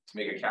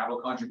make a capital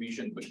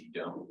contribution, but you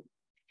don't?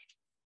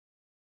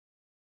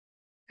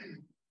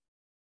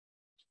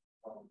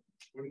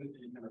 Wouldn't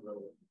it be kind of a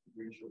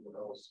breach of what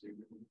else?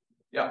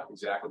 Yeah,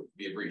 exactly,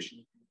 be a breach.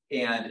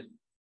 And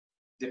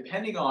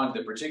depending on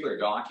the particular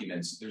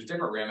documents, there's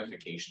different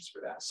ramifications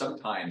for that.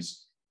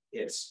 Sometimes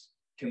it's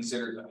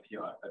considered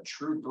a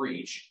true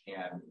breach,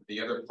 and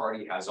the other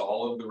party has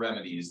all of the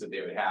remedies that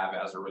they would have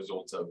as a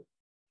result of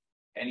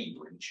any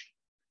breach.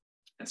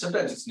 And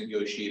sometimes it's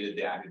negotiated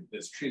that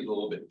it's treated a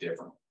little bit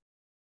differently.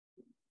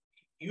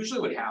 Usually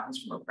what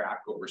happens from a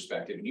practical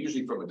perspective, and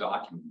usually from a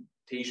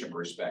documentation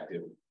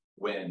perspective,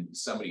 when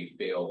somebody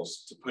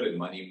fails to put in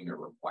money when they're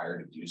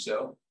required to do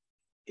so,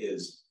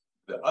 is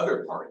the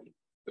other party,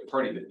 the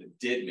party that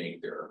did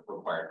make their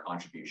required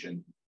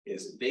contribution,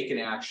 is they can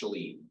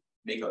actually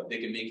make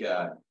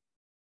an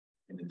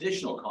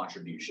additional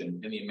contribution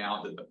in the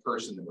amount that the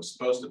person that was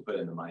supposed to put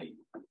in the money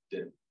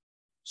did.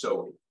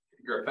 So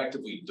you're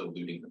effectively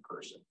diluting the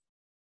person.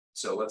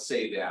 So let's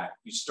say that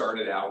you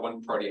started out,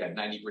 one party had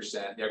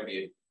 90%, the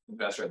equity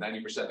investor had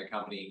 90% of the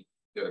company,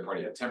 the other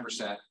party had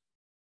 10%.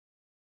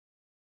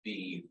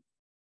 The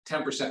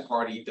 10%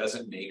 party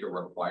doesn't make a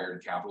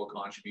required capital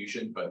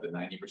contribution, but the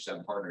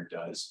 90% partner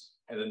does.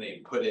 And then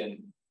they put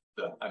in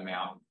the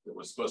amount that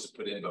was supposed to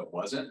put in but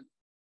wasn't.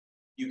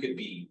 You could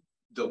be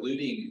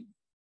diluting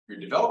your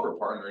developer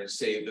partner and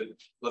say that,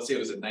 let's say it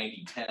was a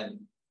 90-10,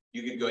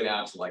 you could go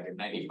down to like a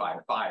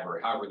 95-5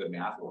 or however the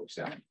math works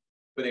out.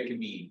 But it can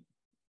be,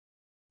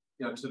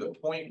 to the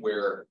point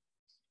where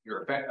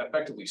you're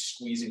effectively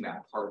squeezing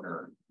that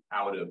partner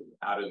out of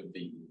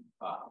the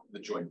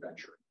joint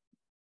venture,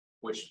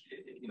 which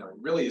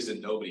really is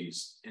in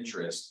nobody's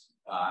interest.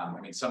 I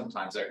mean,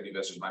 sometimes equity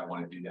investors might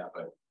want to do that,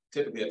 but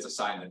typically it's a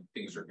sign that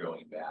things are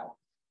going bad.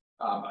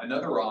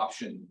 Another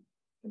option,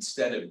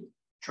 instead of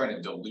trying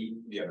to dilute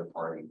the other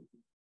party,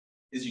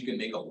 is you can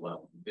make a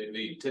loan.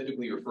 They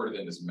typically refer to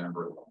them as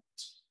member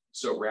loans.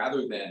 So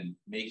rather than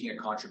making a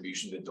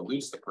contribution that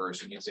dilutes the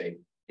person, you say,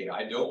 hey,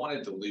 I don't want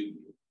to dilute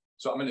you.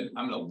 So I'm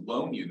gonna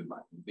loan you the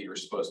money that you're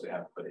supposed to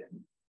have put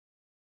in.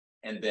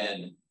 And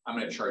then I'm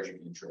going to charge you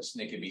interest.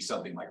 And it could be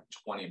something like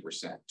 20%,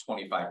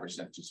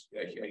 25%, just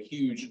a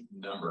huge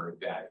number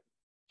that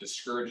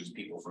discourages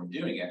people from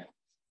doing it.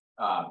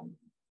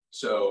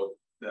 So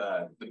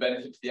the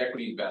benefit to the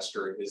equity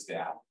investor is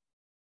that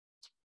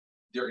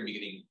they're going to be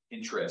getting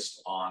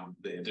interest on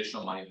the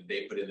additional money that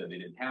they put in that they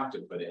didn't have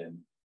to put in.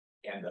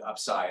 And the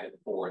upside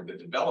for the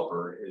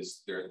developer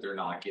is they're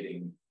not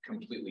getting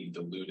completely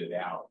diluted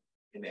out,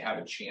 and they have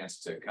a chance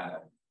to kind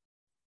of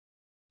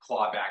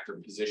claw back their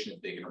position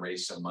if they can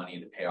raise some money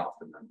to pay off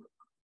the member.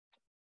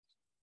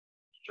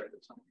 Check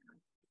this out here.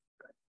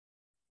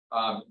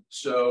 Okay.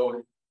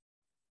 So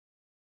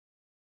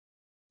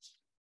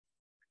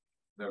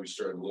then we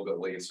started a little bit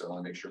late, so I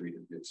want to make sure we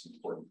get some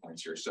important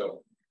points here.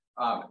 So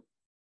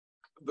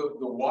the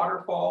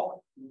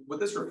waterfall, what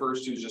this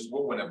refers to is just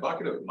when a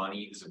bucket of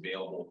money is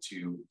available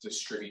to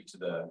distribute to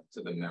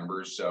the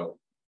members. So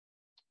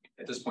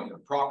at this point, the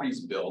property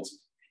is built,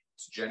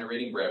 it's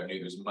generating revenue,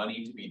 there's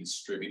money to be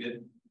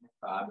distributed,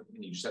 and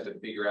you just have to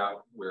figure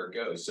out where it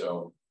goes.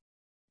 So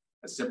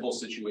a simple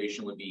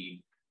situation would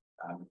be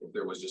if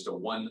there was just a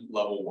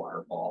one-level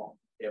waterfall.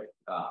 If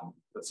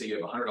let's say you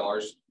have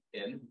 $100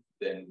 in,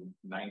 then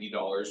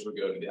 $90 would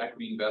go to the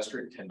equity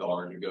investor,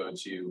 $10 would go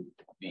to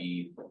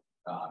the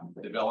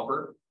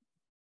developer,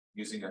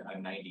 using a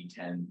 90-10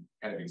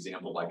 kind of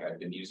example like I've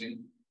been using.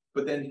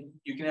 But then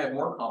you can have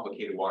more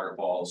complicated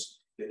waterfalls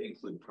that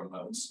include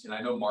promotes. And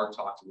I know Mark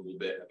talked a little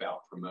bit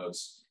about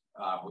promotes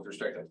with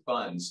respect to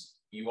funds.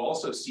 You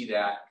also see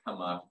that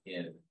come up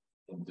in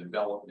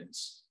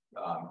developments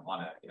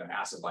on a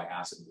asset by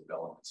asset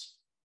developments.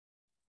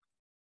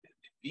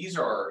 These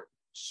are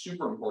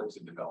super important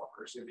to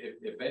developers.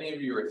 If any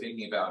of you are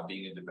thinking about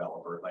being a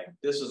developer, like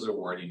this is a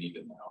word you need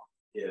to know,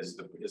 is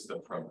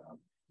the promote.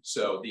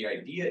 So the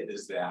idea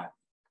is that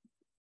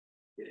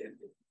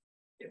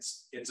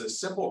it's a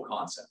simple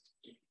concept.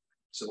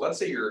 So let's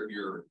say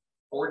you're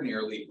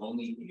ordinarily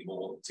only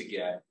able to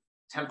get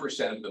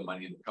 10% of the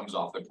money that comes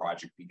off the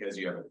project because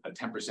you have a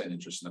 10%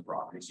 interest in the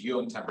property. So you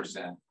own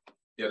 10%,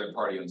 the other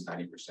party owns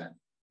 90%.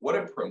 What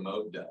a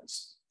promote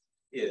does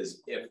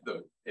is if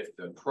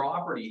the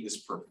property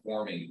is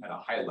performing at a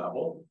high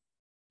level,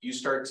 you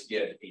start to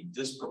get a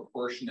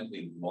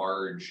disproportionately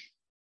large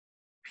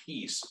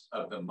piece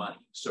of the money.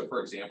 So for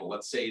example,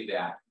 let's say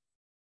that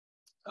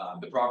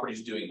the property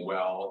is doing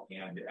well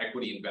and the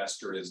equity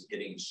investor is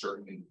hitting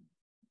certain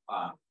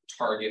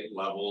target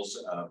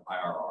levels of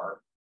IRR,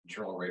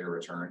 internal rate of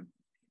return,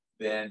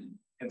 then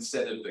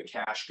instead of the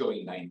cash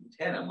going 90-10,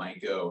 it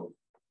might go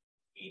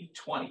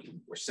 80-20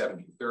 or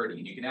 70-30.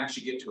 And you can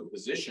actually get to a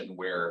position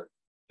where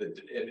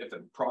if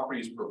the property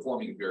is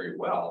performing very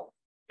well,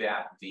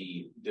 that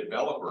the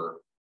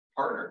developer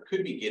partner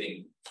could be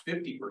getting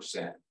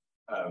 50%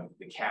 of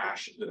the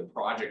cash that the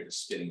project is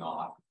spinning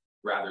off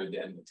rather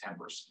than the 10%.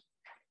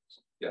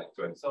 Yeah,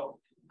 go ahead. So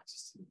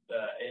just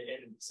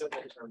in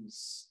simple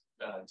terms,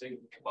 to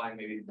combine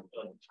maybe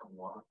the term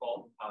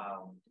waterfall.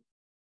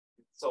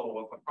 So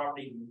if a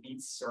property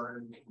meets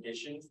certain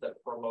conditions, the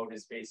promote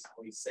is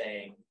basically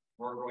saying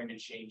we're going to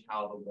change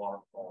how the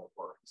waterfall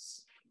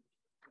works.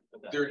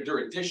 they're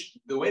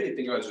the way they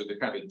think about it is they're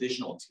kind of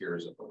additional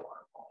tiers of the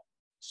waterfall.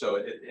 So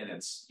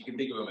you can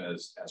think of them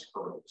as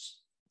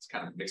hurdles. It's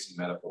kind of mixing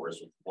metaphors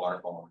with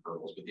waterfall and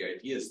hurdles, but the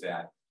idea is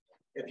that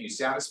if you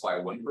satisfy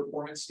one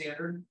performance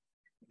standard,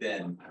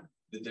 then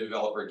the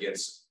developer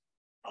gets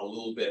a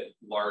little bit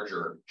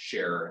larger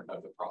share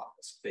of the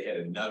profits. If they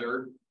hit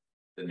another,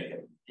 then they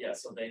hit. Yeah,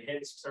 so they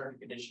hit certain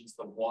conditions,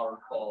 the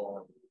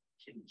waterfall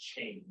can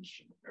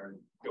change or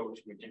go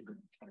to a different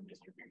kind of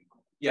distribution.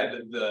 Yeah,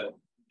 the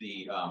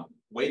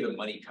way the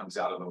money comes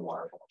out of the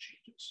waterfall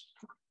changes.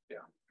 Yeah.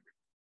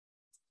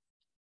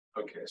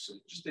 Okay, so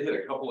just to hit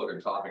a couple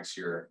other topics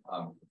here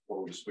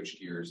before we switch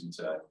gears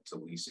into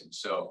leasing.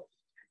 So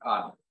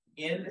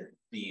in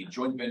the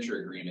joint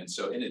venture agreement,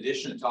 so in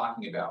addition to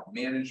talking about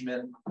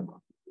management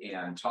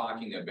and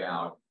talking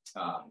about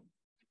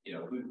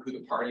who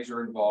the parties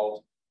are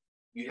involved,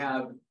 you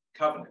have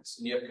covenants,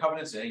 and you have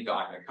covenants in any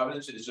document.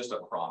 Covenants is just a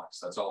promise.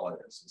 That's all it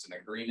is. It's an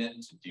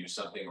agreement to do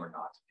something or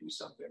not to do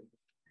something.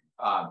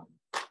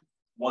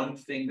 One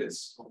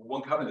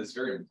covenant that's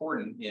very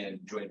important in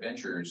joint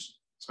ventures,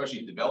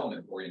 especially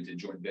development-oriented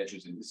joint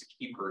ventures, is a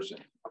key person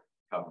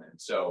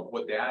covenant. So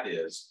what that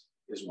is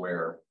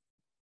where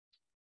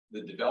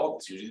the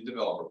developers, usually the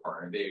developer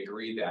partner, they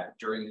agree that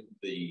during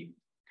the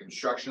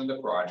construction of the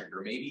project,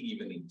 or maybe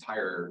even the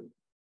entire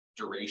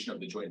duration of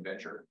the joint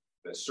venture,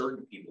 that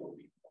certain people will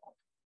be involved.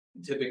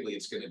 And typically,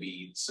 it's going to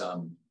be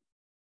some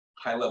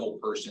high-level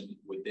person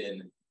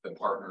within the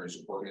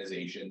partner's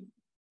organization.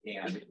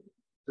 And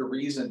the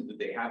reason that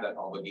they have that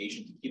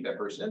obligation to keep that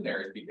person in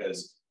there is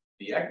because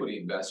the equity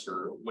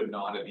investor would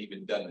not have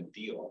even done the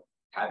deal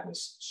had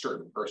this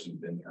certain person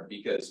been there.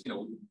 Because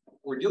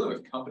we're dealing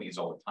with companies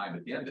all the time.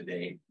 At the end of the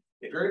day,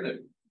 if you're going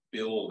to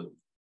build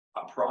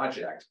a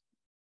project,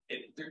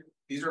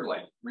 these are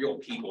like real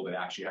people that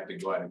actually have to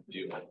go out and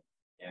do it.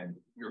 And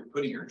you're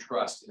putting your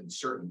trust in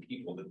certain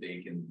people that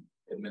they can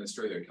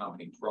administer their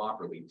company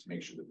properly to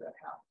make sure that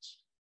happens.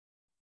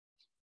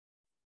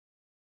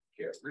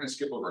 Okay, we're going to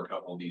skip over a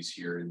couple of these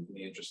here in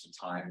the interest of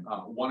time.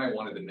 One I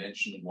wanted to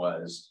mention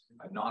was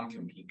a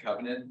non-compete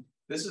covenant.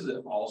 This is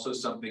also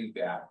something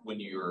that when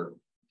you're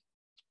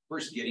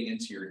first getting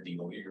into your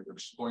deal, you're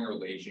exploring a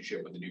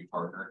relationship with a new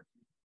partner,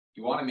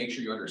 you want to make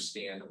sure you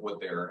understand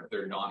what their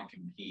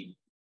non-compete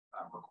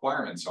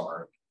requirements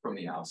are from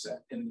the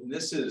outset. And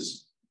this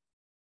is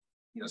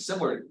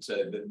similar to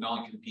the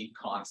non-compete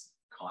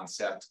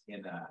concept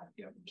in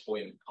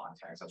employment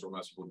context. That's where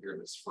most people hear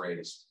this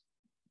phrase.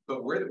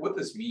 But what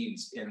this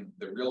means in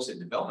the real estate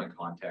development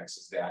context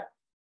is that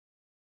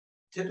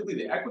typically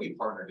the equity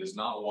partner does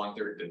not want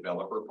their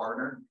developer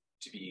partner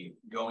to be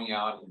going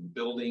out and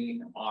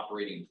building and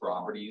operating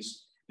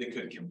properties that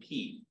could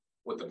compete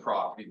with the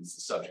property that's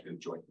the subject of the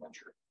joint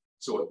venture.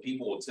 So what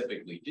people will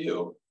typically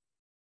do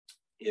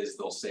is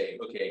they'll say,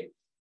 okay,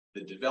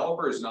 the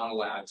developer is not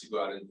allowed to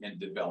go out and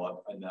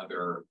develop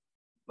another,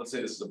 let's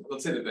say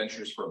the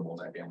venture is for a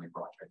multifamily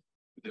project.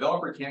 The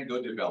developer can't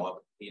go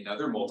develop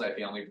another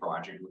multifamily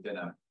project within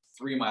a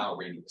 3-mile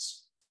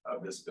radius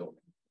of this building,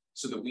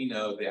 so that we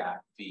know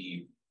that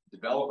the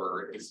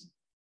developer is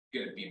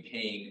going to be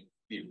paying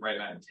the right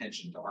amount of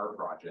attention to our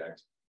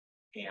project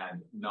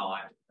and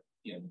not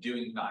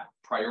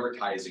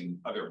prioritizing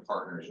other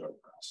partners over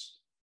us.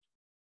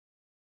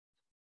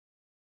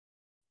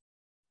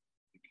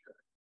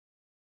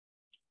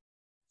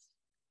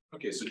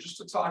 Okay, so just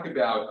to talk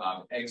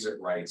about exit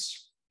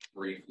rights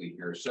briefly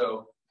here.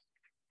 So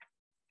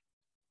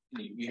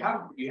you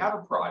have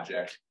a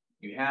project,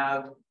 you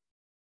have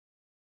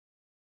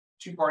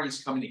two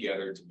parties coming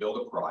together to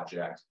build a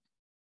project.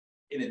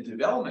 In a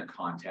development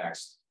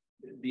context,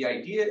 the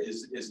idea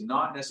is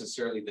not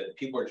necessarily that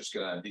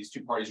these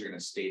two parties are gonna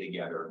stay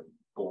together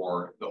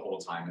for the whole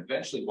time.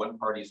 Eventually, one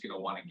party is gonna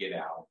wanna get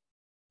out.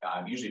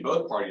 Usually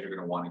both parties are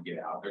gonna wanna get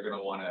out. They're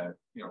gonna wanna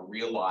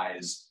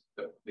realize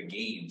the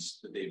gains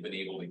that they've been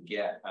able to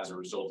get as a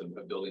result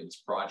of building this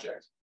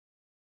project.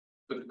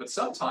 But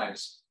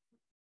sometimes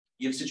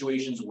you have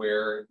situations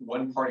where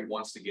one party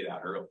wants to get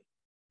out early.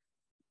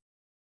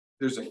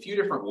 There's a few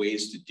different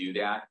ways to do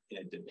that, and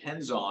it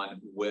depends on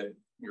what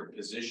your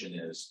position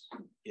is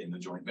in the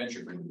joint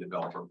venture for the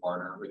developer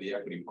partner or the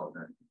equity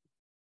partner.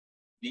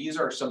 These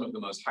are some of the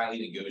most highly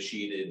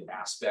negotiated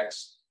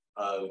aspects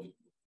of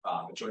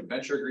a joint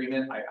venture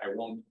agreement. I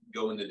won't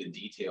go into the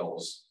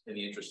details in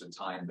the interest of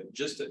time, but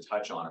just to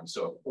touch on them.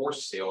 So a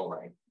forced sale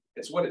right,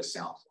 it's what it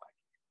sounds like.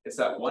 It's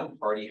that one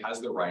party has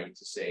the right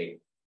to say,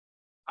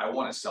 I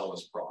want to sell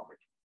this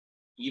property,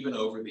 even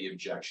over the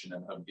objection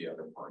of the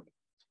other party.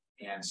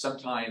 And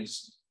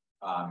sometimes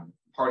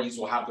parties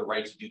will have the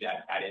right to do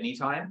that at any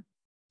time.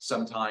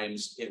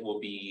 Sometimes it will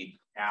be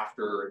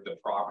after the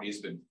property has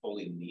been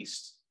fully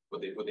leased,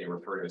 what they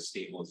refer to as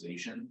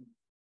stabilization.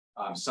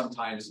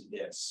 Sometimes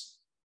it's,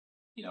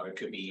 it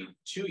could be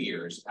 2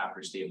 years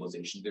after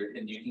stabilization there,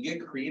 and you can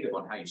get creative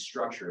on how you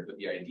structure it. But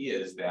the idea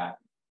is that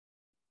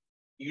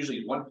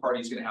usually one party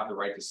is going to have the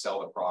right to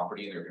sell the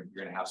property, and you're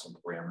going to have some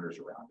parameters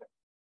around it.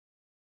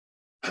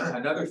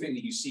 Another thing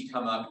that you see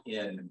come up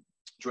in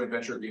joint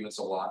venture agreements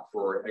a lot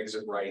for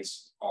exit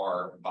rights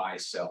are buy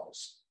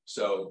sells.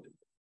 So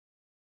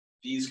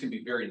these can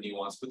be very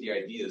nuanced, but the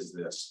idea is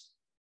this,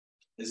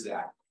 is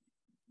that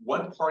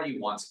one party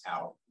wants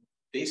out.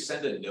 They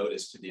send a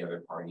notice to the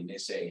other party and they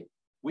say,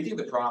 we think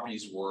the property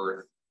is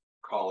worth,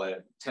 call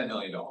it $10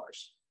 million.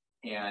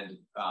 And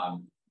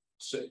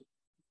so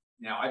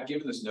now I've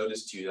given this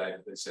notice to you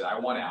that I said, I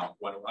want out,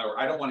 or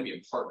I don't want to be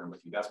a partner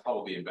with you. That's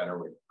probably a better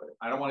way to put it.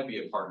 I don't want to be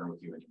a partner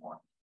with you anymore.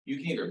 You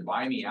can either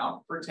buy me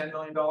out for $10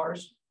 million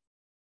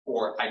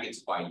or I get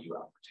to buy you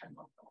out for $10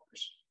 million.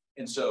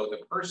 And so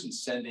the person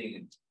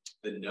sending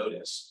the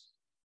notice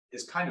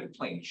is kind of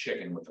playing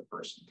chicken with the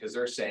person because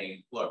they're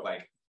saying, look,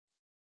 like,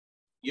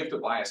 you have to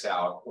buy us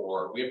out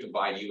or we have to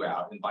buy you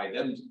out. And by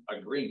them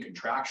agreeing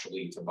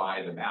contractually to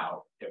buy them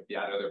out, if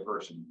that other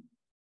person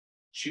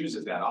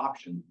chooses that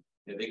option,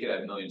 they could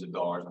have millions of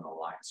dollars on the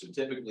line. So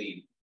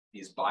typically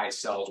these buy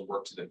sells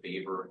work to the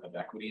favor of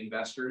equity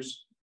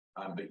investors,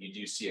 but you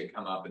do see it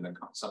come up and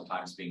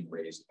sometimes being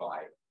raised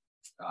by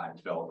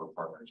developer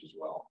partners as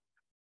well.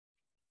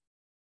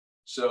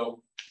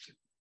 So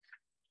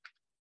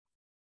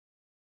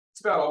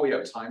it's about all we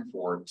have time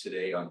for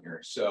today on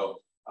here.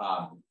 So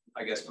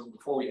I guess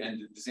before we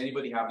end, does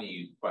anybody have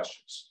any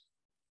questions?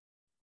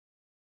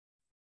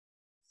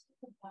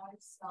 The buy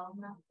sell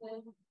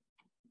method,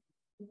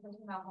 because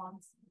you have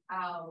once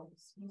out,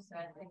 you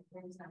said, like, for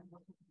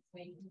example,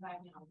 you can buy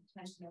now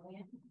 10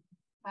 million.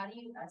 How do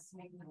you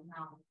estimate the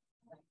amount?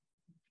 Like,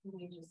 do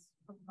you just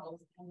propose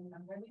any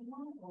number you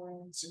want,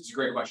 or? It's a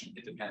great question.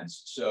 It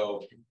depends.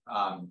 So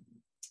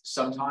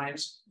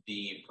sometimes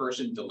the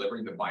person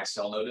delivering the buy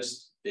sell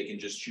notice, they can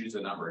just choose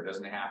a number. It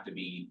doesn't have to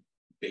be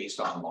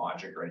based on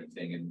logic or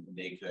anything, and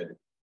they could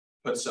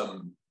put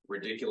some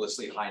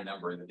ridiculously high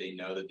number that they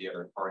know that the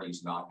other party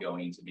is not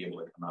going to be able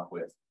to come up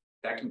with.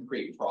 That can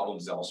create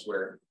problems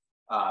elsewhere.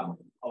 A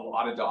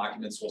lot of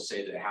documents will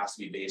say that it has to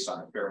be based on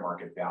a fair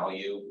market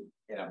value,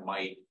 and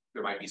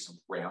there might be some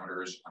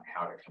parameters on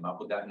how to come up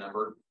with that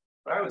number.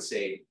 But I would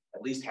say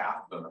at least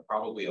half of them, it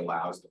probably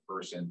allows the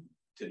person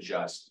to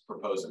just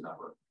propose a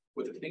number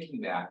with the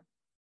thinking that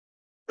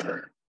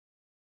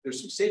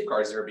there's some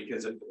safeguards there,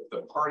 because if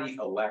the party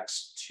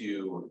elects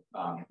to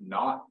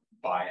not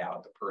buy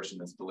out the person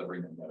that's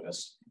delivering the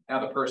notice, now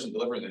the person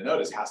delivering the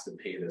notice has to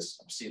pay this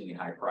obscenely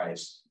high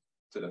price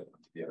to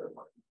the other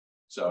party.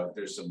 So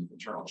there's some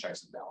internal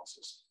checks and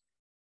balances.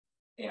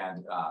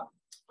 And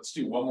let's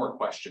do one more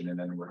question, and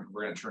then we're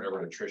going to turn it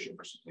over to Tricia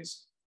for some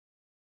please.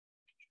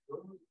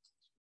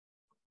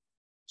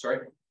 Sorry?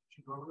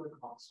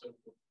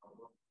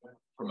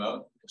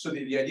 Promote. So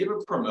the idea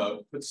of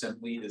promote, put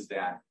simply, is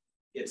that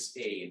it's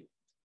a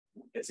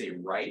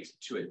right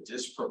to a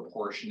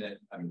disproportionate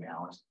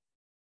amount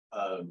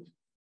of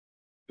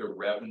the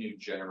revenue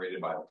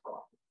generated by the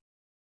property,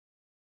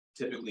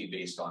 typically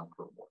based on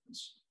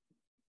performance.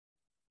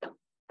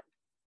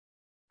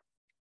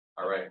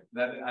 All right,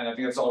 and I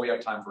think that's all we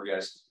have time for,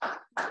 guys.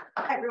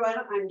 Hi everyone,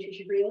 I'm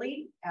Tricia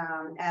Greenlee.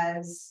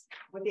 As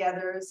with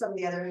some of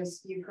the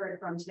others you've heard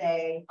from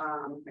today,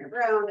 Mayor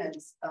Brown,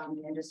 as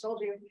Dan just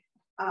told you,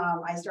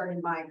 I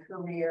started my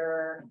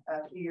career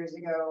a few years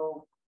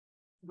ago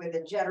with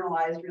a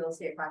generalized real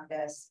estate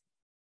practice,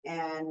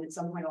 and at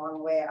some point along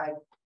the way, I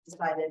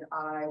decided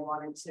I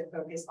wanted to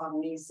focus on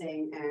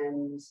leasing,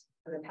 and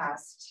for the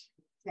past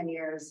 10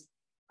 years,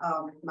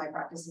 my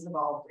practice has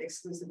evolved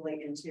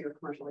exclusively into a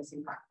commercial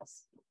leasing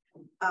practice.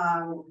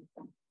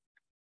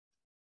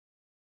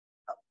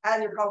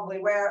 As you're probably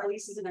aware, a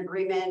lease is an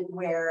agreement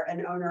where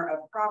an owner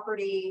of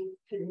property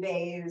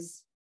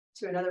conveys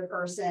to another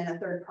person, a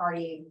third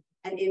party,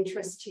 an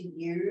interest to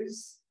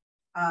use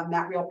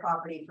that real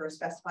property for a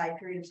specified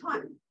period of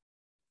time.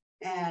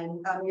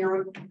 And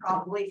you're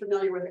probably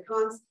familiar with the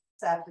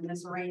concept in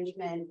this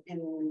arrangement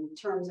in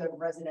terms of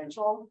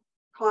residential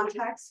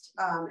context,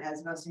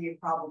 as most of you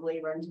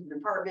probably rented an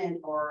apartment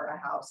or a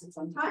house at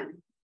some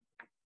time.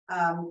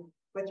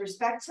 With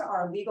respect to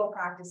our legal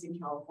practice in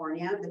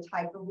California, the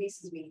type of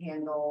leases we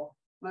handle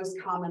most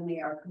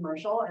commonly are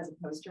commercial as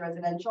opposed to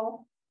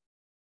residential.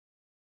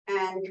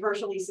 And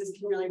commercial leases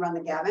can really run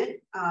the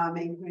gamut,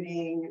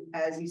 including,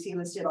 as you see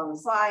listed on the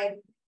slide,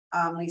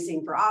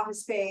 leasing for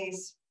office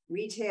space,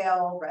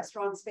 retail,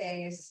 restaurant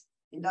space,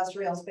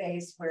 industrial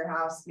space,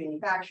 warehouse,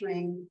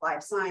 manufacturing,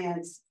 life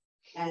science,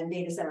 and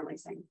data center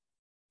leasing.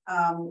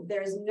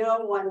 There's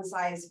no one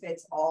size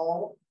fits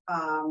all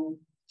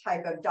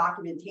type of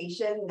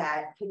documentation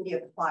that can be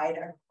applied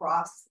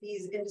across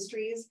these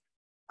industries.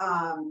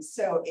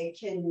 So it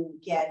can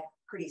get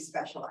pretty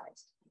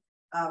specialized.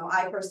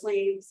 I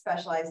personally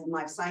specialize in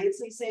life science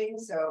leasing,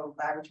 so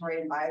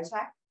laboratory and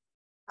biotech.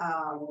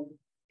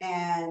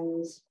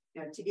 And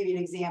to give you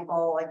an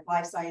example, like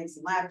life science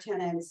and lab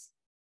tenants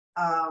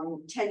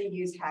tend to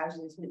use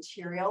hazardous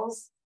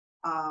materials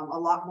a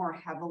lot more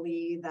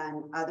heavily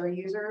than other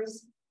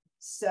users.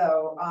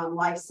 So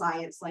life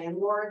science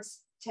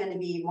landlords tend to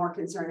be more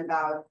concerned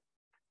about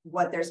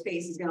what their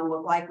space is going to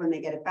look like when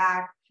they get it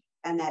back,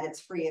 and that it's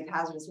free of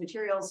hazardous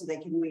materials so they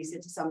can lease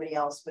it to somebody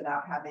else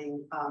without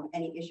having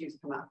any issues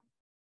come up.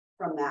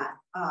 from that.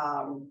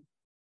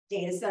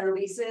 Data center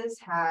leases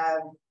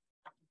have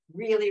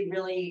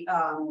really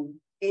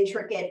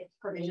intricate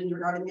provisions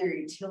regarding their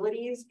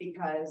utilities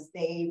because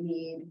they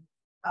need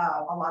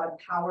a lot of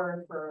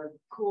power for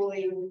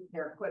cooling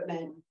their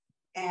equipment,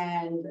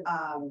 and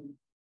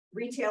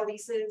retail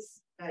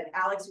leases.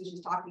 Alex was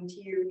just talking to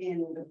you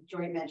in the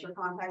joint venture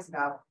context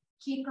about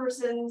key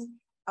persons.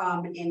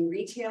 In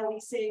retail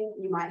leasing,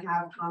 you might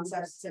have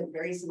concepts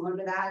very similar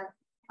to that.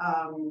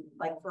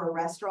 Like for a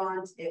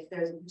restaurant, if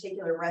there's a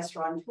particular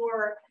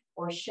restaurateur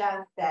or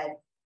chef that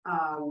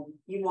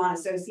you want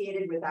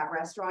associated with that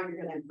restaurant,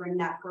 you're going to bring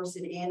that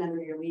person in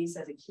under your lease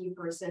as a key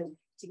person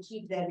to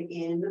keep them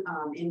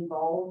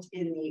involved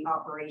in the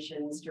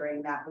operations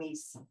during that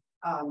lease,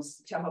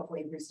 to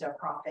hopefully boost up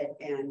profit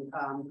and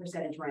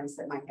percentage rents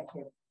that might get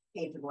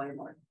paid to the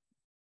landlord.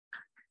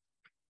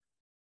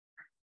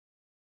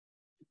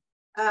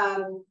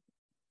 Talking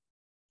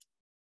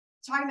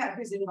about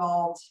who's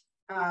involved,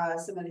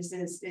 some of this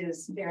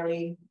is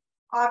fairly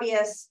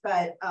obvious,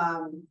 but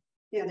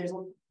you know, there's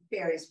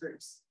various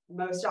groups.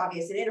 Most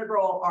obvious and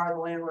integral are the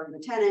landlord and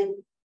the tenant,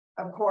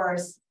 of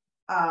course,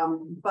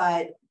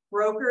 but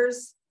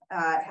brokers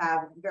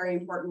have a very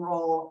important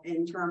role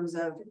in terms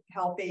of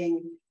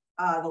helping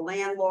the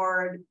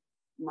landlord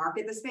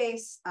market the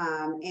space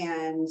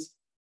and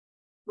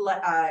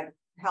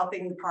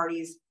helping the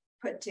parties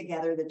put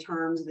together the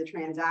terms of the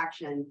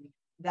transaction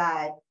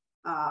that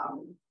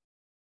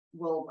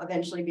will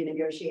eventually be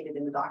negotiated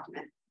in the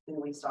document, in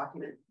the lease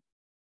document.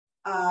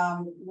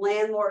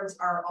 Landlords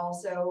are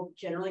also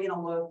generally going to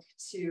look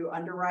to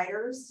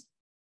underwriters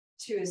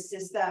to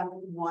assist them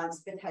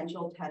once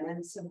potential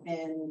tenants have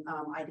been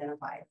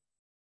identified,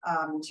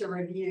 to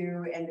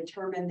review and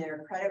determine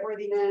their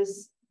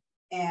creditworthiness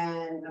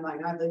and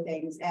among other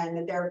things, and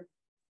that they're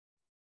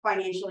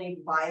financially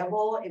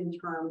viable in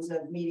terms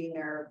of meeting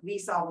their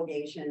lease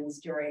obligations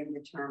during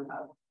the term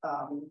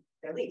of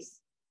their lease.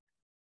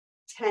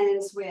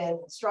 Tenants with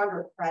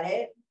stronger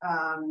credit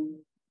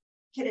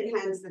can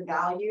enhance the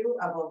value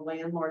of a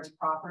landlord's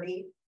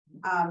property,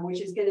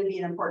 which is going to be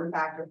an important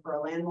factor for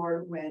a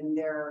landlord when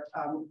they're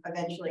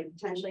eventually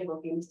potentially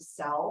looking to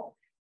sell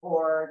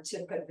or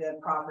to put the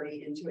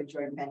property into a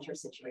joint venture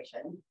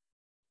situation.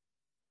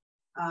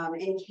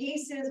 In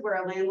cases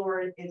where a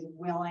landlord is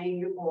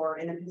willing or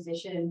in a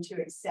position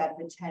to accept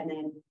a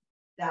tenant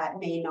that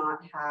may not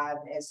have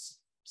as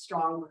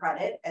strong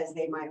credit as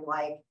they might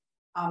like,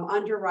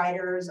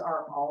 underwriters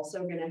are also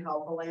going to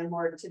help a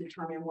landlord to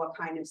determine what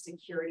kind of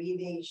security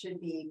they should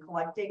be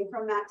collecting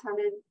from that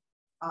tenant.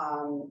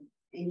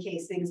 In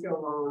case things go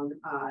wrong,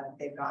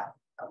 they've got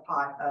a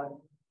pot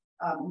of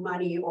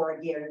money or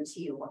a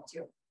guarantee to look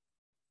to.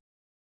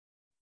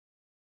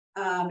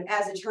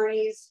 As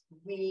attorneys,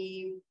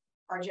 we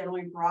are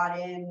generally brought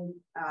in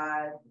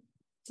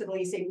to the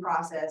leasing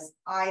process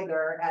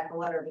either at the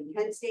letter of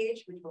intent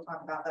stage, which we'll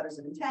talk about letters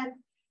of intent,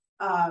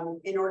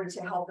 in order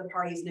to help the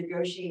parties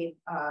negotiate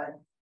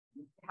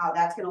how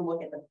that's going to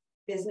look at the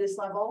business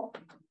level.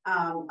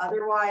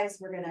 Otherwise,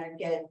 we're going to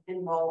get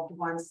involved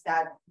once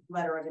that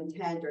letter of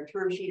intent or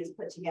term sheet is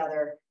put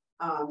together,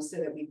 so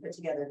that we put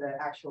together the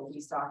actual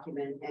lease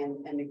document and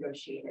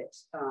negotiate it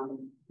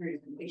through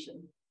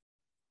completion.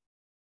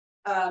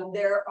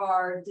 There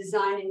are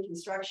design and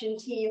construction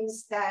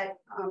teams that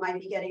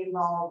might be getting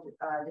involved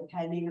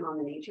depending on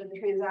the nature of the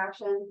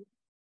transaction.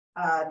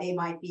 They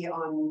might be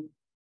on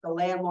the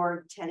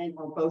landlord, tenant,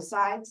 or both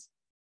sides.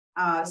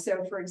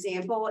 So for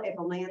example, if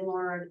a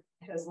landlord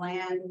has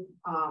land,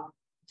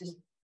 just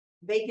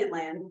vacant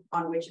land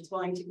on which it's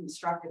willing to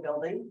construct a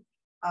building,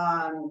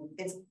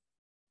 it's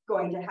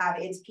going to have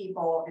its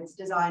people, its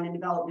design and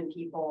development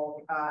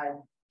people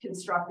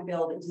construct the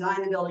building,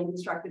 design the building,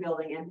 construct the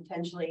building, and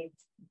potentially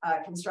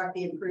construct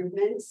the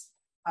improvements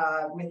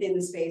within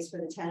the space for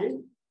the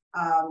tenant.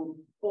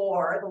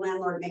 Or the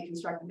landlord may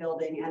construct the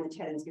building and the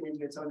tenant's going to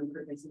do its own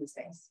improvements in the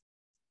space.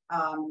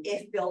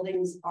 If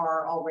buildings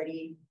are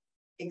already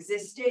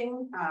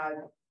existing,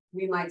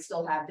 we might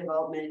still have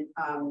development,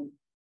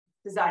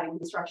 design and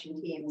construction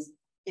teams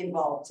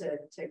involved to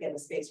get the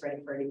space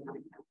ready for an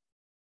incoming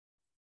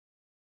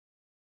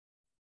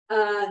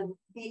tenant.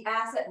 The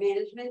asset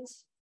management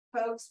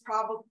folks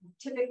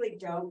typically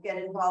don't get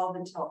involved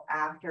until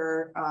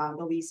after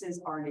the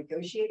leases are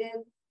negotiated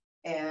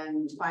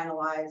and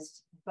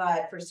finalized,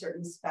 but for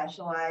certain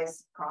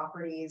specialized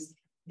properties,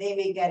 they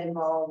may get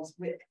involved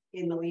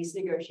in the lease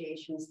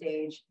negotiation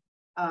stage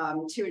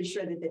to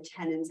ensure that the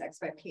tenant's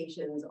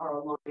expectations are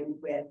aligned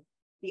with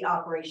the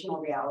operational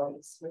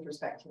realities with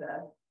respect to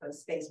the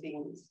space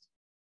being leased.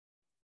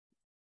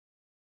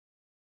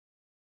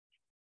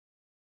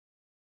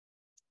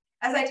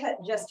 As I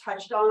just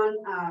touched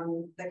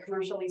on, the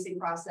commercial leasing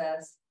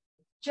process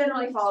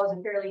generally follows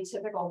a fairly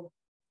typical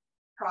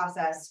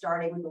process,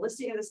 starting with the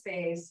listing of the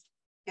space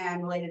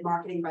and related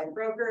marketing by the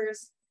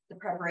brokers, the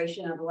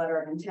preparation of a letter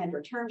of intent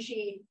or term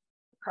sheet,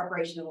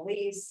 preparation of the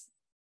lease,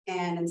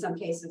 and in some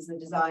cases, the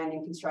design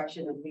and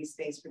construction of lease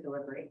space for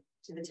delivery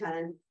to the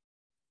tenant.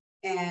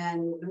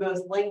 And the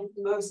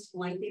most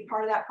lengthy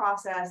part of that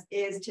process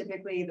is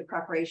typically the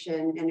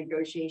preparation and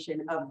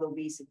negotiation of the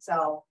lease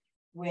itself,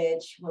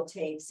 which will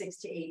take 6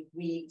 to 8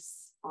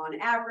 weeks on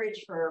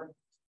average for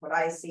what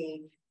I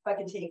see, but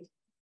can take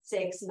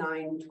 6,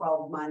 9,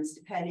 12 months,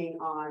 depending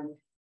on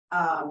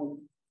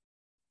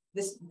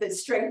the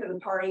strength of the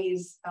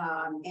parties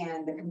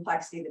and the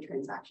complexity of the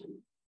transaction.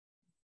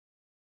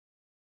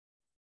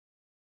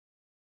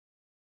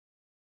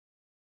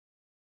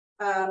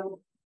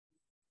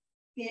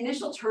 The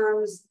initial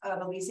terms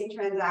of a leasing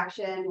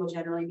transaction will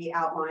generally be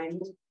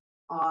outlined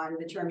on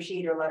the term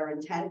sheet or letter of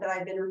intent that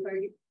I've been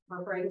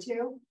referring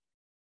to.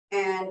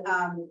 And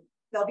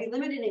they'll be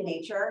limited in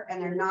nature, and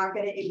they're not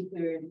going to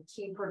include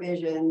key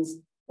provisions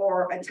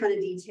or a ton of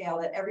detail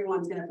that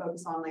everyone's going to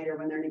focus on later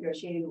when they're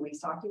negotiating the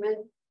lease document.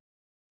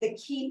 The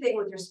key thing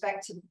with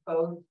respect to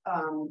both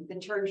the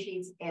term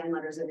sheets and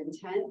letters of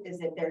intent is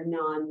that they're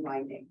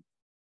non-binding.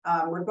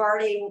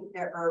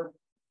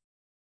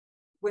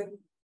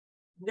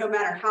 No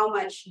matter how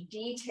much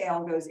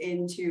detail goes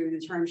into the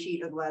term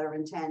sheet or the letter of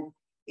intent,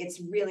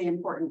 it's really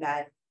important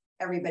that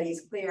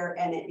everybody's clear,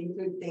 and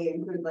they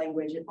include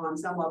language on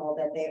some level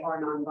that they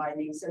are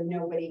non-binding, so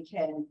nobody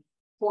can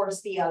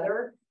force the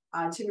other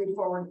to move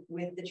forward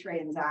with the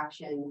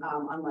transaction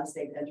unless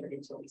they've entered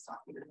into a lease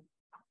document.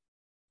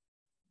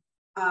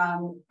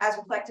 As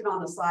reflected on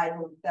the slide,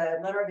 the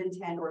letter of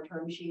intent or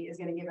term sheet is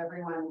going to give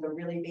everyone the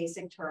really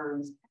basic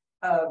terms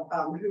of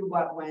who,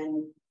 what,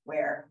 when,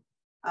 where.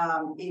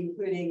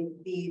 Including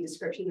the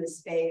description of the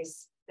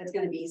space that's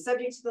going to be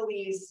subject to the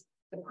lease,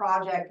 the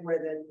project where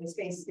the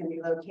space is going to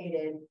be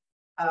located,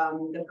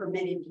 the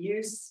permitted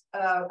use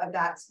of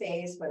that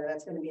space, whether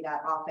that's going to be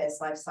that office,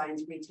 life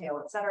science,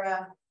 retail,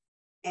 etc.,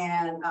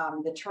 and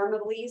the term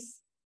of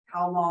lease,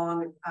 how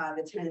long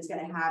the tenant's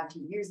going to have to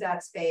use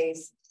that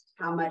space,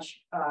 how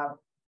much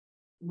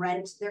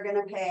rent they're going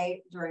to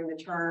pay during the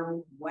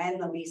term, when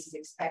the lease is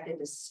expected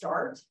to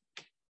start.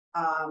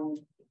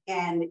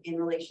 And in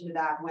relation to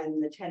that, when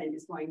the tenant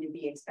is going to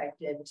be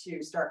expected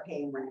to start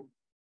paying rent.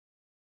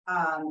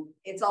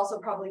 It's also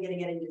probably going to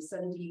get into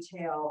some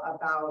detail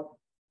about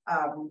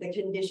the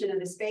condition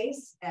of the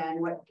space and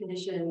what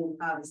condition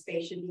the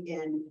space should be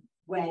in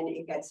when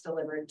it gets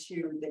delivered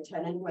to the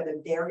tenant, whether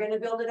they're going to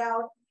build it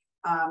out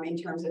in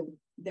terms of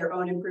their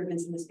own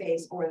improvements in the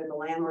space or that the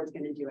landlord's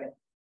going to do it.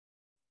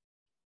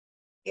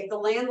 If the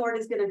landlord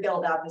is going to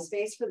build out the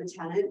space for the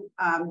tenant,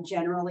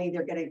 generally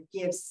they're going to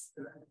give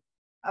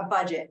a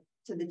budget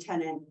to the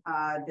tenant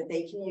that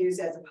they can use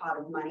as a pot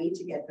of money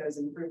to get those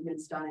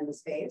improvements done in the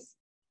space.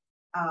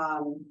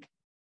 And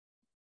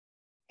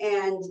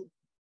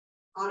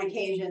on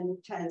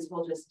occasion, tenants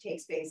will just take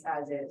space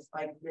as is.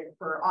 Like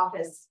for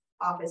office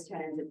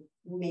tenants, it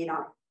may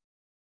not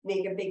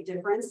make a big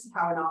difference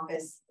how an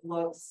office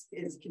looks,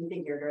 is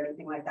configured, or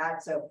anything like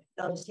that. So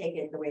they'll just take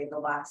it the way the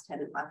last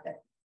tenant left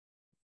it.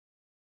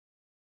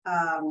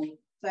 So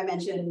I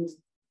mentioned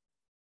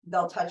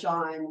they'll touch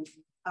on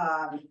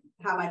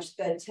how much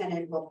the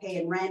tenant will pay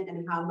in rent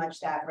and how much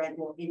that rent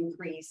will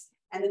increase,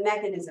 and the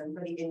mechanism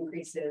for the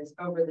increases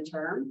over the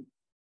term,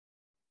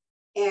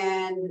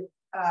 and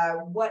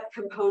what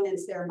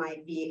components there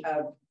might be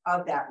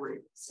of that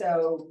rent.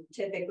 So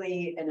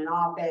typically in an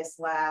office,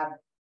 lab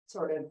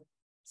sort of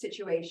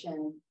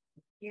situation,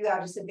 you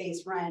have just a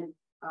base rent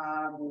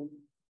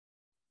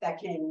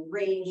that's going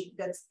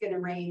to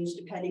range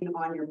depending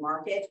on your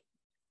market.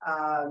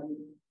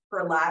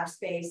 For lab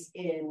space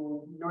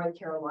in North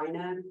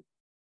Carolina,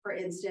 for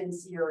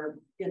instance, you're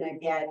going to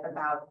get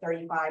about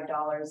 $35,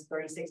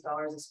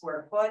 $36 a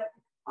square foot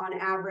on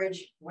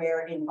average,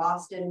 where in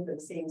Boston, for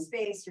the same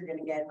space, you're going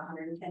to get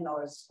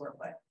 $110 a square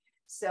foot.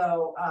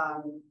 So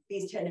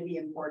these tend to be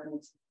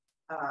important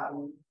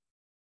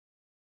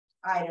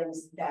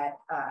items that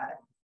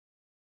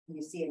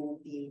you see in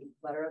the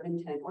letter of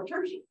intent or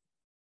term sheet.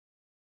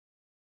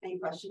 Any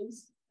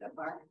questions so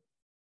far?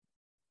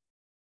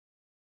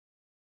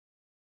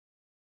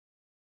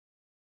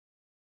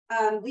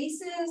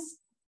 Leases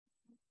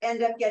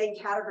end up getting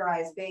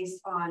categorized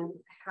based on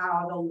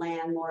how the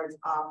landlord's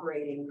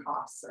operating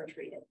costs are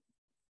treated.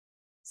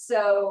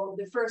 So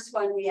the first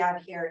one we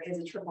have here is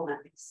a triple net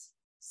lease.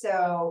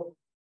 So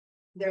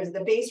there's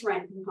the base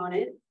rent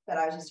component that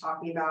I was just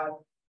talking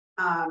about,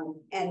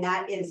 and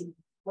that is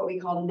what we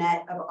call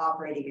net of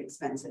operating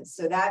expenses.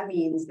 So that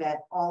means that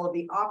all of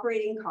the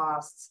operating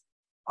costs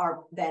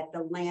that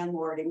the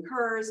landlord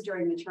incurs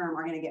during the term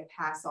are going to get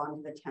passed on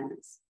to the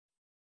tenants.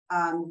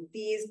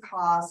 These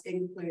costs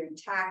include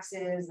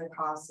taxes, the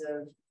cost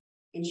of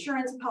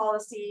insurance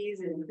policies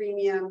and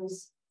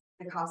premiums,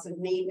 the cost of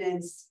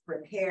maintenance,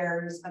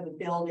 repairs of the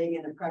building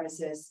and the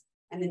premises,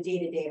 and the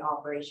day-to-day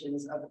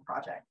operations of the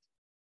project.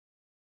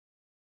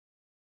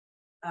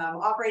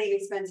 Operating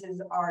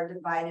expenses are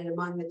divided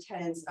among the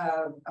tenants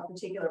of a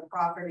particular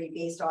property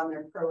based on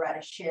their pro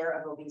rata share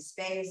of the lease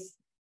space.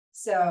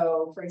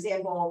 So, for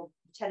example,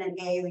 tenant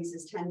A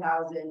leases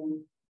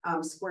 10,000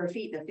 square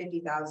feet in a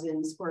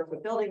 50,000 square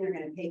foot building. They're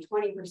going to pay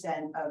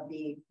 20% of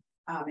the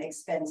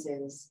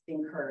expenses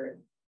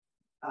incurred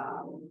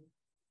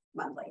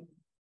monthly.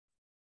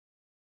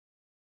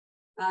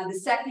 The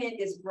second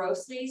is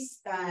gross lease,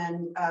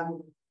 and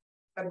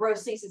a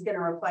gross lease is going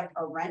to reflect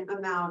a rent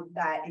amount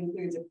that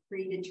includes a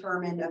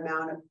predetermined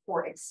amount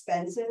for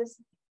expenses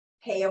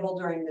payable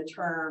during the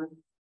term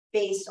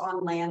based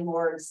on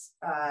landlord's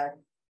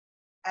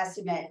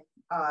estimate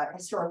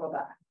historical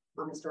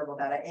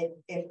data.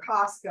 If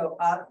costs go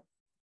up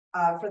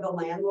for the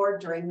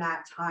landlord during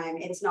that time,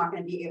 it's not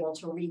going to be able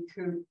to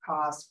recoup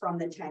costs from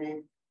the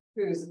tenant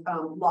who's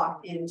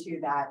locked into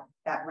that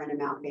rent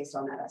amount based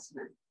on that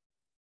estimate.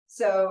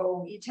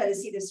 So you tend to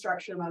see this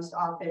structure most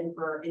often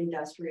for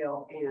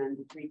industrial and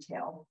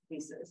retail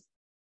leases.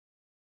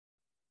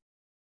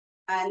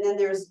 And then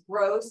there's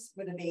gross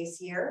with a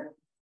base year.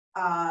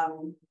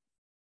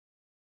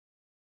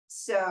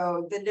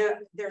 So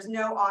there's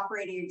no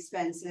operating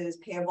expenses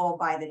payable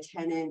by the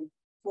tenant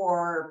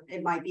for,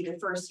 it might be the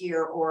first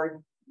year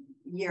or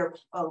year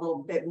a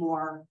little bit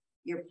more,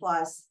 year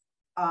plus,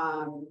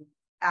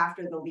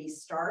 after the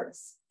lease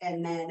starts.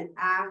 And then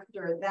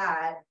after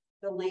that,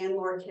 the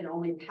landlord can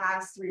only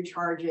pass through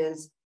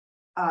charges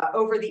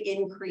over the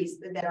increase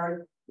that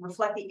are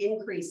reflect the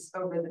increase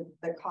over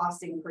the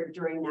cost incurred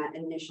during that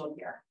initial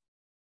year.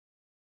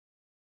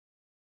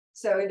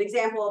 So an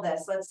example of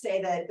this, let's say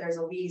that there's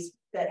a lease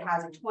that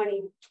has a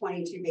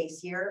 2022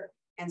 base year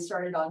and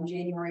started on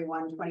January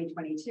 1,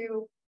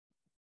 2022.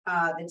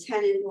 The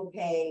tenant will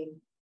pay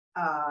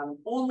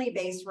only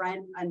base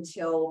rent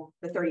until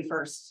the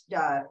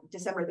 31st,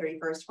 December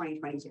 31st,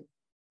 2022.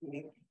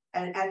 Okay.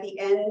 And at the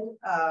end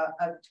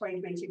of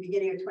 2022,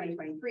 beginning of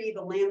 2023,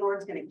 the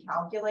landlord's going to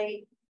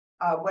calculate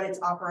what its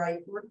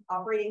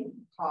operating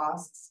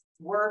costs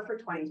were for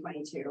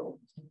 2022.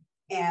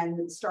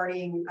 And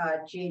starting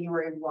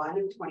January 1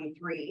 of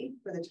 23,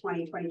 for the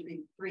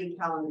 2023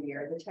 calendar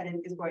year, the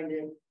tenant is going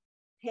to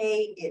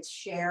pay its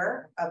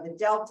share of the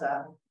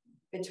delta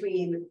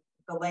between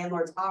the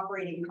landlord's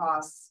operating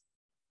costs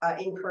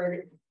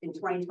incurred in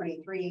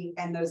 2023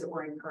 and those that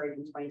were incurred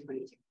in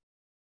 2022.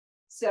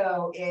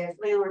 So if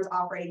landlord's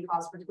operating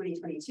costs for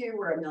 2022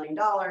 were $1 million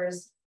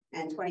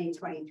and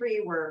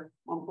 2023 were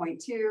 1.2,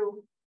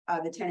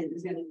 the tenant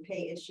is going to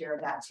pay its share of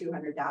that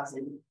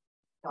 $200,000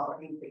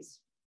 increase.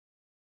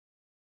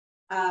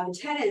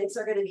 Tenants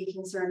are going to be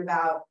concerned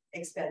about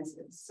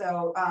expenses.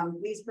 So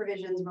lease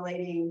provisions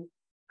relating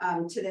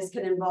to this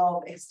can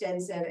involve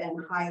extensive and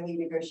highly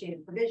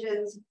negotiated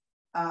provisions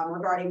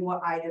regarding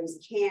what items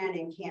can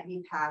and can't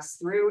be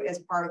passed through as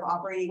part of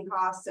operating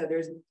costs. So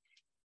there's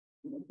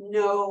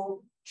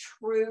no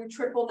true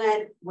triple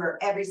net where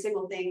every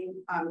single thing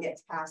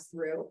gets passed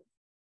through.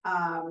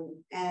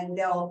 And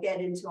they'll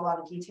get into a lot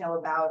of detail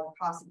about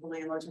possible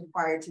landlords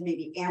required to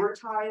maybe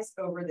amortize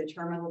over the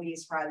term of the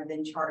lease rather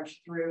than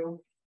charge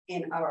through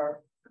in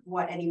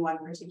any one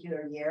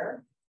particular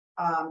year,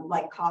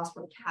 like cost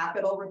for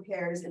capital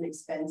repairs and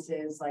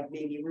expenses, like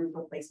maybe roof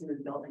replacement of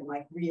the building,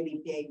 like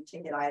really big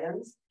ticket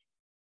items.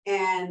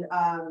 And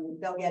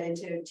they'll get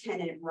into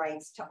tenant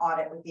rights to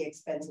audit what the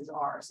expenses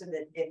are, so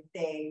that if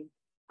they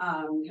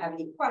have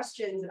any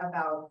questions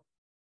about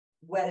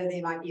whether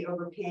they might be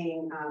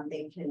overpaying,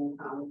 they can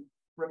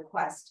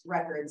request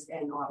records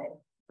and audit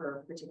for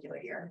a particular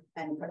year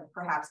and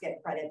perhaps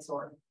get credits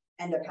or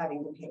end up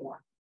having to pay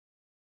more.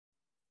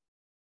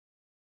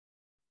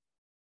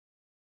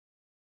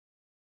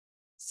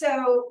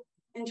 So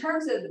in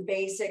terms of the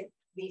basic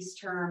lease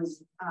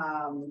terms,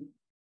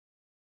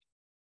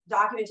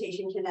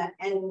 documentation can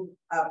end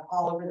up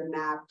all over the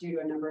map due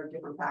to a number of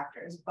different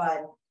factors,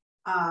 but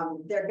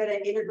they're going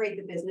to integrate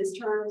the business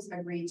terms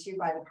agreed to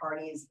by the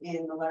parties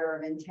in the letter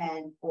of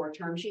intent or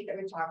term sheet that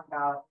we talked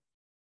about.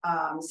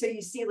 So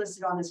you see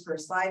listed on this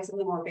first slide some of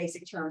the more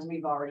basic terms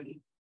we've already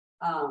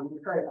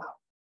heard about.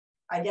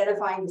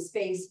 Identifying the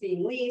space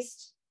being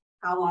leased,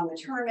 how long the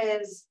term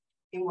is,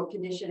 in what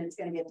condition it's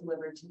going to get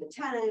delivered to the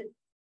tenant,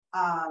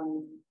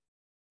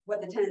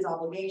 what the tenant's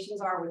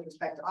obligations are with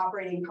respect to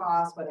operating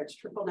costs, whether it's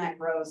triple net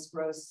gross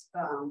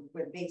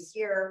with base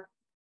year,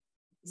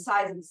 the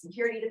size of the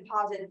security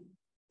deposit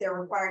they're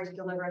required to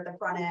deliver at the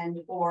front end,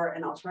 or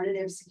an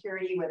alternative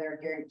security, whether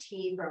a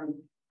guarantee from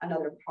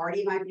another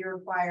party might be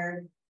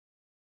required.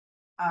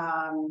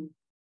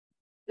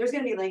 There's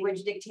going to be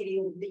language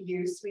dictating the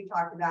use we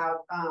talked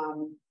about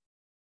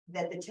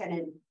that the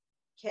tenant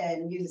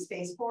can use the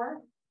space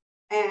for.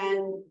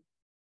 And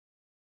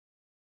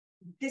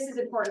this is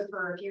important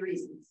for a few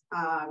reasons.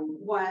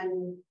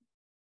 One,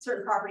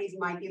 certain properties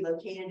might be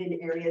located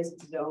in areas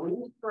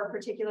zoned for a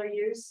particular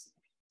use.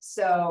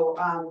 So,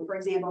 for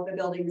example, if the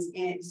building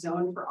is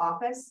zoned for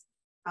office,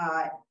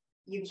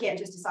 you can't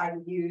just decide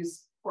to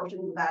use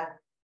portions of that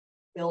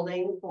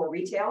building for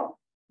retail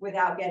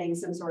without getting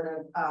some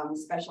sort of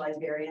specialized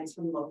variance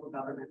from local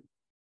government.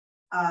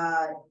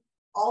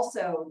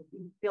 Also,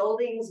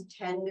 buildings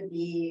tend to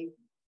be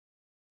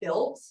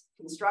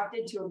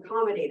constructed to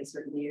accommodate a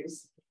certain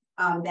use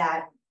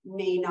that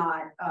may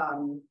not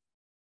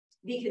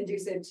be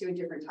conducive to a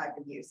different type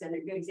of use. And a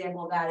good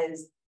example of that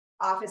is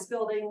office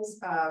buildings.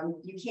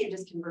 You can't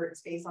just convert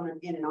space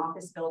in an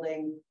office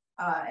building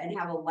and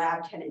have a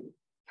lab tenant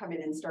come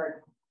in and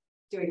start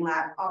doing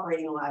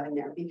operating a lab in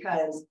there,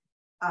 because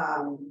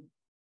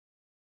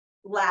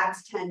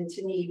Labs tend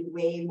to need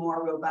way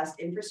more robust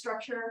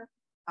infrastructure.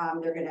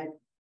 They're going to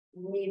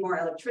need more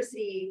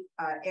electricity,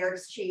 air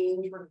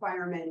exchange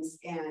requirements,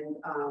 and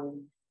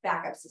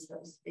backup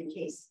systems in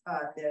case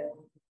the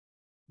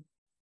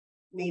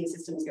main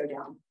systems go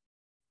down.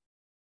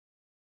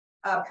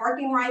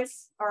 Parking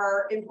rights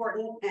are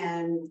important,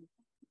 and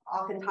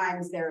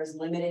oftentimes there's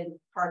limited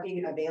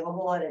parking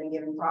available at any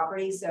given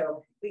property.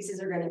 So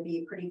leases are going to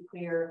be pretty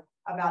clear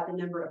about the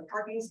number of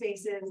parking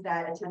spaces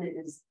that a tenant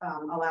is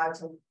allowed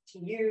to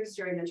use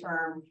during the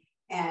term,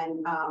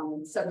 and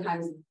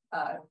sometimes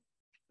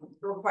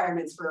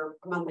requirements for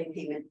monthly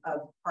payment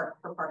of for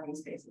parking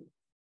spaces.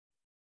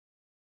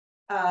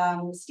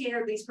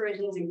 Standard lease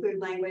provisions include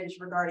language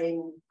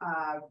regarding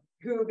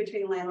who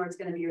between landlords is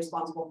going to be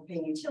responsible for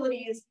paying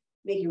utilities,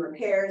 making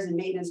repairs and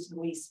maintenance to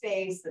the lease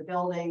space, the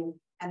building,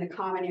 and the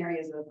common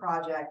areas of the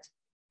project.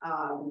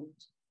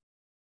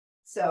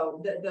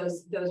 So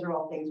those are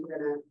all things we're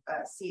going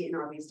to see in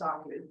our lease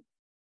document.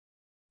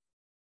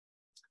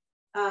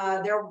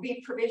 There will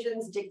be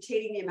provisions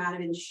dictating the amount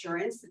of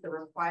insurance that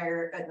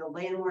the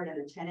landlord and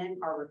the tenant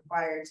are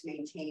required to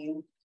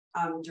maintain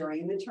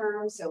during the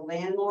term. So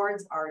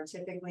landlords are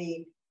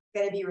typically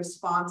going to be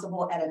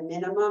responsible at a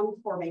minimum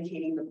for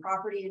maintaining the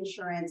property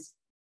insurance,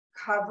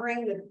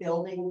 covering the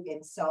building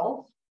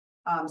itself.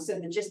 So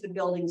that just the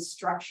building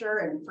structure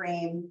and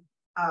frame,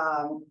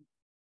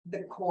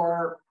 the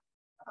core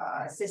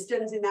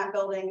systems in that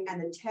building, and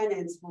the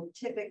tenants will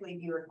typically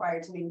be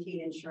required to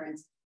maintain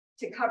insurance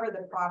to cover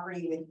the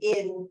property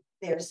within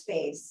their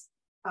space,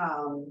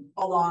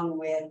 along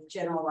with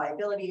general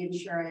liability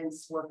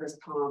insurance, workers'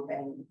 comp,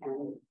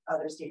 and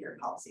other standard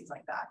policies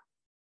like that.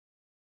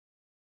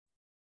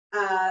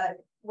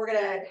 We're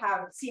going to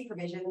have C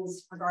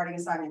provisions regarding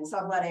assignment and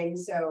subletting.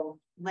 So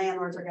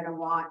landlords are going to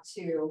want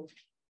to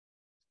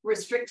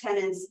restrict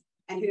tenants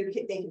and who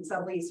they can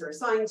sublease or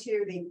assign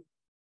to. They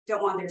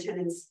don't want their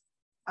tenants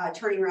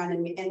turning around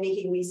and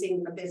making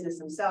leasing a business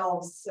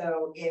themselves.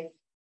 So if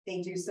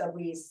they do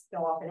sublease,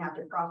 they'll often have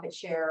to profit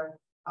share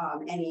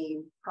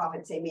any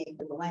profits they make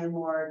with the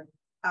landlord.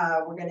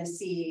 We're going to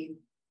see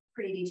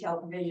pretty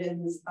detailed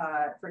provisions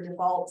for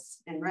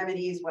defaults and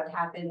remedies. What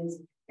happens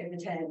if the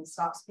tenant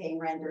stops paying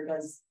rent or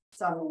does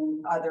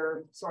some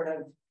other sort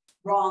of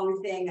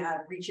wrong thing,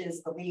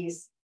 breaches the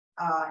lease.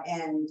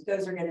 And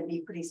those are going to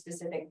be pretty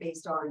specific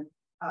based on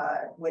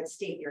what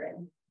state you're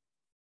in.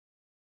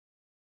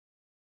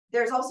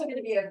 There's also going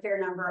to be a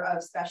fair number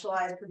of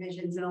specialized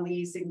provisions in a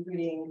lease,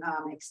 including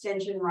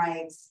extension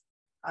rights,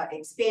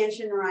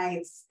 expansion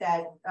rights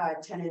that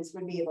tenants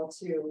would be able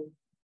to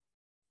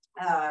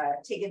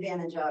take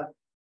advantage of.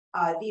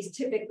 These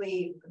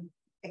typically,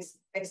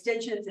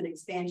 extensions and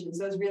expansions,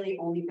 those really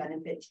only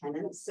benefit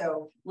tenants.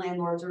 So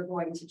landlords are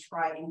going to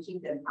try and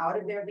keep them out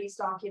of their lease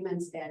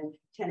documents, and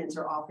tenants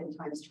are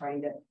oftentimes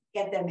trying to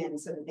get them in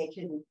so that they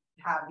can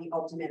have the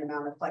ultimate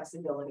amount of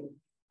flexibility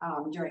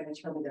during the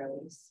term of their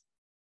lease.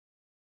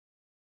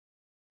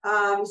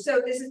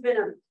 So this has been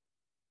a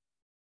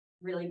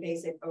really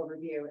basic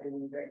overview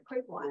and very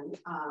quick one.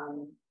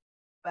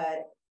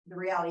 But the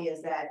reality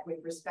is that with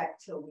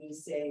respect to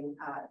leasing,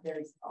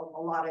 there's a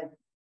lot of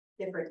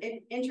different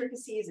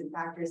intricacies and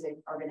factors that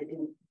are going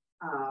to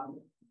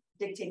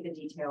dictate the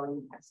detail and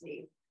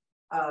complexity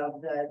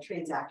of the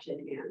transaction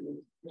and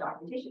the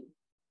documentation.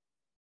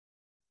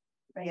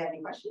 Anybody have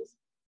any questions?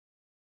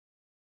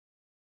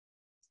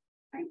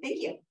 All right,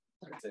 thank you.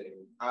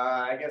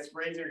 I guess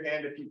raise your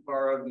hand if you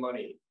borrowed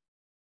money.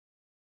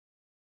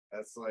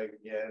 That's like,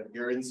 yeah,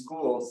 you're in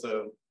school,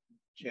 so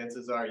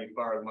chances are you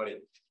borrowed money.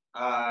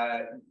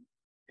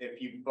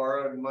 If you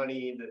borrowed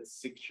money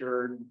that's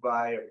secured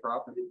by a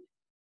property,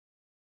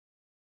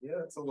 yeah,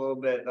 it's a little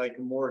bit like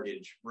a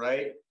mortgage,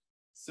 right?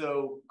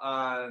 So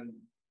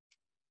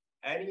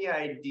any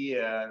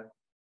idea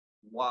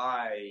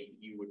why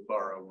you would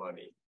borrow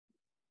money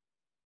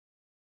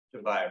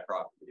to buy a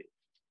property?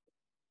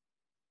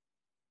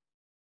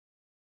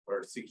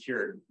 Or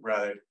secured,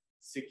 rather,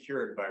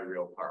 secured by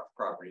real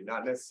property,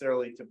 not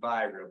necessarily to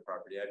buy real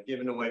property. I've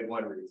given away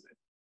one reason.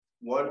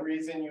 One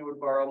reason you would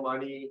borrow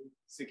money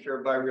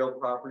secured by real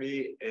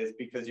property is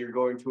because you're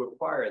going to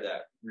acquire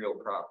that real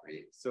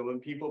property. So when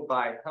people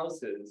buy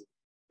houses,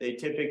 they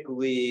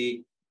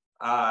typically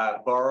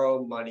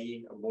borrow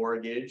money, a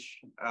mortgage,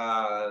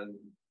 and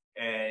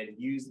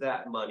use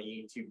that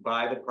money to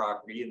buy the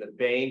property, and the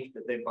bank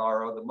that they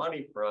borrow the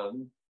money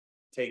from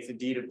takes a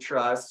deed of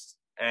trust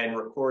and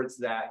records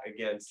that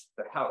against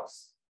the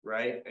house,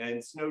 right? And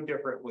it's no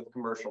different with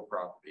commercial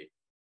property.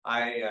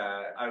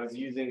 I was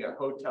using a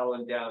hotel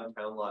in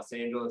downtown Los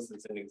Angeles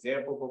as an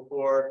example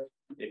before.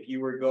 If you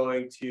were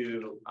going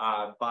to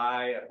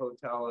buy a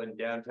hotel in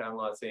downtown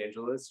Los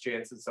Angeles,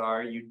 chances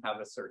are you'd have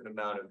a certain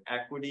amount of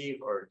equity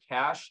or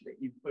cash that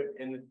you put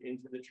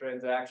into the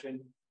transaction,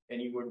 and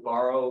you would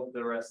borrow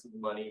the rest of the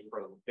money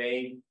from a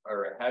bank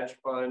or a hedge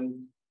fund,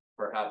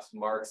 perhaps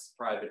Mark's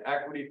private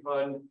equity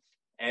fund.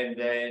 And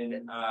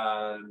then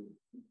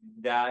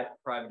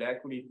that private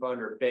equity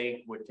fund or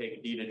bank would take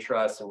a deed of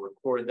trust and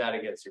record that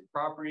against your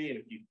property. And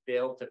if you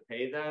fail to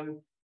pay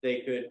them,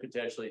 they could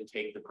potentially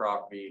take the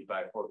property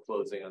by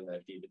foreclosing on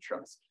that deed of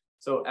trust.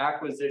 So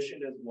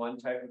acquisition is one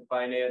type of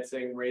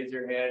financing. Raise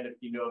your hand if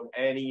you know of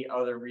any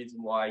other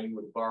reason why you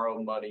would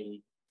borrow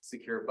money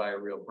secured by a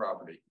real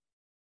property.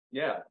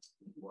 Yeah.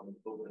 You want to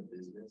open a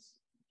business?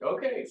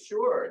 Okay,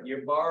 sure.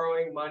 You're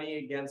borrowing money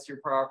against your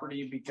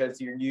property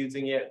because you're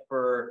using it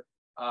for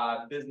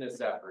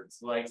business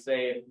efforts. Like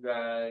say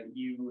if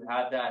you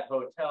had that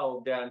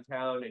hotel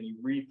downtown and you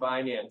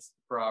refinanced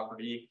the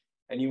property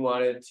and you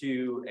wanted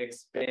to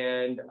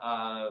expand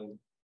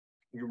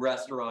your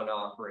restaurant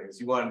offerings,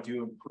 you wanted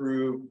to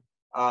improve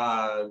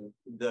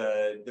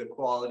the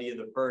quality of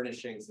the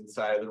furnishings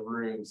inside of the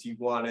rooms, you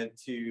wanted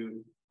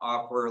to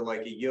offer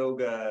like a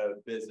yoga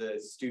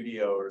business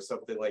studio or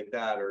something like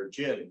that, or a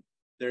gym.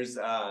 There's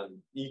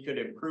you could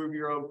improve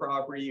your own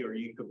property, or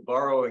you could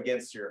borrow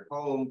against your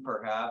home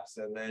perhaps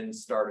and then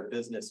start a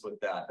business with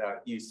that.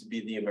 That used to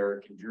be the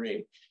American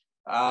dream.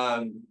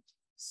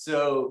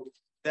 So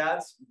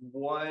that's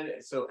one.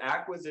 So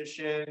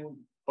acquisition,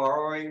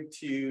 borrowing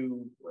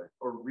to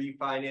or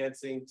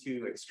refinancing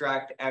to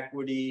extract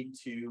equity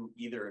to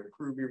either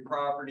improve your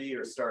property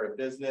or start a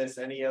business.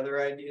 Any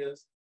other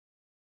ideas?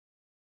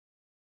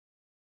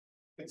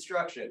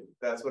 Construction,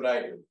 that's what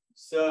I do.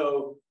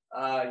 So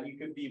you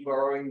could be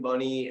borrowing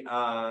money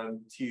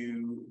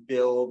to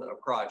build a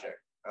project.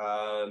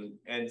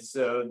 And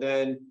so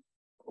then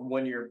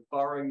when you're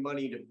borrowing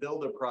money to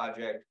build a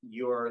project,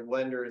 your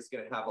lender is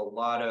going to have a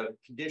lot of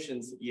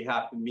conditions that you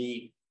have to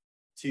meet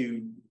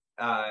to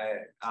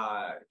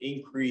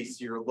increase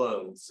your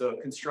loan. So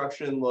a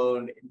construction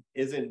loan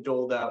isn't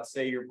doled out.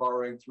 Say you're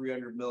borrowing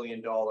 $300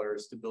 million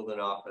to build an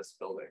office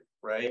building,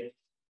 right?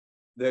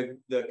 The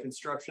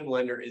construction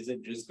lender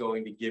isn't just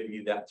going to give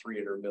you that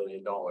 $300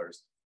 million.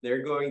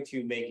 They're going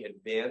to make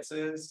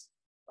advances,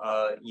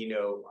 you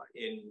know,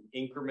 in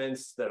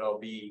increments that'll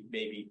be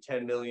maybe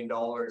 $10 million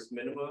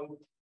minimum.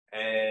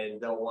 And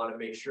they'll want to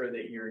make sure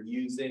that you're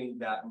using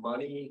that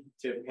money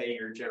to pay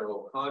your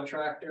general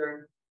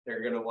contractor.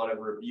 They're going to want to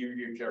review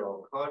your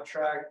general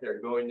contract.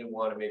 They're going to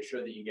want to make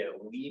sure that you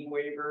get lien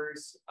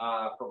waivers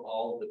from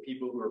all of the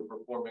people who are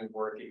performing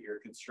work at your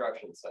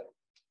construction site.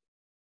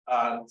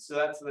 So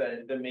that's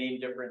the main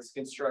difference.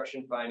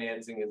 Construction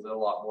financing is a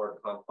lot more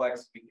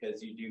complex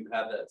because you do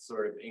have that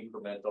sort of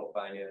incremental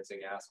financing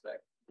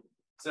aspect.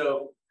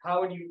 So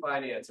how would you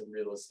finance a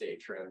real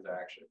estate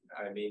transaction?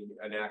 I mean,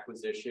 an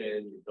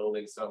acquisition, you're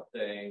building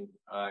something,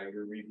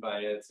 you're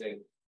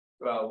refinancing.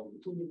 Well,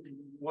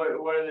 what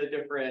are the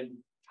different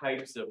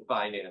types of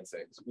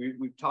financings?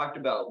 We've talked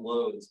about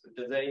loans, but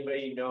does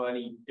anybody know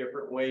any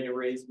different way to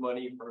raise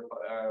money for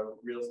a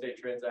real estate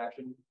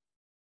transaction?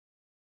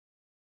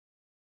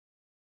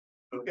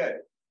 Okay,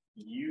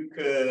 you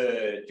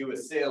could do a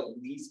sale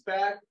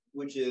leaseback,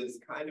 which is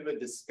kind of a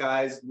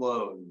disguised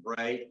loan,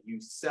 right? You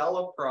sell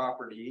a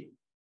property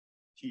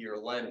to your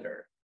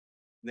lender,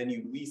 then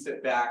you lease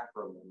it back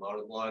from them on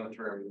a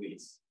long-term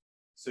lease.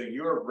 So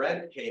your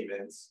rent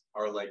payments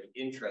are like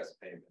interest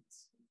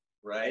payments,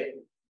 right?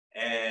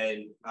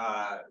 And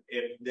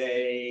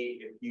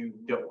if you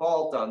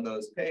default on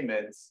those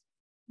payments,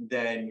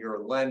 then your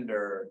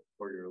lender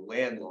or your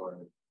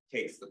landlord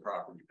takes the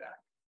property back.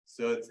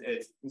 So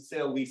it's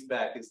sale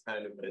leaseback is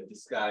kind of a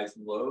disguised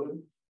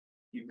loan.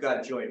 You've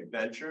got joint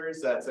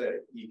ventures.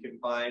 You can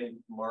find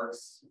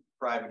Mark's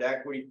private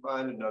equity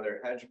fund,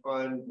 another hedge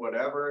fund,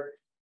 whatever,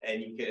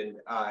 and you can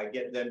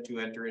get them to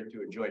enter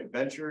into a joint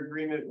venture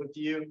agreement with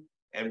you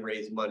and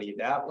raise money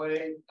that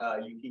way.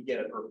 You can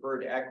get a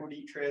preferred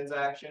equity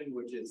transaction,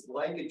 which is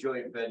like a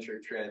joint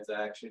venture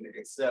transaction,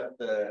 except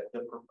the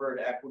preferred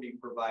equity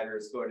provider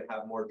is going to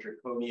have more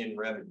draconian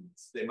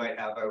remedies. They might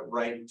have a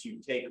right to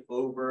take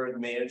over the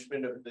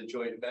management of the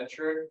joint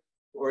venture,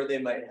 or they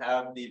might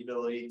have the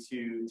ability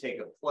to take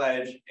a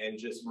pledge and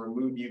just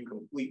remove you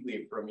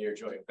completely from your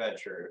joint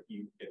venture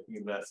if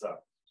you mess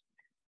up.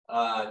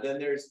 Then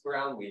there's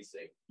ground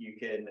leasing. You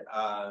can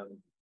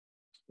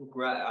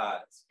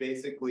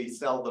basically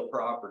sell the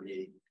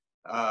property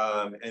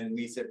and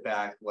lease it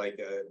back like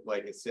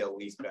a sale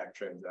leaseback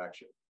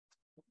transaction.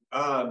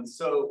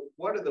 So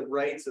what are the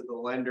rights of the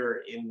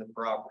lender in the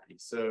property?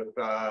 So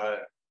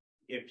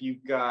if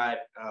you've got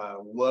a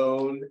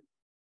loan,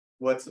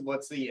 what's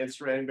the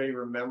instrument? Anybody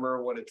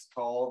remember what it's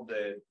called?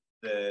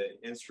 The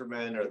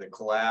instrument or the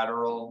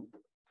collateral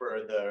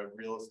for the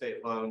real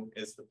estate loan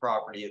is the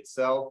property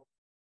itself.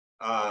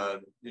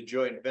 The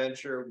joint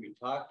venture we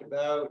talked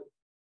about.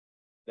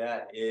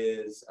 That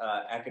is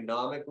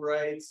economic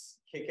rights,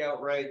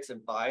 kick-out rights,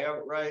 and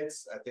buyout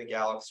rights. I think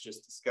Alex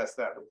just discussed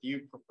that with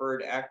you.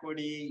 Preferred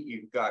equity,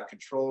 you've got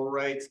control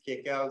rights,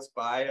 kick-outs,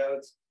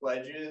 buyouts,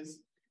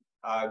 pledges.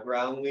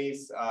 Ground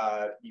lease,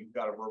 you've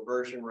got a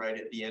reversion right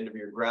at the end of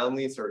your ground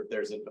lease, or if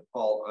there's a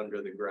default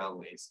under the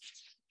ground lease.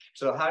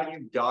 So how do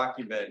you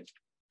document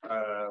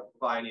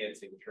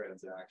financing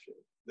transaction?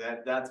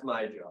 That's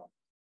my job,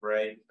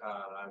 right?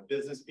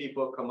 Business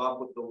people come up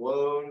with the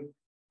loan.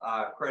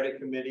 Credit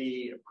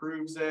committee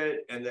approves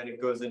it, and then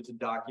it goes into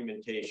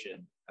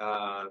documentation.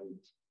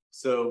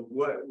 So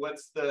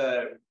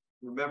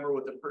remember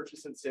with the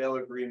purchase and sale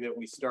agreement,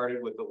 we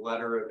started with a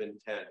letter of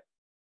intent.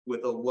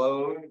 With a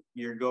loan,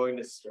 you're going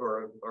to,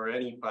 or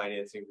any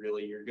financing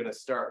really, you're going to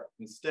start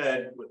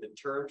instead with a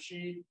term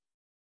sheet,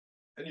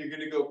 and you're going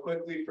to go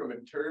quickly from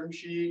a term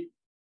sheet.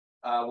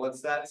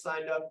 Once that's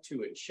signed up,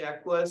 to a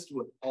checklist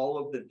with all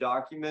of the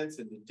documents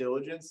and the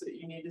diligence that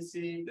you need to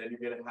see. Then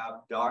you're going to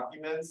have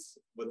documents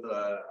with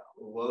a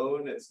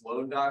loan, it's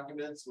loan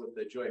documents. With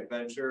the joint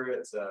venture,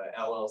 it's a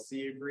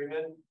LLC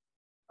agreement.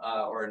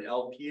 Or an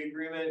LP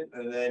agreement,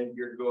 and then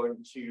you're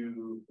going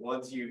to,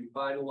 once you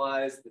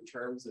finalize the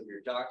terms of your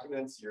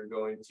documents, you're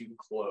going to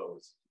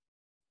close.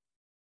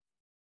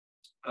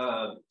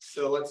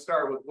 So let's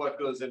start with what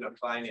goes in a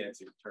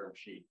financing term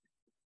sheet.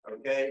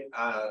 Okay,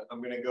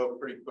 I'm going to go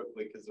pretty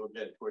quickly because we'll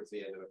get towards the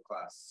end of the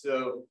class.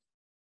 So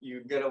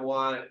you're going to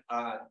want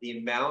the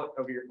amount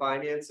of your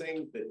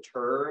financing, the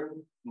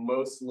term.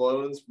 Most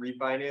loans,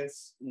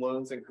 refinance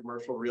loans in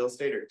commercial real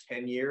estate are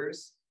 10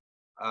 years.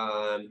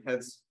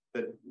 Hence,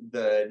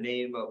 the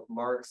name of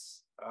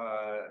Mark's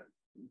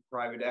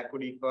private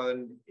equity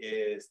fund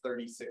is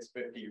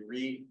 3650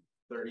 REIT,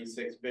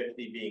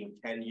 3650 being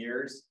 10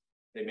 years.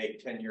 They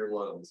make 10-year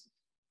loans.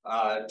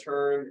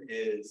 Term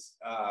is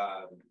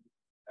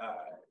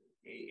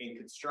in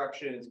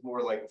construction is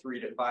more like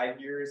 3 to 5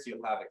 years.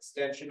 You'll have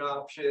extension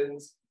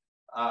options.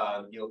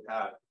 You'll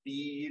have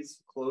fees,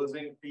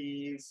 closing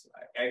fees,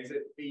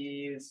 exit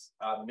fees,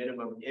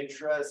 minimum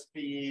interest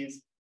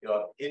fees. You'll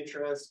have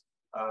interest,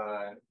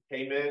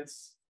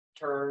 payments,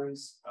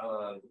 terms,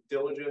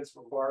 diligence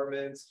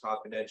requirements,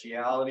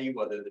 confidentiality,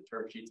 whether the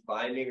term sheet's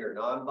binding or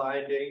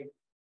non-binding,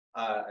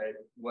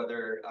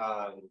 whether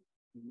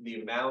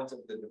the amount of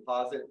the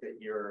deposit that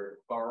your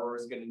borrower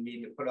is going to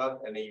need to put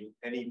up, and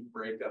any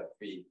breakup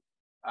fee.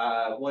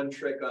 One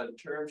trick on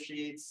term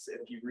sheets,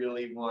 if you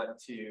really want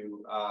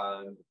to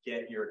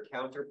get your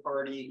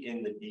counterparty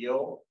in the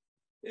deal,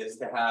 is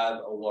to have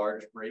a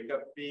large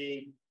breakup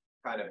fee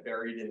kind of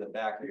buried in the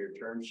back of your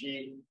term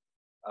sheet.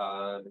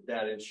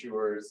 That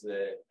ensures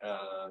that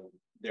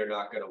they're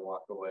not going to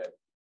walk away.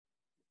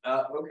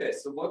 Okay,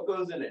 so what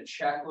goes in a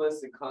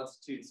checklist that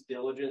constitutes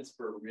diligence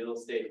for real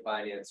estate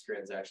finance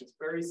transactions?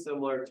 Very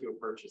similar to a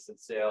purchase and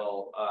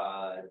sale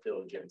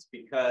diligence,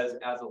 because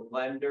as a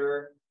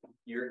lender,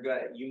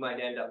 you might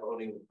end up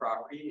owning the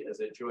property. As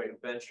a joint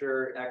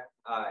venture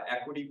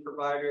equity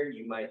provider,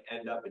 you might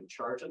end up in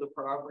charge of the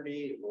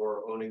property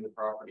or owning the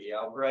property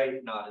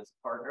outright, not as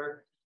a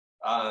partner.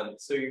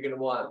 So you're going to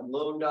want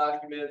loan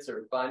documents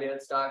or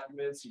finance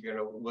documents. You're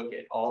going to look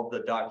at all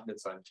the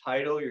documents on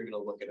title. You're going to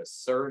look at a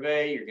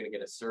survey. You're going to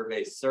get a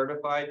survey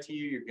certified to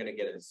you. You're going to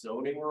get a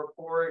zoning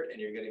report,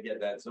 and you're going to get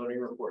that zoning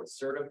report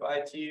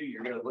certified to you.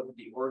 You're going to look at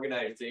the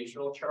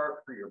organizational chart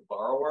for your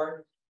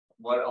borrower,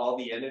 what all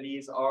the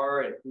entities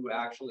are and who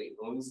actually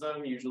owns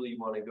them. Usually you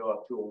want to go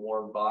up to a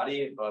warm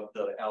body above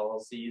the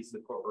LLCs, the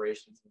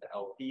corporations, and the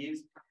LPs.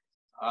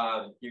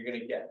 You're going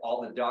to get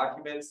all the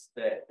documents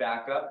that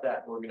back up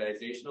that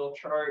organizational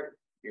chart.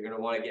 You're going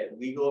to want to get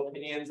legal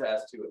opinions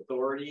as to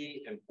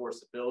authority and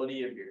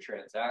enforceability of your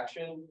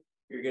transaction.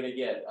 You're going to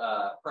get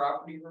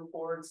property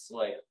reports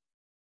like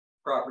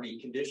property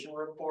condition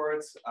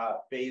reports,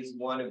 phase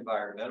 1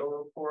 environmental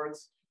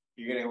reports.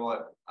 You're going to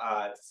want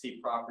to see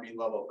property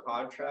level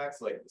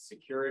contracts like the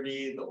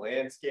security, the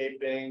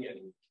landscaping, and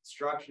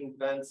construction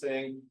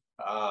fencing.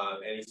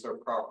 Any sort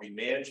of property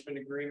management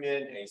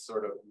agreement, any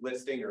sort of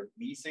listing or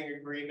leasing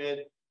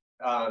agreement.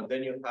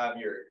 Then you'll have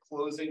your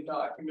closing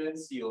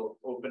documents. You'll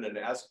open an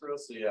escrow,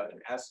 so you have an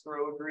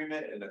escrow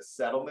agreement and a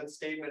settlement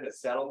statement. A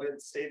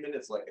settlement statement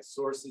is like a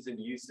sources and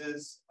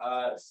uses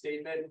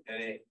statement,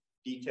 and it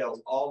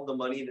details all of the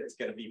money that's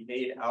going to be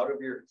paid out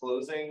of your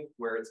closing,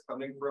 where it's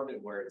coming from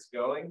and where it's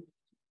going.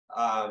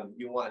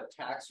 You want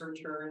tax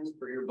returns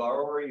for your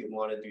borrower. You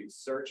want to do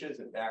searches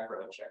and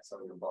background checks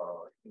on your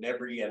borrower and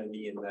every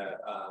entity in the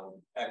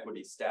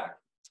equity stack.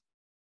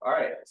 All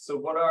right, so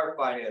what are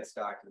finance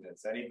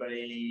documents?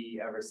 Anybody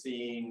ever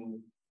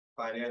seen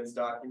finance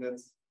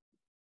documents?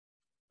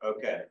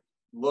 Okay,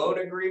 loan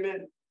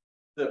agreement,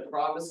 the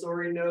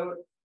promissory note,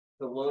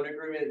 the loan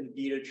agreement, and the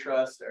deed of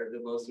trust are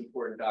the most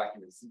important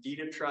documents. The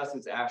deed of trust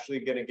is actually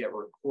going to get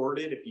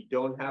recorded. If you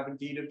don't have a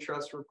deed of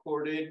trust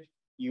recorded,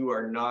 you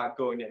are not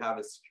going to have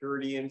a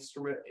security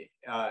instrument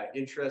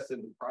interest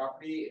in the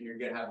property, and you're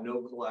going to have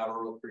no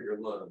collateral for your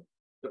loan.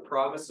 The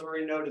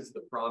promissory note is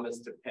the promise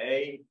to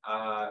pay.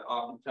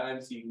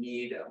 Oftentimes you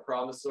need a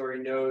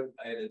promissory note,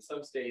 and in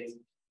some states,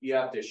 you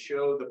have to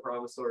show the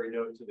promissory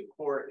note to the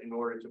court in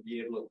order to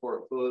be able to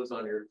foreclose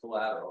on your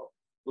collateral.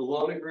 The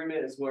loan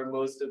agreement is where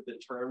most of the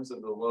terms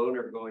of the loan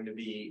are going to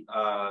be,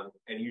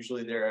 and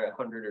usually they're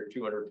 100 or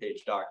 200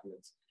 page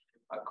documents.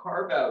 A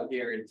carve-out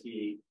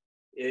guarantee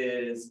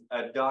is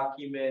a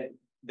document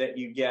that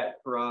you get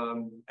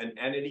from an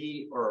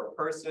entity or a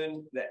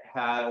person that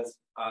has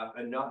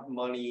enough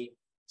money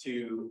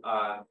to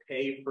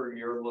pay for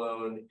your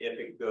loan if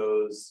it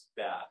goes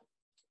bad.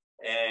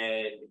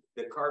 And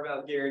the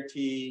carve-out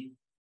guarantee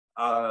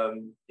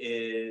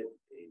It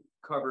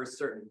covers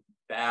certain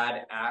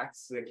bad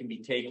acts that can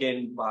be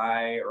taken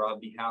by or on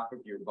behalf of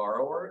your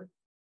borrower.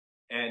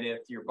 And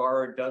if your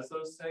borrower does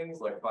those things,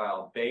 like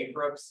file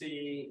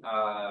bankruptcy,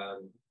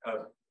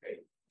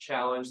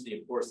 challenge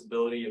the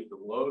enforceability of the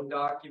loan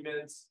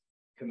documents,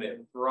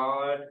 commit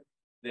fraud,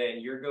 then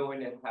you're going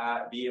to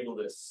be able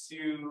to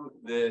sue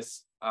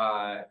this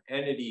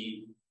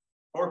entity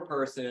or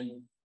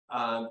person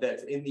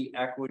that's in the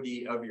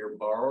equity of your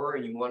borrower.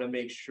 And you want to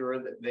make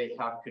sure that they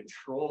have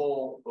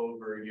control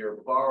over your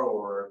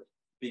borrower,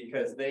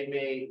 because they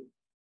may,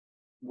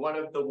 one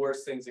of the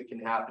worst things that can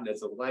happen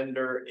as a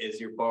lender is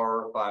your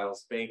borrower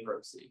files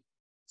bankruptcy.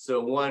 So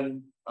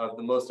one of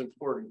the most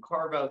important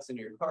carve-outs in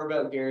your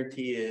carve-out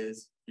guarantee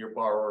is your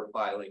borrower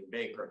filing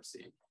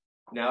bankruptcy.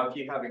 Now, if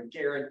you have a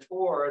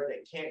guarantor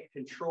that can't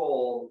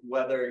control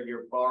whether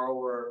your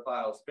borrower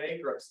files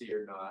bankruptcy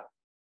or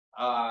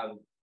not,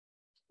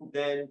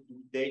 then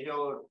they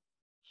don't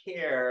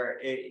care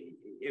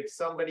if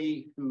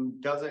somebody who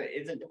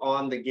isn't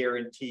on the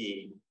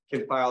guarantee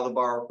can file the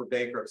borrower for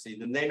bankruptcy,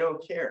 then they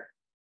don't care,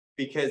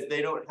 because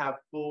they don't have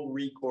full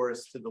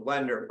recourse to the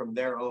lender from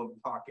their own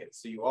pocket.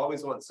 So you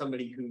always want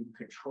somebody who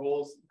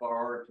controls the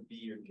borrower to be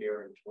your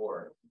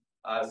guarantor,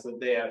 so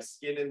they have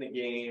skin in the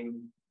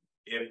game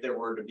if there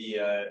were to be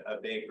a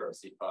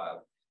bankruptcy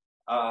file.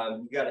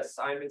 You got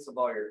assignments of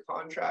all your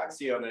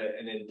contracts. You have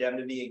an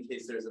indemnity in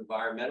case there's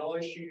environmental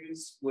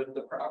issues with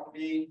the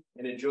property.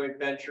 In a joint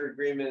venture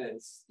agreement,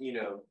 it's, you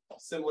know,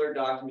 similar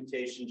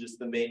documentation, just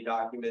the main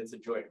document's a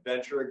joint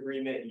venture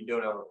agreement. You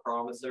don't have a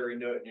promissory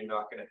note, and you're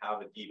not going to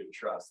have a deed of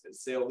trust. In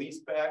sale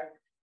leaseback,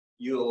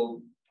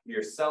 you're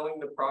selling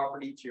the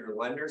property to your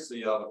lender, so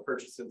you'll have a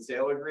purchase and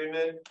sale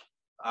agreement.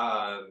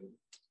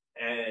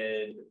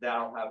 And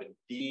that'll have a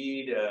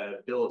deed, a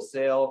bill of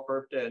sale,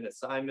 FERPTA, and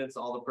assignments,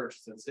 all the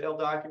purchase and sale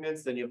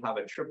documents. Then you'll have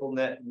a triple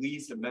net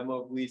lease, a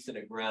memo of lease, and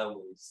a ground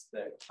lease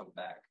that come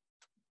back.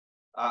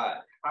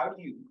 How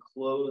do you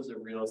close a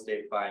real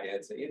estate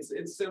financing?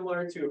 It's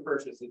similar to a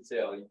purchase and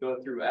sale. You go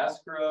through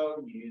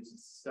escrow, you use a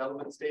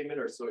settlement statement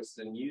or sources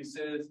and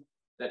uses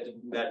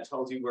that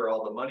tells you where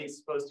all the money's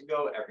supposed to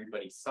go.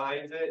 Everybody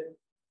signs it.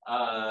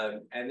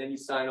 And then you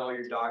sign all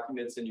your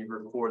documents and you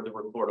record the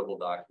recordable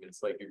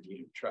documents like your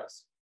deed of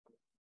trust.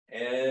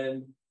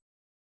 And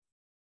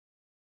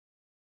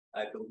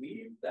I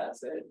believe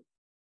that's it.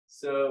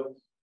 So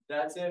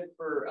that's it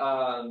for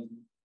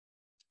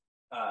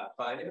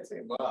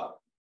financing. Wow,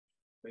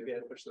 maybe I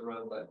pushed the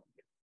wrong button.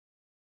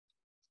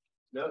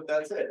 No,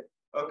 that's it.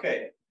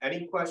 Okay,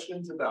 any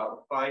questions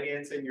about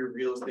financing your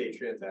real estate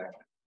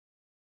transaction?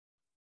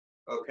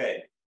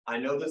 Okay. I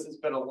know this has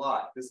been a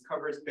lot. This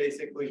covers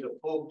basically the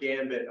full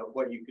gambit of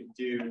what you could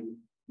do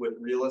with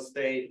real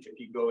estate if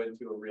you go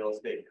into a real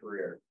estate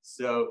career.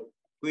 So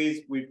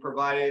please,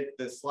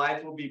 the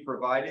slides will be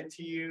provided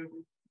to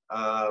you.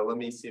 Let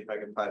me see if I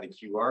can find the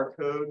QR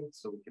code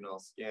so we can all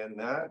scan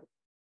that.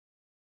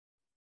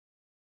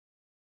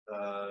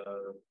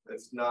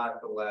 It's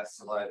not the last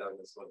slide on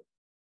this one.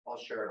 I'll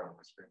share it on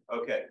my screen.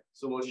 Okay,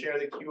 so we'll share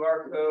the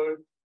QR code.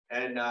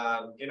 And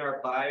in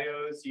our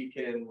bios,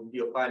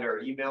 you'll find our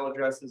email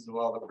addresses of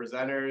all the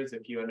presenters.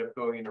 If you end up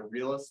going into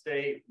real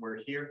estate,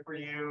 we're here for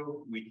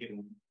you. We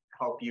can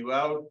help you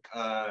out,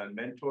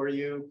 mentor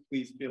you.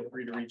 Please feel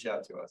free to reach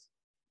out to us.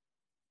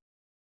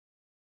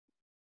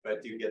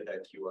 But do get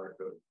that QR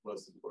code,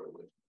 most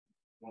importantly.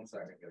 1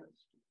 second,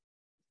 guys.